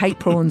 I hate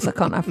prawns. I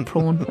can't have a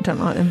prawn. I don't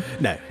like them.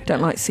 No.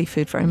 Don't like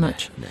seafood very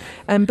much.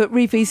 No. But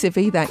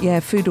vis-a-vis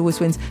that, food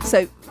always wins.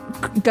 So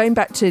going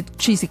back to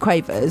cheesy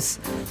quavers,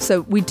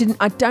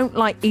 I don't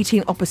like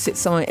eating opposite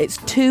sides. It's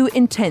too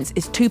intense,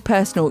 it's too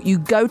personal. You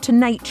go to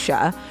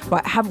nature,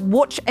 right,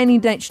 watch any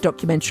nature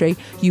documentary,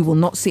 you will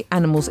not see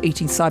animals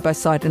eating side by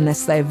side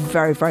unless they're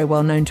very, very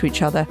well known to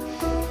each other.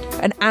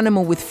 An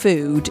animal with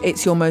food,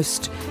 it's your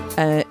most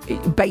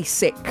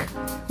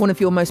one of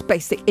your most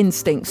basic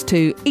instincts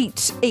to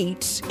eat,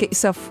 get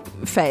yourself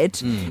fed,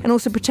 and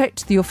also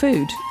protect your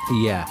food.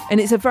 Yeah. And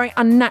it's a very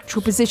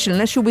unnatural position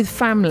unless you're with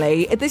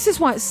family. This is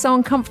why it's so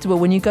uncomfortable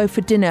when you go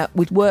for dinner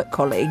with work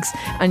colleagues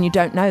and you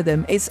don't know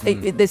them.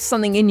 There's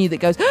something in you that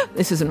goes,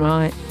 this isn't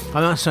right.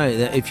 I must say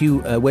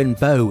that when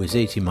Bo was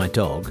eating my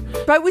dog...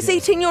 Bo was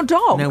eating your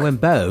dog? No, when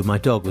Bo, my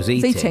dog, was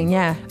eating...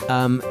 yeah.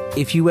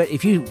 If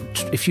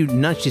you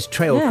nudged his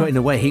trail in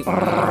a way, he...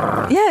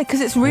 Yeah,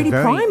 because it's really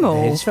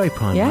primal. It's very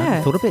primal. Yeah.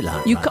 I thought a bit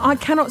like that. I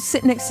cannot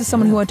sit next to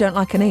someone who I don't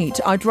like and eat.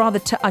 I'd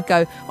rather I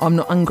go, I'm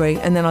not hungry,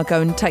 and then I'll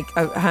go and take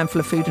a handful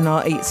of food and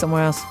I'll eat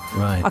somewhere else.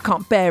 Right. I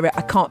can't bear it.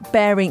 I can't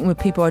bear eating with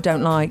people I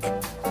don't like.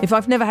 If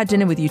I've never had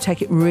dinner with you,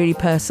 take it really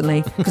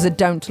personally because I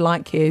don't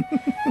like you.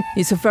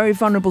 It's a very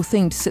vulnerable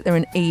thing to sit there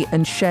and eat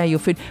and share your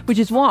food, which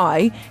is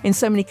why in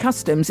so many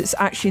customs it's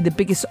actually the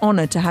biggest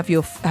honour to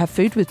have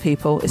food with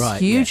people. It's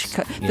huge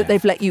that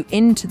they've let you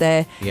into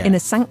their inner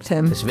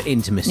sanctum. It's of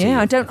intimacy.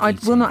 Yeah, I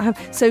will not have.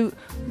 So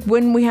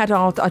when we had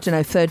our,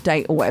 third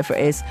date or whatever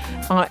it is,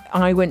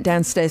 I went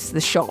downstairs to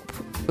the shop.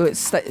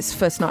 It's the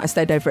first night I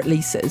stayed over at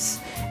Lisa's,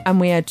 and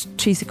we had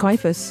cheesy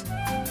quavers.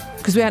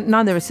 Because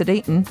neither of us had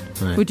eaten.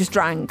 Right. We just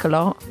drank a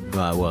lot.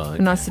 Right, well. Okay.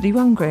 And I said, are you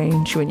hungry?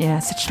 And she went, yeah. I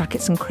said, should I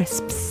get some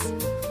crisps?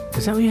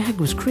 Is that what you had,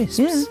 was crisps?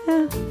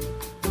 Yeah.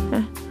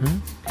 Okay.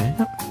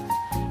 Yep.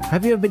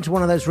 Have you ever been to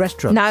one of those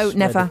restaurants? No,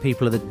 never. The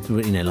people are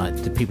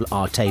the people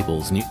are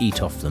tables and you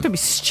eat off them. Don't be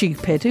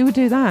stupid. Who would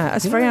do that?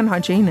 That's very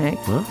unhygienic.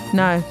 What?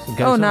 No.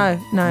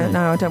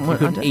 No. I don't want.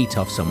 You couldn't eat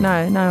off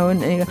someone. No. I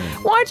wouldn't.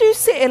 Why do you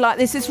sit here like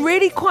this? It's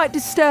really quite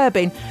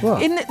disturbing.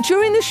 What?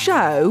 During the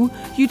show,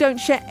 you don't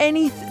share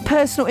any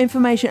personal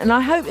information. And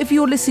I hope if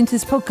you're listening to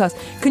this podcast,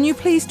 can you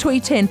please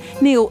tweet in,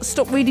 Neil,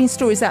 stop reading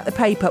stories out the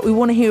paper. We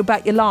want to hear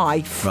about your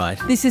life. Right.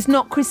 This is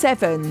not Chris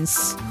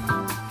Evans.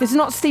 It's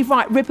not Steve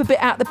Wright. Rip a bit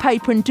out the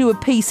paper and do a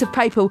piece of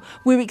paper.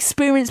 We're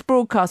experienced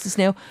broadcasters,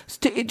 Neil.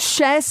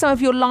 Share some of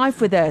your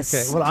life with us.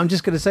 Okay, well, I'm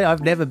just going to say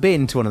I've never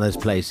been to one of those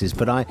places,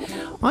 but I'd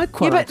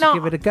quite like to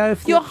give it a go.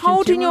 You're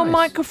holding your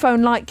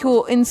microphone like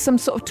you're in some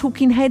sort of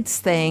Talking Heads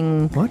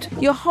thing. What?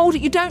 You're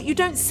holding. You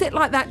don't sit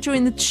like that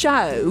during the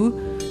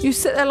show. You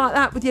sit there like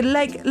that with your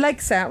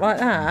legs out like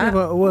that.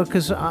 Yeah, well,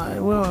 because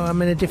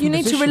I'm in a different. You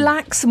need position. to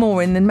relax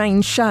more in the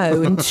main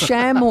show and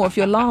share more of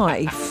your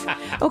life.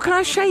 Oh, can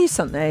I show you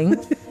something?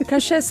 Can I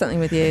share something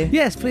with you?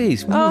 Yes,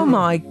 please. Oh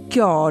my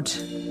God.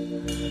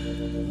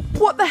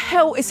 What the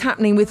hell is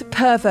happening with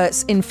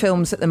perverts in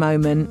films at the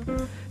moment?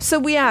 So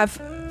we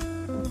have,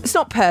 it's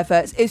not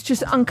perverts, it's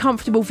just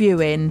uncomfortable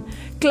viewing.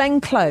 Glenn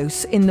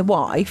Close in The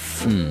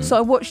Wife. So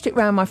I watched it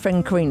round my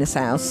friend Karina's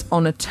house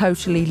on a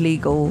totally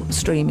legal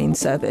streaming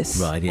service.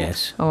 Right,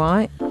 yes. All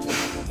right?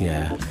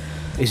 Yeah.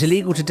 It's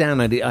illegal to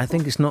download it. I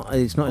think it's not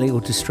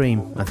illegal to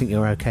stream. I think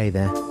you're okay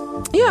there.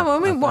 Yeah, well, I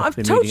mean, I've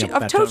told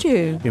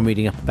you. I've been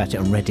reading up about it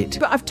on Reddit.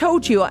 But I've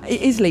told you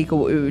it is legal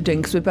what we were doing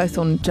because we're both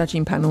on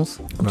judging panels.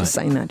 I'm just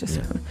saying that.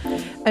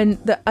 And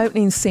the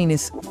opening scene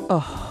is,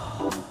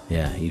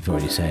 yeah, you've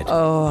already said.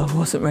 Oh, I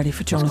wasn't ready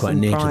for Jonathan quite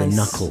near Pryce. to the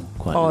knuckle.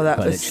 That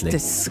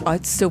was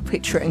I'd still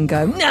picture it and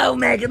go, no,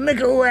 Megan, look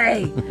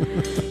away.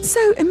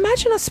 So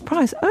imagine us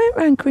surprised. I went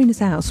round Karina's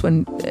house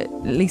when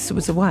Lisa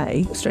was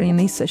away, Australian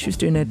Lisa. She was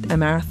doing a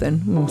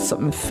marathon or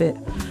something fit.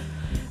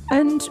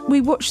 And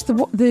we watched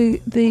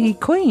the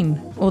Queen,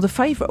 or The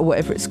Favourite, or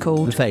whatever it's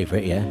called. The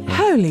Favourite, yeah.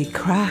 Holy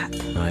crap.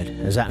 Right.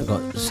 Has that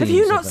got scenes? Have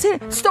you not seen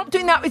it? Stop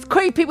doing that with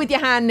creepy with your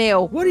hand,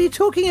 Neil. What are you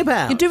talking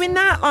about? You're doing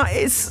that like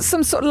it's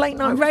some sort of late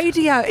night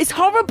radio. It's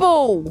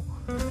horrible.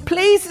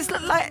 Please, it's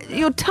like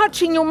you're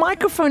touching your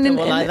microphone.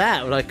 Like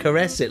that? Will I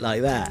caress it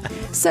like that?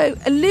 So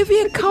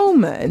Olivia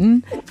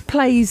Colman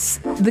plays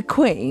the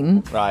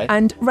Queen. Right.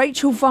 And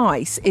Rachel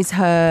Weisz is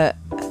her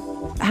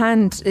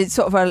hand, it's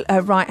sort of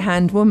a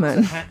right-hand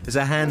woman. Is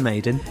a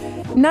handmaiden?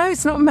 No,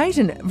 it's not a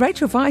maiden.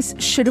 Rachel Weisz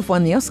should have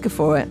won the Oscar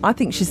for it. I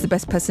think she's the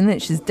best person in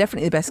it. She's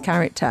definitely the best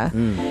character.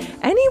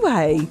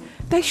 Anyway,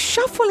 they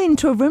shuffle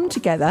into a room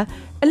together.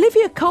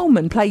 Olivia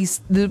Colman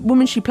plays the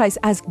woman she plays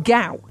as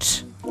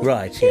Gout.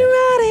 Right, yeah.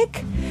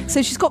 Erratic.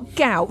 So she's got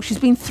gout. She's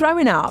been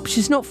throwing up.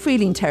 She's not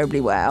feeling terribly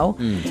well.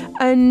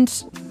 And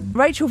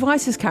Rachel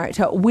Weisz's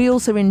character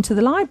wheels her into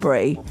the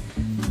library.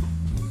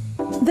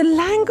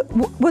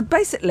 Well,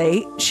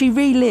 basically, she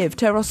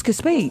relived her Oscar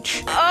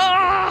speech.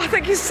 Oh,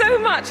 thank you so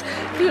much,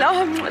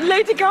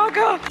 Lady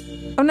Gaga.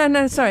 Oh,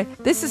 no, sorry.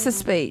 This is a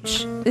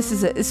speech. This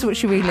is what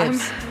she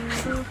relives.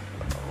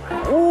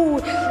 Oh,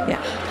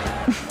 yeah.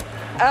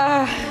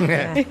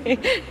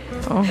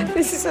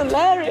 This is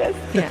hilarious.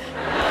 Yeah.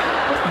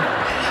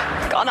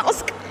 Got an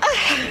Oscar.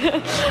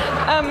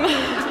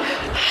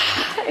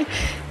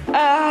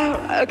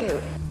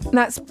 Okay.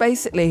 That's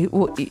basically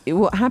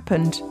what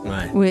happened.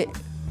 Right.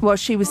 Well,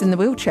 she was in the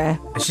wheelchair.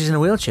 She's in a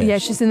wheelchair? Yeah,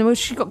 she's in the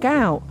wheelchair. She got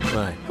gout.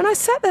 Right. And I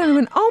sat there and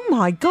went, oh,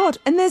 my God.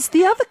 And there's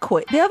the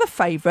other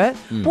favourite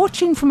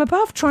watching from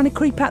above, trying to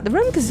creep out the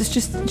room because it's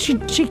just,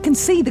 she can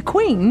see the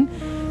Queen,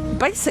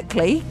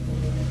 basically.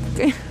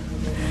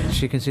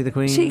 She can see the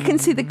Queen? She can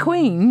see the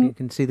Queen. She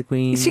can see the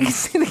Queen. She can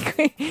see the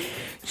Queen.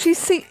 She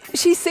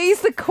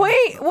sees the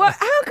Queen. What?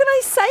 How can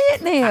I say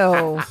it,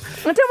 Neil?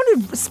 I don't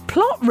want to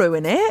plot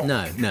ruin it.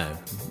 No.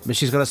 But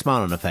she's got a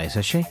smile on her face,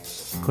 has she?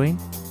 Queen?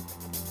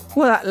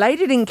 Well, that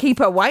lady didn't keep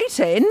her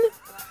waiting.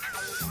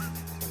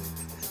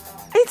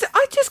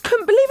 I just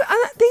couldn't believe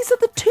it. These are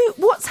the two.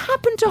 What's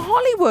happened to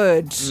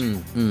Hollywood?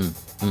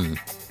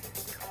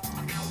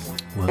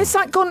 Well. It's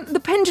like the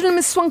pendulum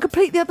has swung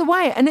completely the other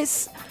way, and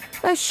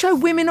they show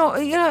women.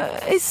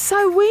 It's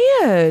so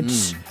weird.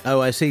 Oh,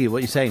 I see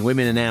what you're saying.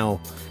 Women are now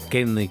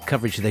getting the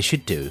coverage they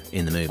should do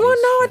in the movies. Well, no,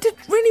 I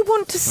didn't really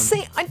want to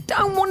see. I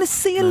don't want to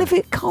see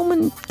Olivia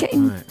Colman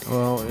getting. Right.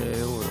 Well,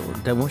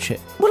 don't watch it.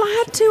 Well,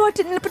 I had to. I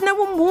didn't, but no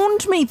one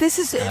warned me. This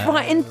is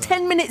right. In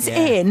 10 minutes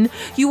in,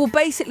 you will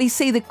basically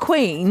see the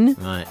Queen.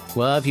 Right.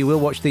 Well, if you will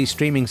watch these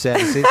streaming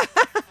services.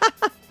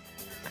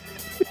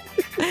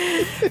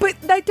 But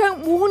they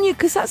don't warn you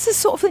because that's the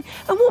sort of thing.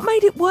 And what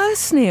made it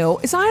worse, Neil,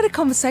 is I had a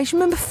conversation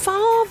with my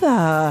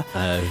father.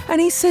 Oh. And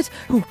he said,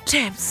 "Oh,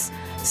 Debs,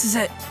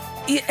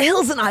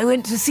 Hills and I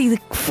went to see the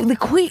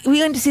Queen. We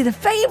went to see The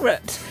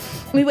Favourite.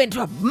 We went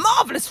to a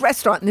marvellous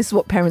restaurant." And this is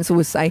what parents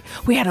always say.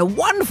 "We had a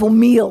wonderful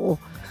meal."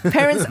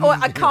 Parents,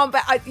 I can't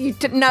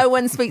bet. No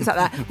one speaks like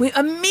that.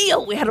 A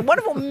meal. We had a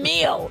wonderful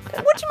meal.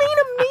 What do you mean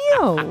a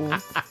meal?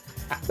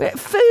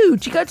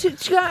 Food. You go out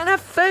and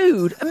have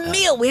food. A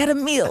meal. We had a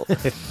meal.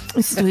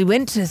 So we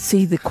went to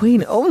see the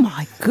Queen. Oh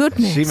my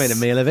goodness. She made a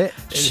meal of it.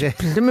 She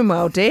blooming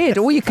well did.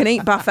 All you can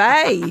eat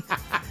buffet.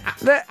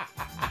 But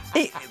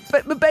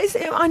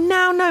basically, I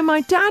now know my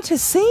dad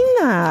has seen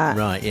that.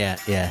 Right.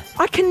 Yeah.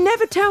 I can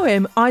never tell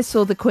him I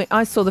saw the Queen.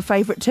 I saw The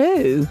Favourite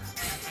too.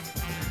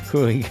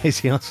 Cool. In case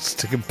he asks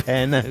to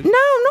compare notes. No,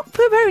 I'm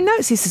not very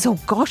nice. He says, "Oh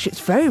gosh, it's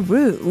very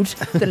rude."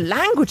 The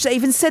language, they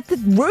even said the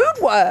rude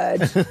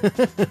word.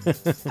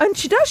 And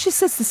she does. She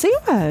says the C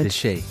word. Does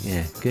she?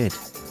 Yeah, good.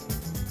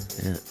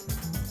 Yeah.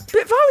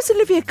 But if I was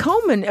Olivia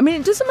Colman, I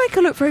mean, it doesn't make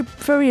her look very,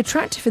 very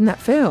attractive in that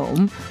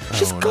film.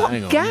 She's got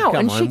gout,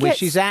 and she gets.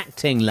 She's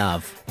acting,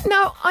 love.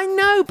 No, I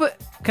know, but.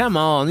 Come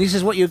on, this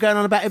is what you were going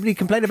on about. Everybody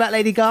complained about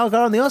Lady Gaga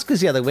on the Oscars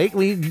the other week.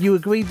 You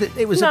agreed that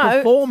it was a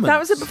performance. That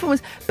was a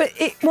performance. But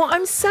what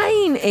I'm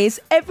saying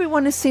is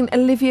everyone has seen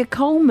Olivia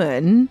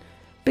Colman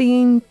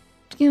being,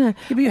 Yeah,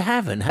 but you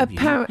haven't, have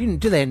you?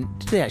 Do they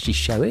actually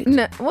show it?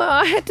 No. Well,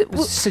 I had to...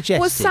 Suggested.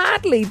 Well,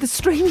 sadly, the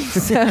streaming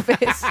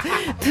service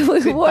that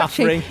we were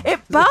watching, it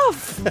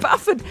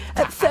buffered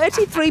at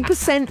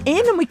 33%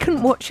 in and we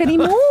couldn't watch any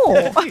more.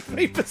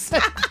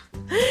 33%?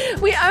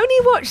 We only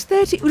watched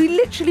 30. We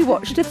literally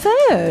watched a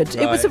third.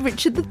 Right. It was a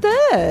Richard III.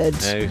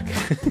 Okay.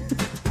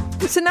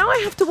 So now I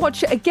have to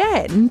watch it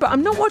again, but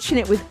I'm not watching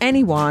it with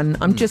anyone.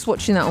 I'm just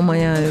watching that on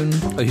my own.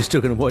 Oh, you're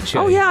still going to watch it?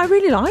 Oh, yeah, I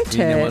really liked it.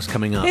 You know what's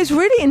coming up? It's a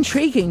really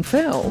intriguing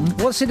film.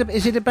 What's it?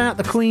 Is it about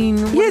the Queen?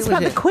 Yeah, it's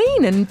about the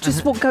Queen and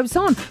just what goes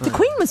on. Right. The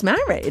Queen was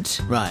married.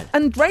 Right.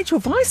 And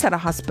Rachel Weisz had a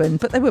husband,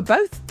 but they were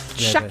both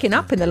shacking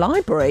up in the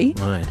library.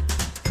 Right.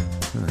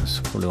 Well, that's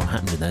probably what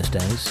happened in those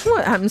days.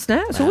 What happens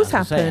now? It's always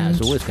happened.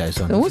 It always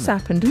goes on. It always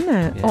happened, doesn't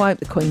it? Yeah. Oh, I hope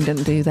the Queen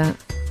didn't do that.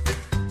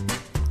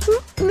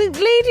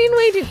 Lady in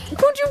waiting,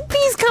 could you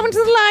please come to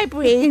the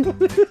library?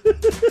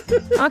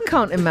 I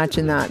can't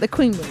imagine that. The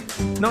Queen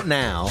wouldn't. Not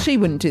now. She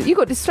wouldn't do that. You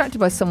got distracted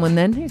by someone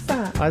then. Who's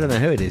that? I don't know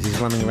who it is. He's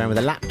running around with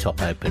a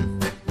laptop open.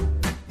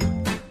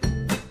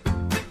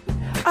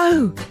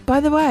 Oh, by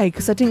the way,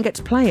 because I didn't get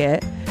to play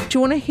it, do you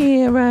want to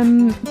hear? Do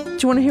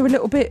you want to hear a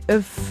little bit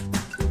of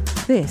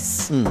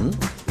this?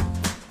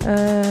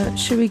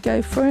 Should we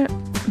go for it?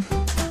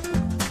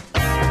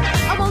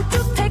 I want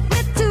to take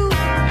me to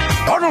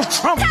Donald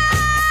Trump.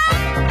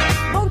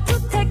 Want to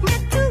take me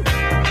to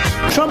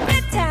Trump.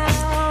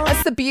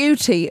 That's the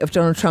beauty of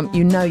Donald Trump.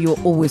 You know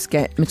you'll always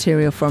get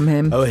material from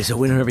him. Oh, he's a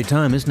winner every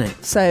time, isn't he?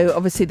 So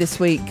obviously this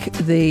week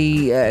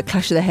the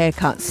clash of the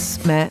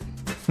haircuts met.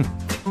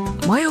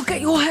 Where you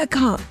get your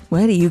haircut?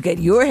 Where do you get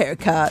your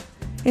haircut?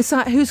 It's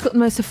like who's got the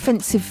most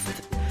offensive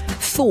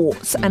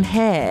thoughts and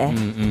hair?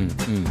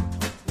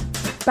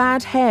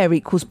 Bad hair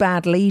equals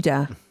bad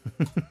leader.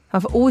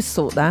 I've always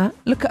thought that.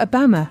 Look at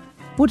Obama.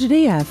 What did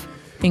he have?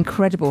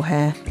 Incredible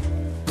hair.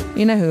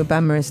 You know who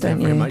Obama is,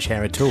 don't you? Not very much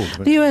hair at all.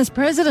 The US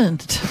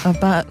president of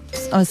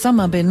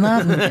Osama bin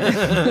Laden,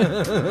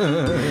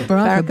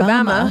 Barack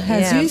Obama,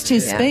 has used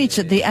his speech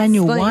at the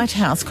annual White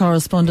House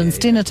Correspondents'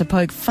 Dinner to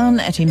poke fun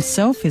at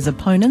himself, his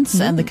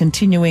opponents, and the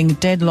continuing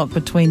deadlock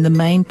between the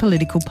main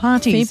political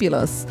parties.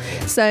 Fabulous.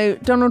 So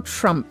Donald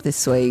Trump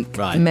this week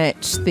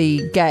met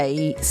the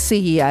gay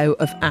CEO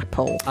of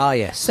Apple. Ah,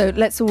 yes. So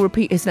let's all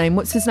repeat his name.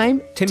 What's his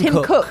name?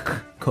 Tim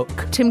Cook.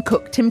 Tim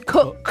Cook.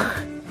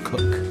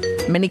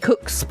 Many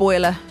Cooks,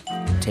 spoiler,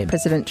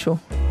 presidential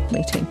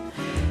meeting.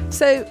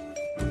 So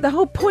the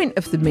whole point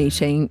of the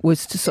meeting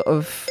was to sort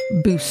of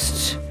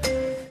boost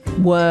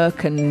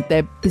work and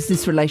their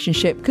business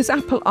relationship, because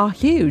Apple are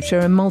huge. They're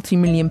a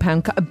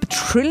multi-million-pound, a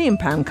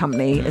trillion-pound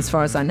company, as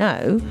far as I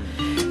know.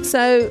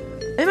 So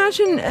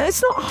imagine,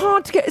 it's not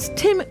hard to get, it's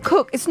Tim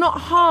Cook. It's not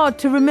hard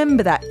to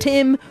remember that.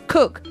 Tim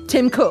Cook.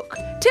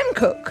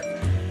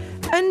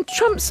 And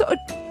Trump sort of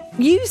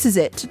uses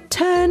it to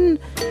turn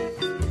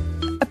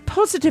a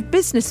positive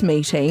business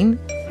meeting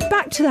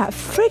back to that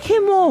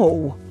freaking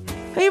wall.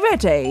 Are you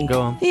ready?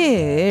 Go on. Yeah,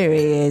 here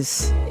he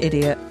is,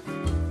 idiot.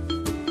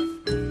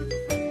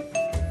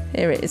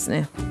 Here it is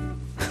now.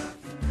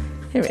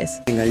 Here it is.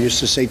 I used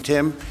to say,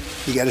 Tim,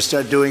 you got to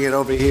start doing it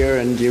over here,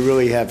 and you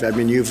really have. I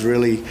mean, you've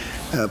really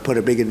put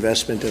a big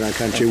investment in our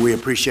country. We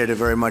appreciate it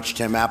very much,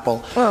 Tim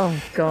Apple. Oh,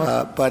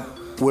 God. But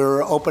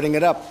we're opening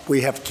it up.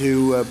 We have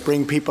to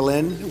bring people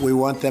in. We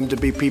want them to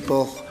be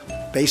people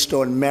based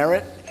on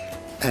merit,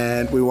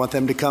 and we want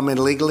them to come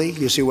in legally.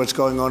 You see what's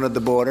going on at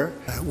the border.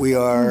 We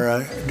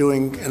are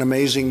doing an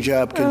amazing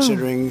job,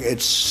 considering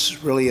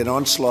it's really an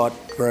onslaught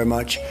very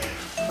much.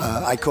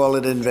 I call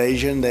it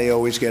invasion. They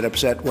always get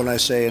upset when I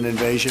say an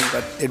invasion,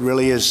 but it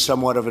really is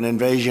somewhat of an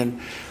invasion.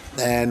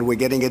 And we're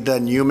getting it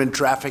done. Human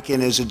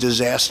trafficking is a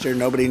disaster.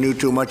 Nobody knew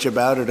too much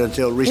about it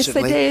until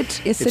recently. Yes,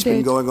 they did. It's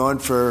been going on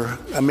for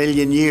a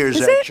million years,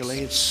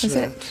 actually. It's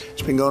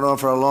been going on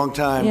for a long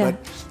time, but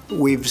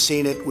we've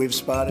seen it, we've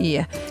spotted it.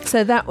 Yeah.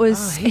 So that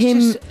was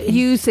him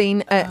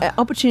using an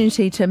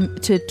opportunity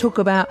to talk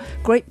about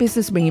great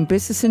business, bringing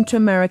business into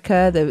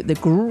America, the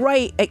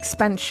great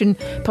expansion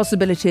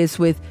possibilities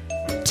with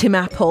Tim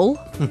Apple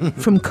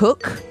from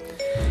Cook.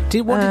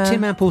 What did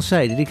Tim Apple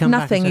say? Did he come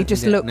back? Nothing. He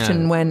just looked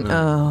and went,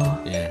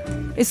 oh. Yeah.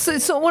 It's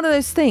sort of one of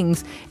those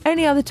things.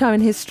 Any other time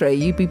in history,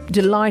 you'd be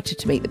delighted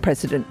to meet the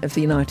President of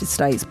the United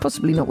States.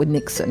 Possibly not with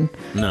Nixon.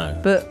 No.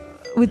 But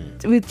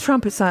with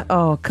Trump, it's like,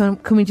 oh, can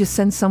we just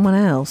send someone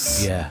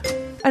else? Yeah.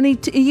 And he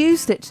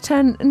used it to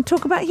turn and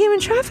talk about human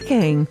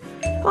trafficking.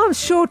 I'm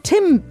sure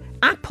Tim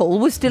Apple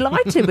was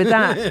delighted with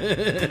that.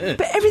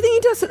 But everything he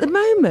does at the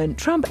moment,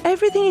 Trump,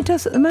 everything he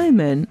does at the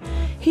moment,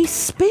 he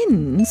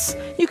spins.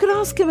 You could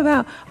ask him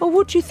about,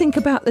 what do you think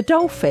about the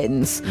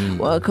dolphins?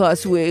 Well, of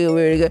course, we're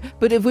really good.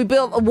 But if we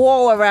built a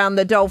wall around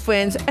the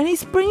dolphins, and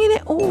he's bringing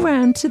it all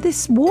round to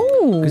this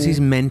wall. Because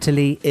he's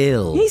mentally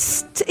ill.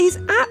 He's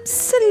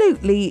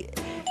absolutely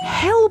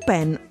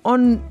hell-bent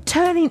on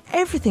turning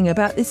everything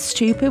about this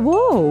stupid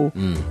wall.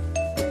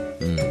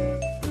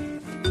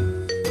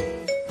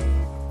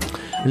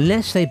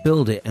 Unless they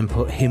build it and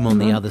put him on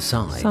the other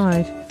side.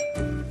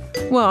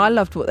 Well, I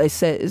loved what they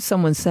said.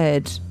 Someone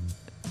said,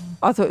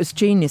 I thought it was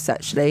genius,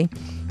 actually.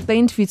 They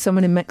interviewed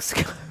someone in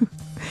Mexico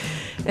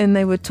and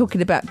they were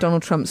talking about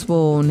Donald Trump's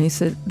wall, and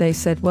they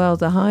said, well,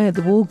 the higher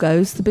the wall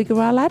goes, the bigger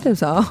our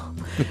ladders are.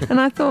 And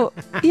I thought,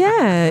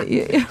 yeah,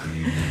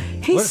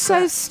 he's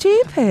so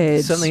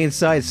stupid. Something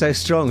inside so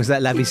strong. Is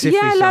that Labi Siffre?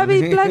 Yeah,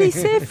 Labi bloody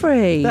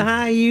Siffre. The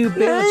higher you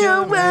build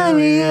your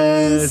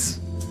barriers.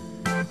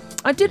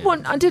 I did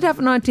have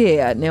an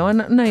idea, Neil. I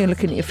know you're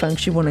looking at your phone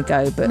because you want to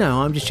go, but...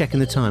 No, I'm just checking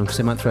the time because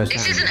they might throw us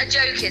This out. isn't a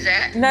joke, is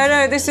it?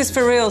 No, this is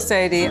for real,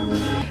 Sadie.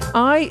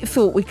 I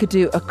thought we could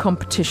do a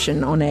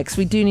competition on eggs.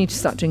 We do need to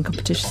start doing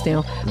competitions,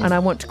 Neil. And I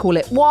want to call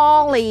it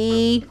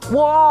Wall-E,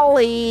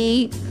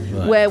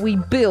 where we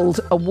build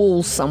a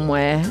wall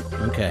somewhere.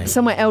 Okay.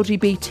 Somewhere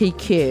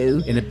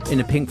LGBTQ. In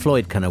a Pink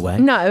Floyd kind of way?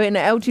 No, in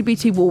an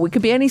LGBT wall. It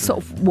could be any sort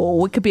of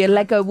wall. It could be a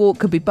Lego wall. It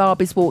could be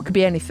Barbie's wall. It could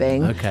be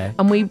anything. Okay.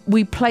 And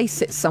we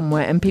place it somewhere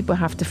and people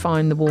have to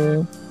find the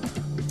wall.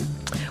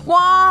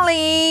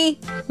 Wall-E!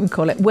 We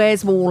call it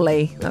Where's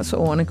Wall-E? That's what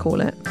I want to call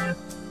it.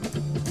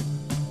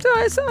 So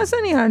it's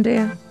only an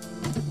idea.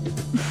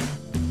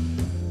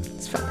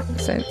 It's fine.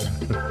 So,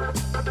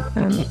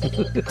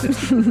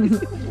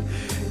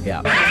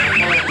 yeah.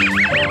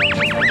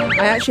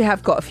 I actually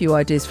have got a few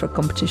ideas for a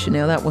competition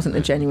now. That wasn't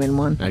a genuine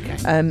one. Okay.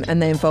 And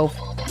they involve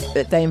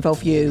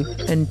you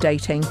and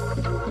dating.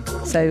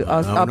 So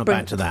I'll not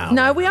back to that.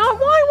 No, we are.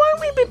 Why won't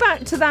we be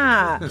back to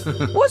that?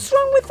 What's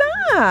wrong with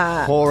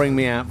that? Whoring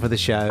me out for the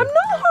show. I'm not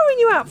whoring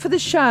you out for the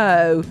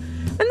show.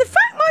 And the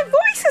fact my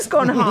voice has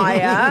gone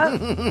higher.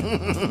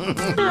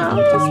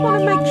 I just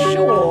want to make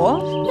sure.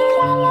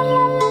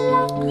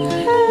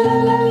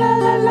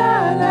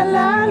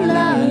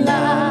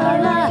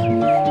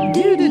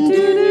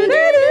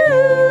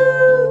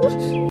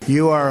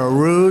 You are a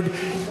rude,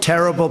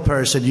 terrible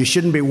person. You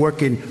shouldn't be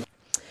working.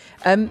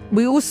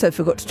 We also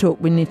forgot to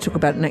talk. We need to talk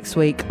about it next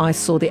week. I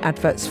saw the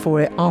adverts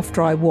for it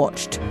after I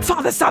watched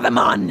Father Son of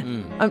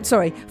Man. I'm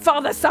sorry,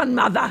 Father Son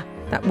Mother.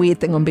 That weird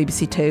thing on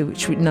BBC Two,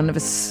 which none of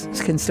us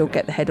can still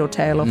get the head or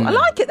tail of. I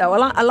like it though.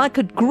 I like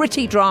a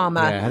gritty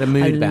drama. Yeah, it had a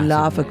mood about it. I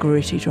love a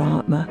gritty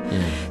drama.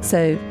 Yeah.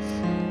 So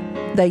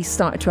they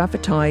started to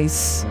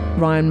advertise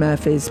Ryan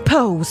Murphy's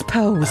Pose.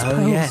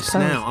 Yes,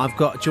 now I've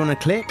got. Do you want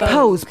to click?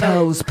 Pose.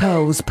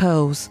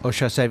 Or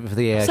shall I save it for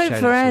the air? Save it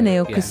for air,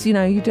 Neil, because you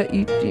know you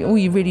all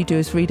you really do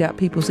is read out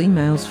people's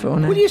emails for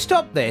on air. Will you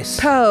stop this?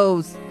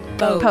 Pose.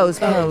 No,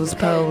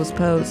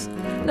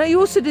 you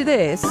also do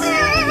this.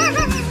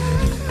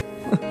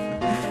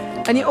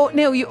 And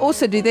Neil, you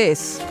also do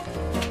this.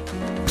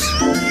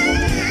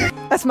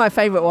 That's my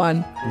favourite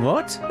one.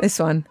 What? This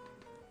one.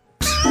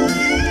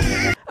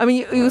 I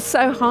mean, you were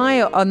so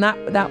high on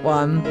that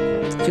one.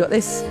 You got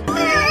this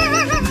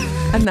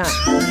and that.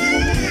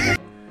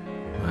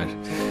 Right.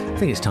 I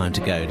think it's time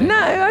to go. No,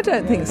 I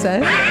don't think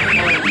so.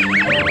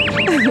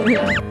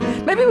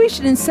 Maybe we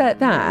should insert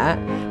that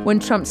when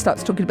Trump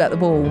starts talking about the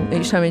wall.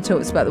 Each time he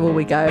talks about the wall,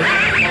 we go.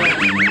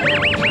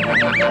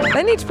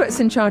 They need to put us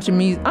in charge of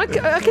music. I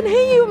can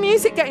hear your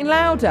music getting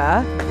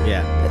louder.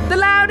 Yeah. The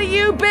louder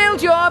you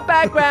build your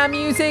background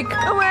music,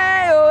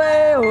 away,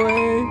 away,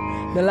 away,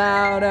 the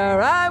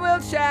louder I will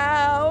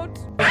shout.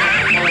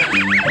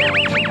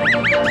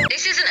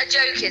 This isn't a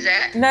joke, is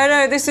it?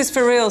 No, this is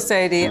for real,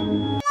 Sadie.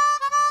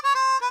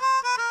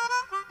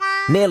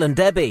 Neil and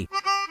Debbie.